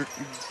was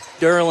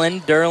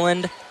Durland.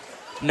 Durland,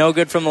 no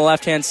good from the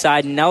left-hand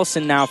side.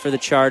 Nelson now for the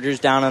Chargers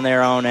down on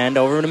their own end.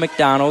 Over to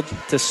McDonald,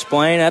 to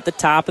Splain at the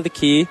top of the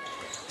key.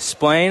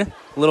 Splain,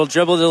 little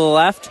dribble to the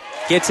left.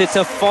 Gets it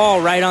to fall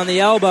right on the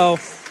elbow.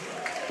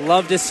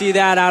 Love to see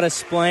that out of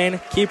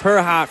Splain. Keep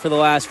her hot for the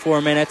last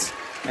 4 minutes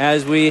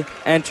as we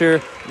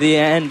enter the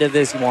end of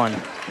this one.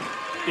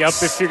 Yep,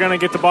 if you're going to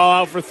get the ball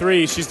out for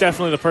three, she's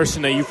definitely the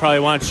person that you probably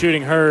want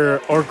shooting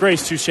her, or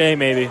Grace Touche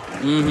maybe.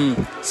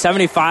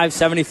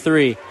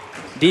 75-73.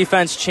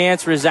 Defense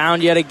chance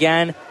resound yet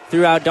again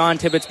throughout Dawn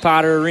Tibbetts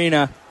Potter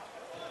Arena.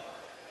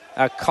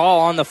 A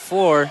call on the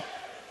floor.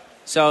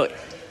 So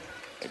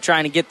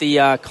trying to get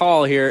the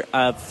call here.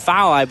 A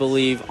foul, I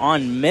believe,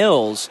 on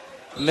Mills.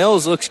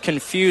 Mills looks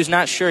confused,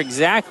 not sure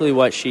exactly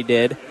what she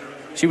did.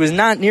 She was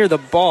not near the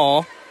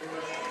ball.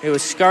 It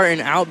was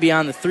Scarton out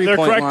beyond the three-point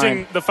line. They're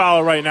correcting the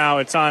foul right now.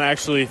 It's on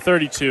actually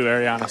 32,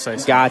 Ariana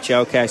says. Gotcha,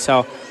 okay.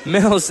 So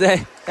Mills,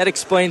 that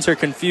explains her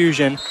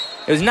confusion.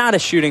 It was not a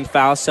shooting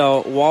foul,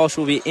 so Walsh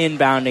will be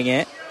inbounding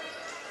it.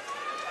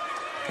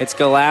 It's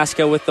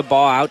Galaska with the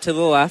ball out to the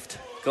left.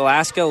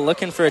 Galaska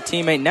looking for a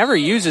teammate, never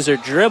uses her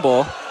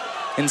dribble.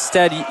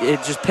 Instead,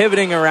 just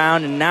pivoting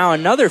around, and now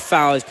another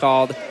foul is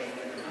called.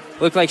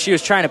 Looked like she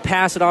was trying to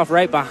pass it off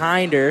right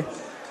behind her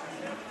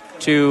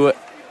to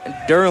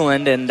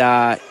Durland, and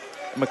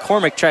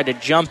McCormick tried to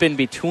jump in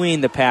between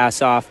the pass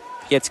off.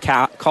 Gets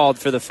called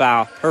for the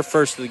foul, her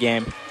first of the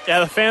game. Yeah,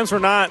 the fans were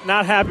not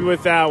happy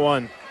with that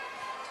one,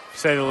 to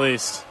say the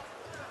least.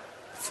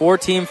 4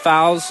 team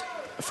fouls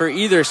for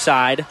either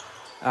side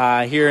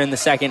here in the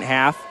second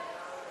half.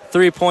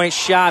 3-point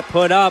shot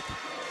put up.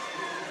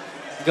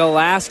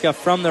 Galaska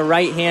from the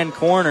right-hand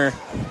corner.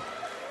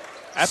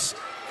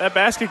 That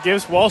basket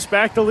gives Walsh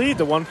back the lead,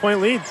 the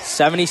 1-point lead.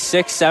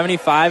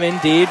 76-75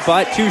 indeed,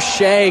 but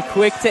Touche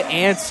quick to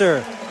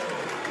answer.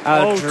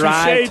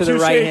 Drive to the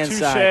right-hand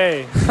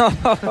side.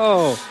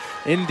 Oh,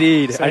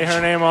 indeed. Say her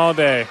name all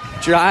day.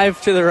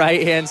 Drive to the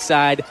right-hand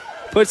side.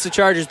 Puts the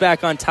Chargers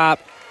back on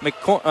top.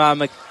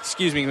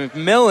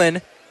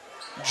 McMillan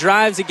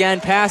drives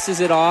again, passes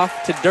it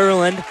off to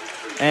Durland,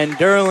 and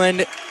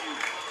Durland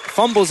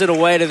fumbles it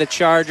away to the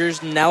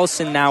Chargers.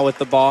 Nelson now with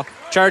the ball.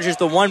 Chargers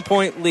the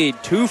 1-point lead,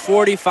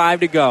 2:45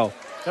 to go.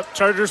 Yep,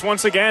 Chargers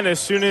once again, as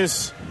soon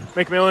as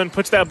McMillan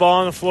puts that ball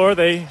on the floor,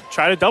 they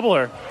try to double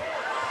her.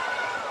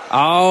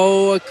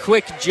 Oh, a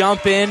quick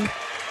jump in.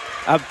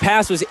 A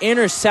pass was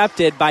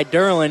intercepted by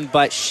Durland,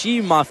 but she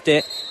muffed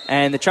it,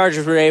 and the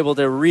Chargers were able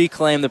to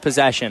reclaim the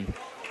possession.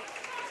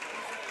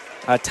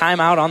 A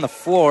timeout on the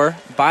floor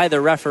by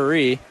the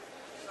referee.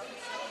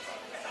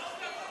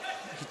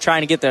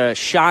 Trying to get the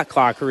shot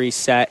clock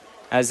reset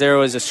as there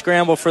was a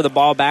scramble for the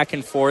ball back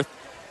and forth.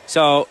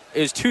 So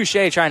it was Touche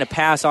trying to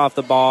pass off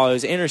the ball. It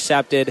was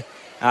intercepted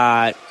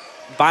by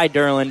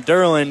Durland.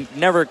 Durland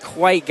never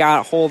quite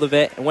got hold of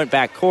it and went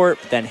back court.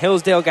 But then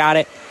Hillsdale got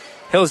it.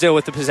 Hillsdale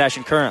with the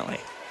possession currently.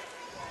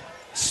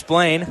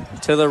 Splain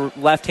to the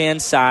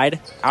left-hand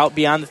side, out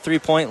beyond the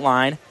three-point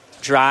line.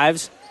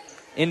 Drives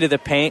into the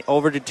paint,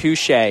 over to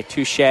Touche.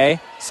 Touche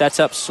sets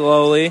up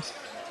slowly.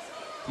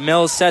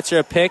 Mills sets her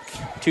a pick.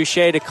 Touche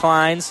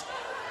declines.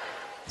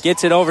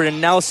 Gets it over to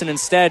Nelson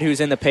instead, who's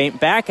in the paint.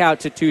 Back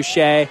out to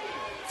Touche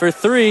for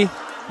three.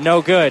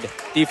 No good.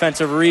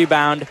 Defensive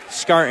rebound,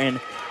 Scarton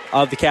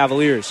of the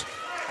Cavaliers.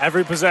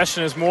 Every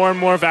possession is more and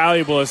more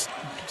valuable as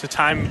the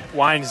time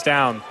winds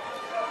down.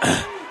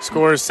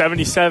 Score is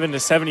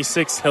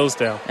 77-76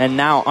 Hillsdale. And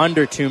now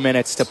under 2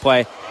 minutes to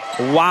play.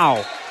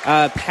 Wow.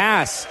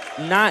 Pass.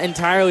 Not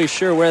entirely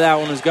sure where that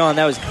one was going.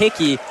 That was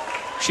Hickey.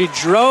 She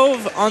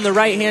drove on the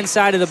right-hand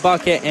side of the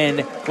bucket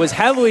and was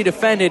heavily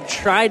defended,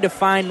 tried to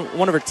find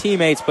one of her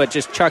teammates, but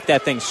just chucked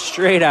that thing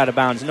straight out of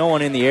bounds. No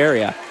one in the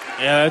area.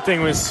 Yeah, that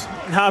thing was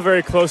not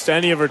very close to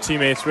any of her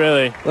teammates,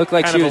 really. Looked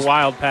like kind of a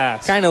wild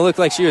pass. Kind of looked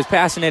like she was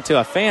passing it to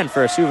a fan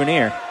for a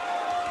souvenir.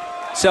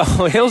 So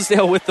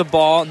Hillsdale with the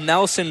ball.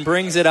 Nelson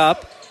brings it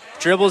up,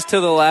 dribbles to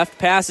the left,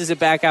 passes it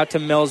back out to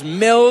Mills.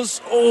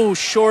 Mills,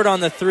 short on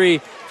the three.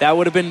 That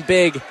would have been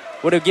big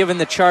would have given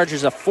the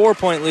Chargers a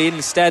 4-point lead.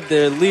 Instead,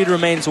 the lead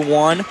remains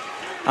 1.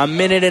 A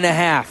minute and a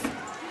half.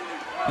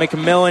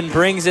 McMillan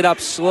brings it up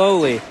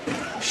slowly.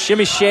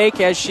 Shimmy shake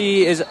as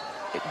she is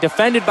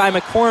defended by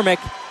McCormick.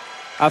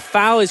 A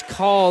foul is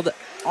called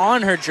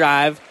on her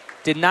drive.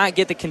 Did not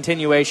get the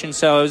continuation,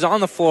 so it was on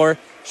the floor.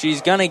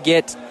 She's going to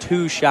get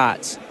 2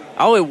 shots.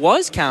 Oh, it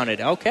was counted.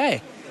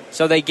 Okay.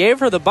 So they gave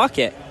her the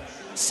bucket.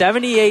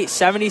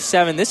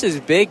 78-77. This is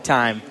big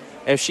time.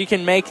 If she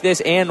can make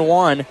this and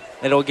 1,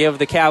 it'll give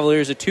the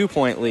Cavaliers a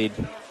 2-point lead.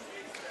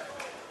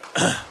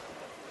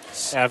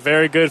 Yeah,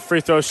 very good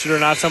free throw shooter.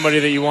 Not somebody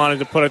that you wanted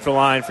to put at the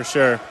line for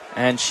sure.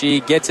 And she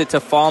gets it to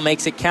fall,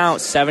 makes it count.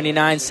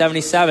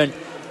 79-77.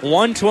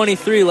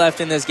 1:23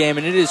 left in this game,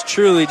 and it has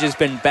truly just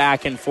been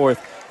back and forth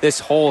this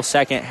whole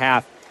second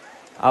half.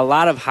 A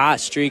lot of hot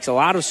streaks, a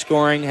lot of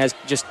scoring has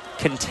just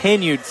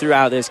continued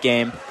throughout this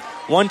game.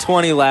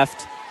 1:20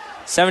 left.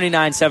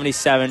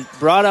 79-77.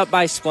 Brought up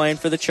by Splain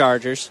for the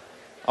Chargers.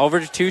 Over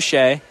to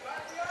Touche.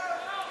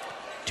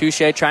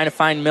 Touche trying to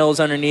find Mills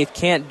underneath.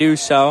 Can't do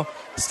so.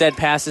 Instead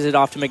passes it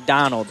off to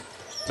McDonald.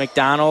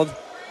 McDonald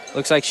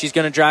looks like she's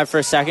going to drive for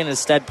a second.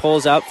 Instead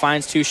pulls up.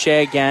 Finds Touche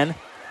again.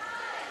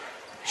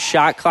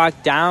 Shot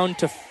clock down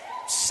to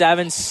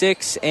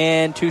 7-6.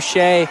 And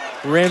Touche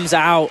rims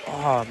out.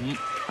 Oh,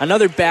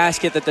 another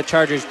basket that the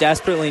Chargers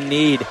desperately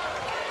need.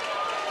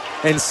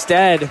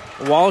 Instead,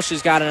 Walsh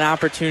has got an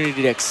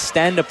opportunity to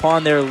extend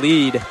upon their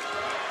lead.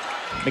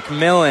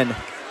 McMillan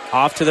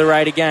off to the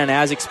right again,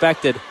 as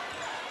expected.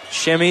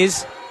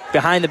 Shimmies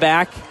behind the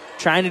back,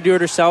 trying to do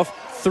it herself.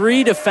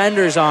 3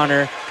 defenders on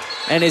her,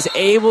 and is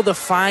able to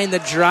find the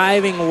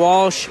driving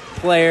Walsh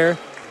player.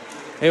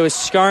 It was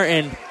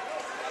Scarton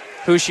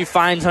who she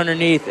finds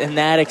underneath, and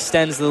that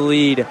extends the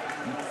lead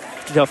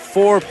to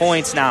 4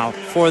 points now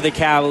for the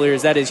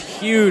Cavaliers. That is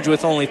huge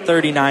with only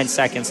 39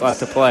 seconds left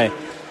to play.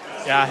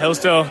 Yeah,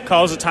 Hillsdale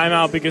calls a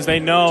timeout because they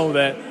know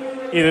that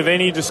either they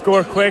need to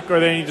score quick or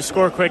they need to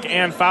score quick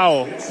and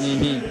foul.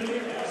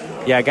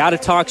 Mm-hmm. Yeah, got to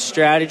talk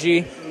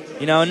strategy.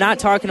 You know, not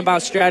talking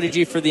about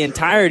strategy for the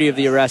entirety of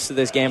the rest of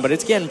this game, but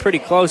it's getting pretty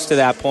close to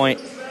that point.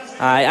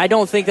 I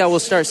don't think that we'll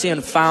start seeing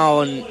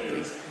fouling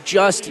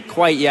just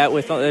quite yet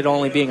with it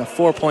only being a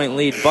 4-point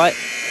lead, but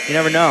you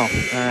never know.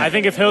 I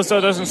think if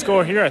Hillsdale doesn't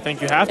score here, I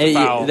think you have to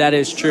foul. That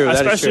is true.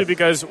 Especially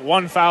because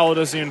 1 foul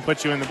doesn't even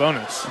put you in the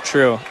bonus.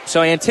 True.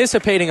 So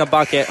anticipating a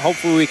bucket,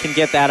 hopefully we can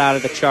get that out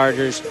of the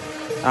Chargers.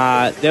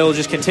 They will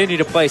just continue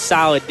to play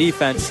solid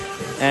defense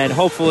and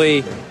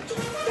hopefully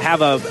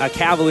have a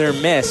Cavalier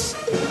miss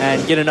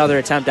and get another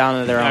attempt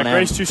down to their own end.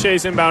 Grace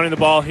Touche's inbounding the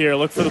ball here.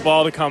 Look for the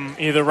ball to come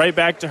either right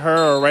back to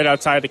her or right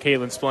outside to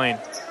Caitlin Splain.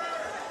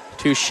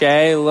 Touche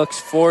looks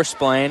for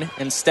Splain.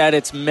 Instead,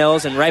 it's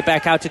Mills, and right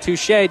back out to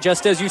Touche.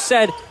 Just as you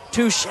said,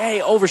 Touche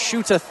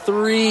overshoots a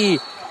 3.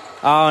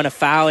 Oh, and a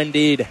foul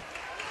indeed.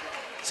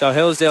 So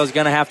Hillsdale's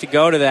going to have to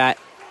go to that.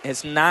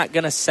 It's not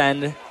going to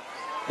send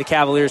the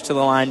Cavaliers to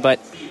the line,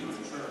 but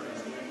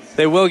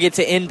they will get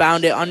to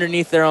inbound it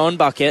underneath their own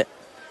bucket.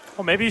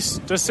 Well, maybe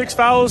just 6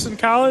 fouls in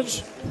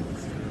college?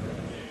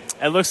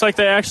 It looks like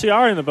they actually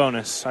are in the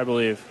bonus, I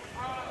believe.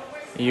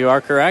 You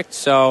are correct.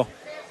 So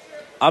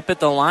up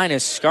at the line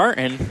is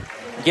Scarton.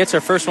 Gets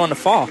her first one to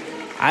fall.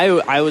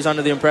 I was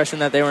under the impression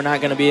that they were not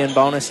going to be in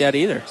bonus yet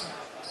either.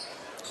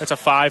 That's a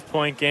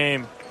 5-point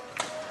game.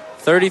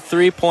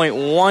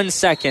 33.1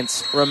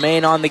 seconds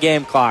remain on the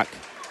game clock.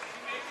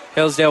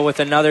 Hillsdale with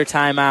another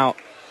timeout.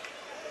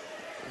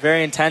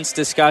 Very intense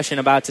discussion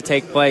about to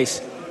take place.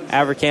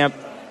 Avercamp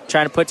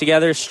trying to put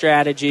together a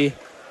strategy.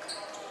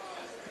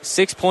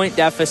 6-point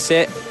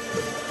deficit.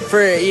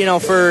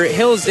 For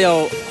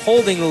Hillsdale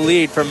holding the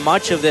lead for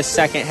much of this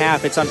second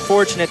half, it's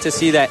unfortunate to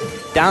see that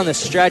down the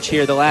stretch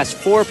here, the last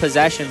 4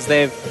 possessions,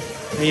 they've,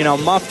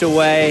 muffed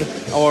away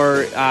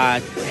or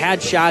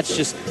had shots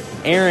just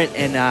errant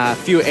and a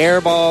few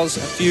air balls,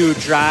 a few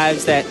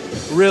drives that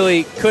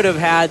really could have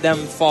had them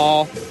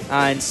fall.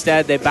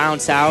 Instead, they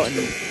bounce out, and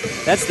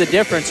that's the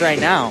difference right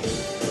now.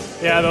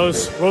 Yeah,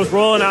 those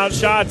rolling out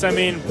shots, I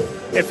mean,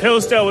 if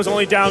Hillsdale was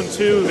only down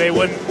 2, they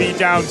wouldn't be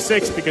down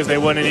 6 because they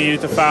wouldn't have needed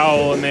to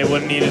foul and they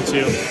wouldn't needed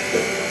to.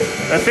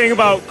 The thing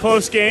about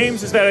close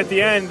games is that at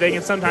the end, they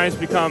can sometimes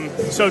become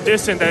so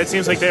distant that it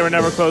seems like they were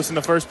never close in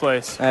the first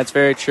place. That's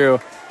very true.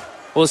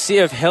 We'll see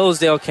if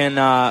Hillsdale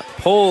can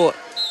pull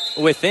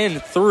within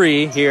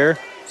 3 here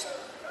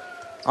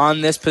on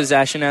this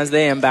possession as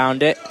they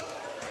inbound it.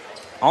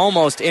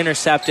 Almost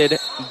intercepted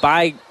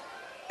by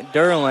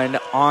Derland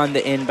on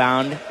the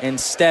inbound.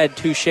 Instead,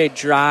 Touche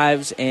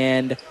drives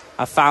and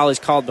a foul is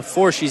called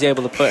before she's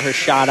able to put her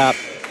shot up.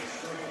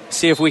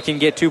 See if we can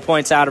get 2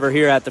 points out of her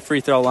here at the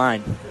free throw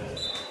line.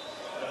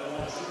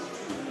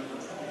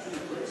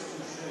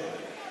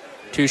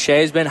 Touche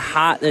has been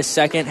hot this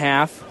second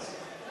half.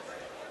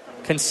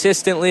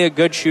 Consistently a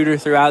good shooter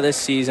throughout this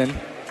season.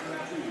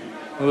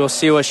 We'll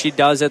see what she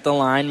does at the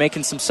line.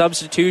 Making some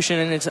substitution,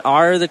 and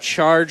are the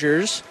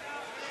Chargers.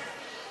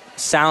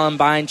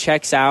 Salenbine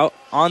checks out.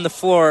 On the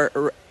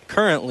floor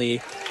currently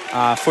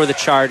for the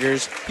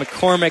Chargers,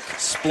 McCormick,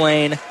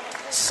 Splain,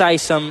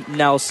 Sysom,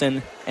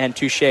 Nelson, and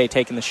Touche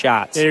taking the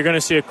shots. Yeah, you're going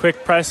to see a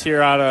quick press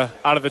here out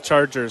of the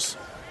Chargers.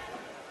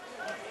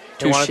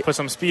 They want to put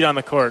some speed on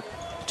the court.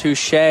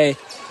 Touche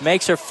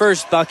makes her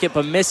first bucket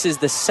but misses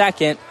the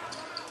second,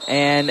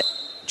 and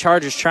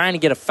Chargers trying to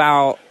get a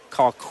foul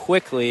call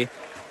quickly,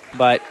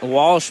 but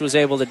Walsh was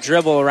able to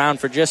dribble around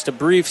for just a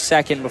brief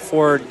second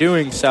before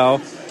doing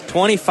so.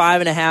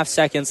 25 and a half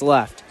seconds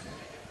left.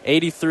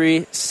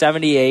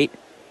 83-78,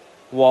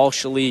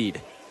 Walsh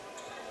lead.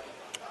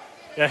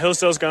 Yeah,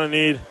 Hillsdale's going to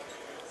need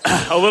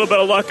a little bit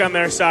of luck on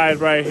their side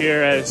right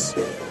here, as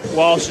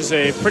Walsh is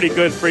a pretty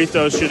good free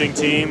throw shooting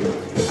team.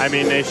 I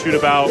mean, they shoot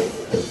about,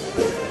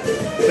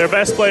 their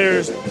best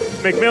players,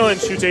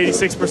 McMillan shoots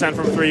 86%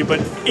 from three, but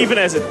even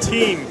as a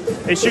team,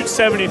 they shoot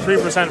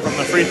 73% from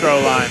the free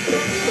throw line.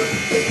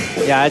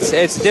 Yeah,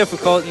 it's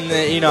difficult,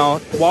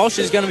 and Walsh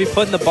is going to be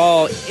putting the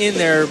ball in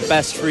their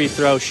best free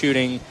throw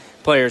shooting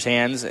players'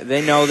 hands.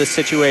 They know the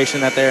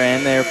situation that they're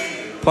in. They're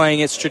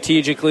playing it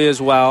strategically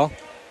as well.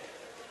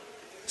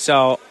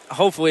 So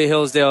hopefully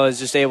Hillsdale is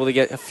just able to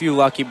get a few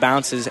lucky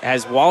bounces,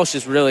 as Walsh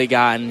has really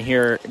gotten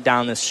here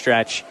down this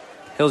stretch.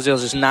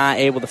 Hillsdale's just not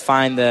able to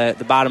find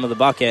the bottom of the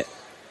bucket.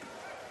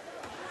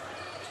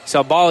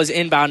 So ball is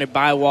inbounded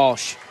by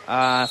Walsh.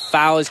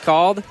 Foul is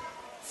called.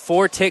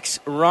 4 ticks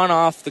run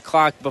off the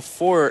clock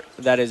before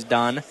that is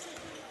done,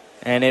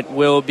 and it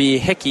will be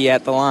Hickey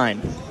at the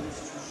line.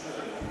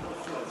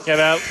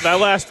 Yeah, that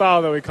last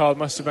foul that we called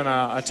must have been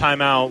a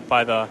timeout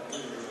by the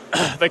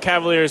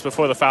Cavaliers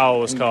before the foul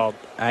was called.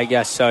 I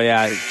guess so,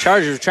 yeah.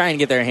 Chargers were trying to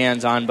get their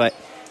hands on, but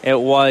it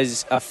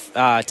was a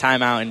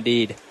timeout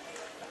indeed.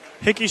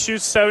 Hickey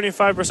shoots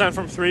 75%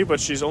 from three, but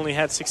she's only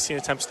had 16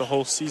 attempts the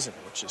whole season,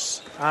 which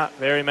is not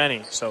very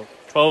many. So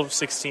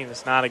 12-16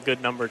 is not a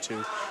good number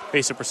to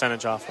base a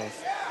percentage off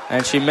of.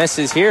 And she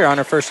misses here on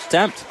her first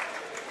attempt.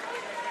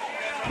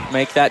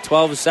 Make that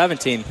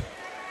 12-17.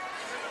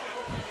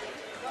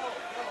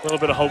 A little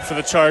bit of hope for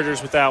the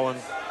Chargers with that one.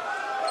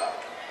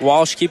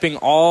 Walsh keeping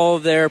all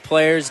their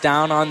players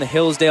down on the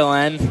Hillsdale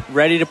end,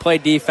 ready to play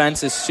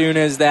defense as soon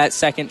as that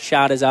second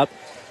shot is up.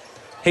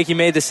 Hickey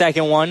made the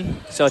second one,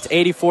 so it's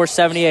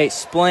 84-78.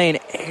 Splain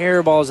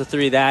airballs a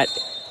three. That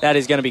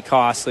is going to be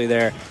costly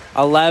there.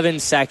 11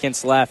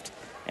 seconds left,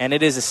 and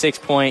it is a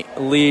 6-point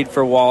lead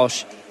for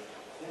Walsh.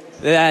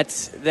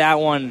 That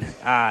one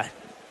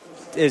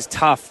is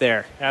tough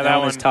there. Yeah, that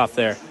one is tough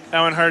there.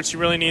 That one hurts. You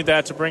really need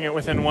that to bring it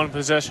within one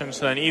possession.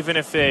 So then even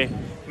if they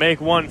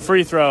make one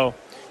free throw,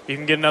 you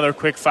can get another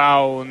quick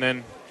foul, and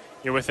then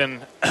you're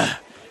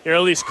you're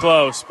at least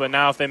close. But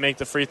now if they make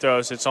the free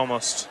throws, it's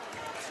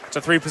a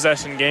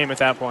 3-possession game at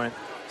that point.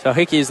 So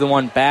Hickey is the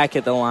one back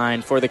at the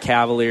line for the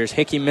Cavaliers.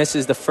 Hickey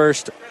misses the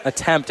first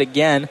attempt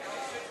again.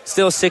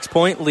 Still a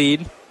 6-point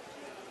lead,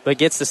 but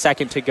gets the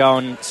second to go.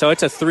 And so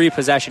it's a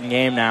 3-possession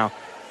game now.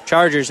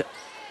 Chargers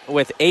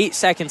with 8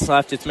 seconds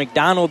left. It's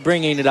McDonald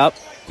bringing it up.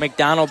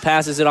 McDonald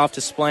passes it off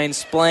to Splain.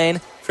 Splain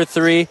for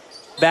 3.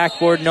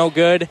 Backboard, no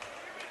good.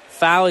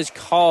 Foul is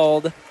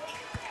called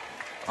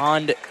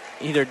on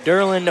either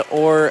Derland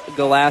or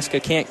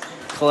Galaska. Can't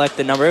collect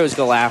the number. It was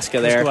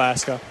Galaska there. It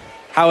was Galaska.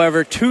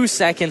 However, 2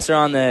 seconds are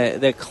on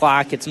the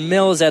clock. It's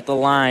Mills at the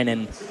line,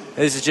 and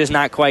this is just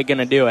not quite going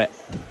to do it.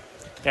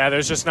 Yeah,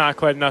 there's just not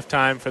quite enough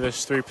time for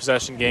this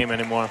 3-possession game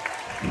anymore.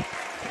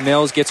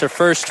 Mills gets her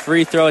first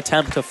free throw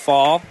attempt to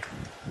fall.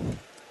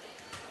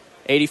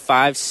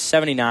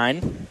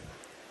 85-79.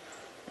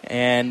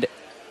 And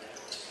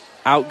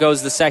out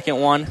goes the second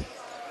one.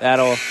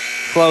 That'll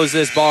close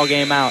this ball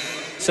game out.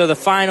 So the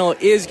final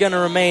is going to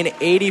remain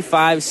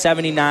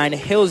 85-79.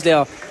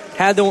 Hillsdale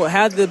had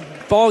the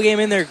ball game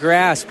in their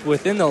grasp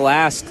within the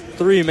last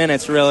 3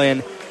 minutes, really,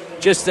 and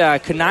just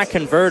could not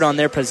convert on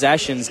their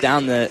possessions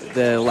down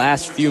the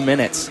last few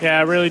minutes. Yeah,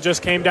 it really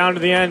just came down to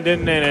the end,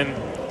 didn't it?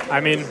 And,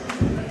 I mean,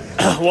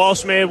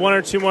 Walsh made 1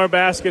 or 2 more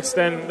baskets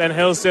than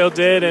Hillsdale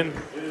did, and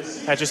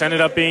that just ended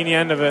up being the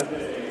end of it.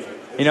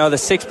 The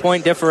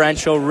 6-point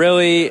differential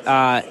really,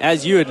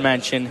 as you had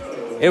mentioned,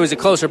 it was a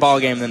closer ball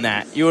game than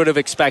that. You would have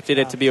expected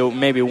it to be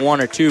maybe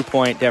 1 or 2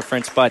 point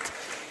difference, but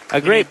a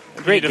great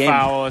game. A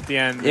foul at the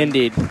end.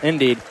 Indeed.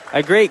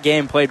 A great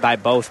game played by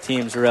both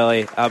teams,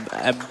 really.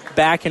 A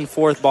back and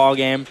forth ball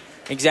game.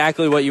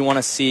 Exactly what you want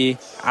to see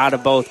out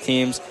of both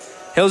teams.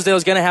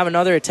 Hillsdale's going to have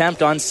another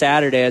attempt on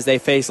Saturday as they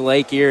face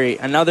Lake Erie.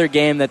 Another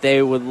game that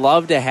they would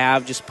love to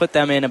have, just put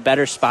them in a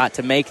better spot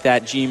to make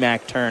that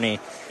GMAC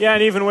tourney. Yeah,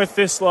 and even with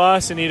this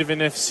loss, and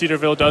even if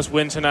Cedarville does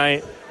win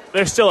tonight,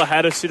 they're still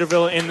ahead of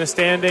Cedarville in the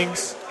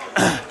standings.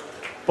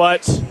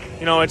 But,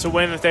 it's a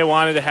win that they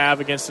wanted to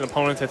have against an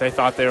opponent that they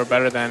thought they were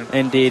better than.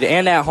 Indeed,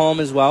 and at home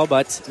as well,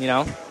 but, you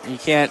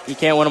can't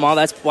win them all.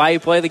 That's why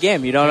you play the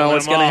game. You don't know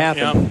what's going to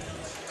happen.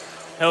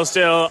 Yep.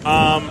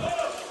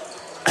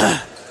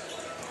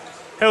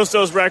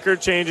 Hillsdale's record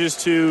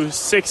changes to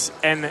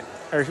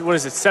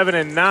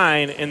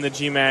 7-9 in the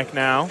GMAC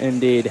now.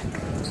 Indeed.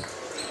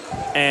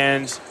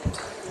 And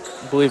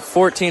I believe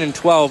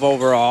 14-12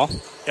 overall.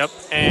 Yep,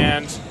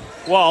 and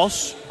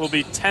Walsh will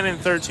be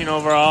 10-13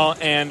 overall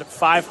and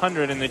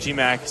 500 in the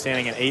GMAC,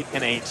 standing at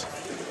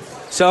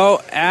 8-8.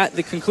 So at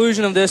the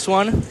conclusion of this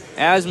one,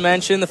 as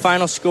mentioned, the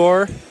final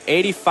score,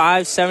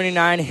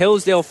 85-79.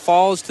 Hillsdale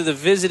falls to the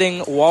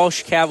visiting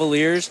Walsh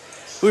Cavaliers.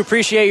 We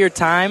appreciate your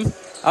time.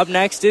 Up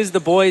next is the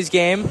boys'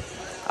 game.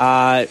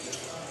 Thank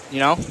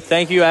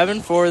you,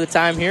 Evan, for the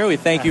time here. We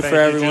thank you for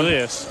everyone.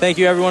 Julius. Thank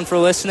you, everyone, for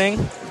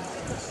listening.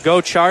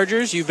 Go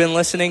Chargers. You've been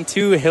listening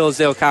to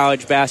Hillsdale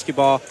College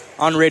basketball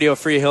on Radio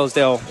Free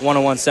Hillsdale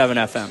 101.7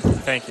 FM.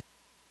 Thank you.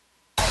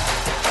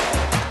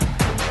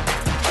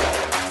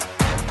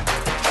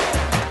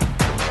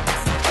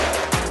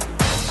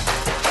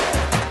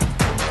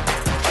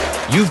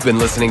 You've been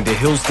listening to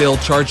Hillsdale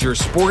Charger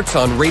Sports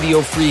on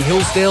Radio Free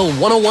Hillsdale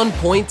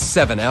 101.7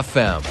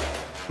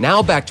 FM.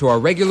 Now back to our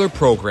regular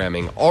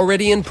programming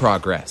already in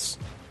progress.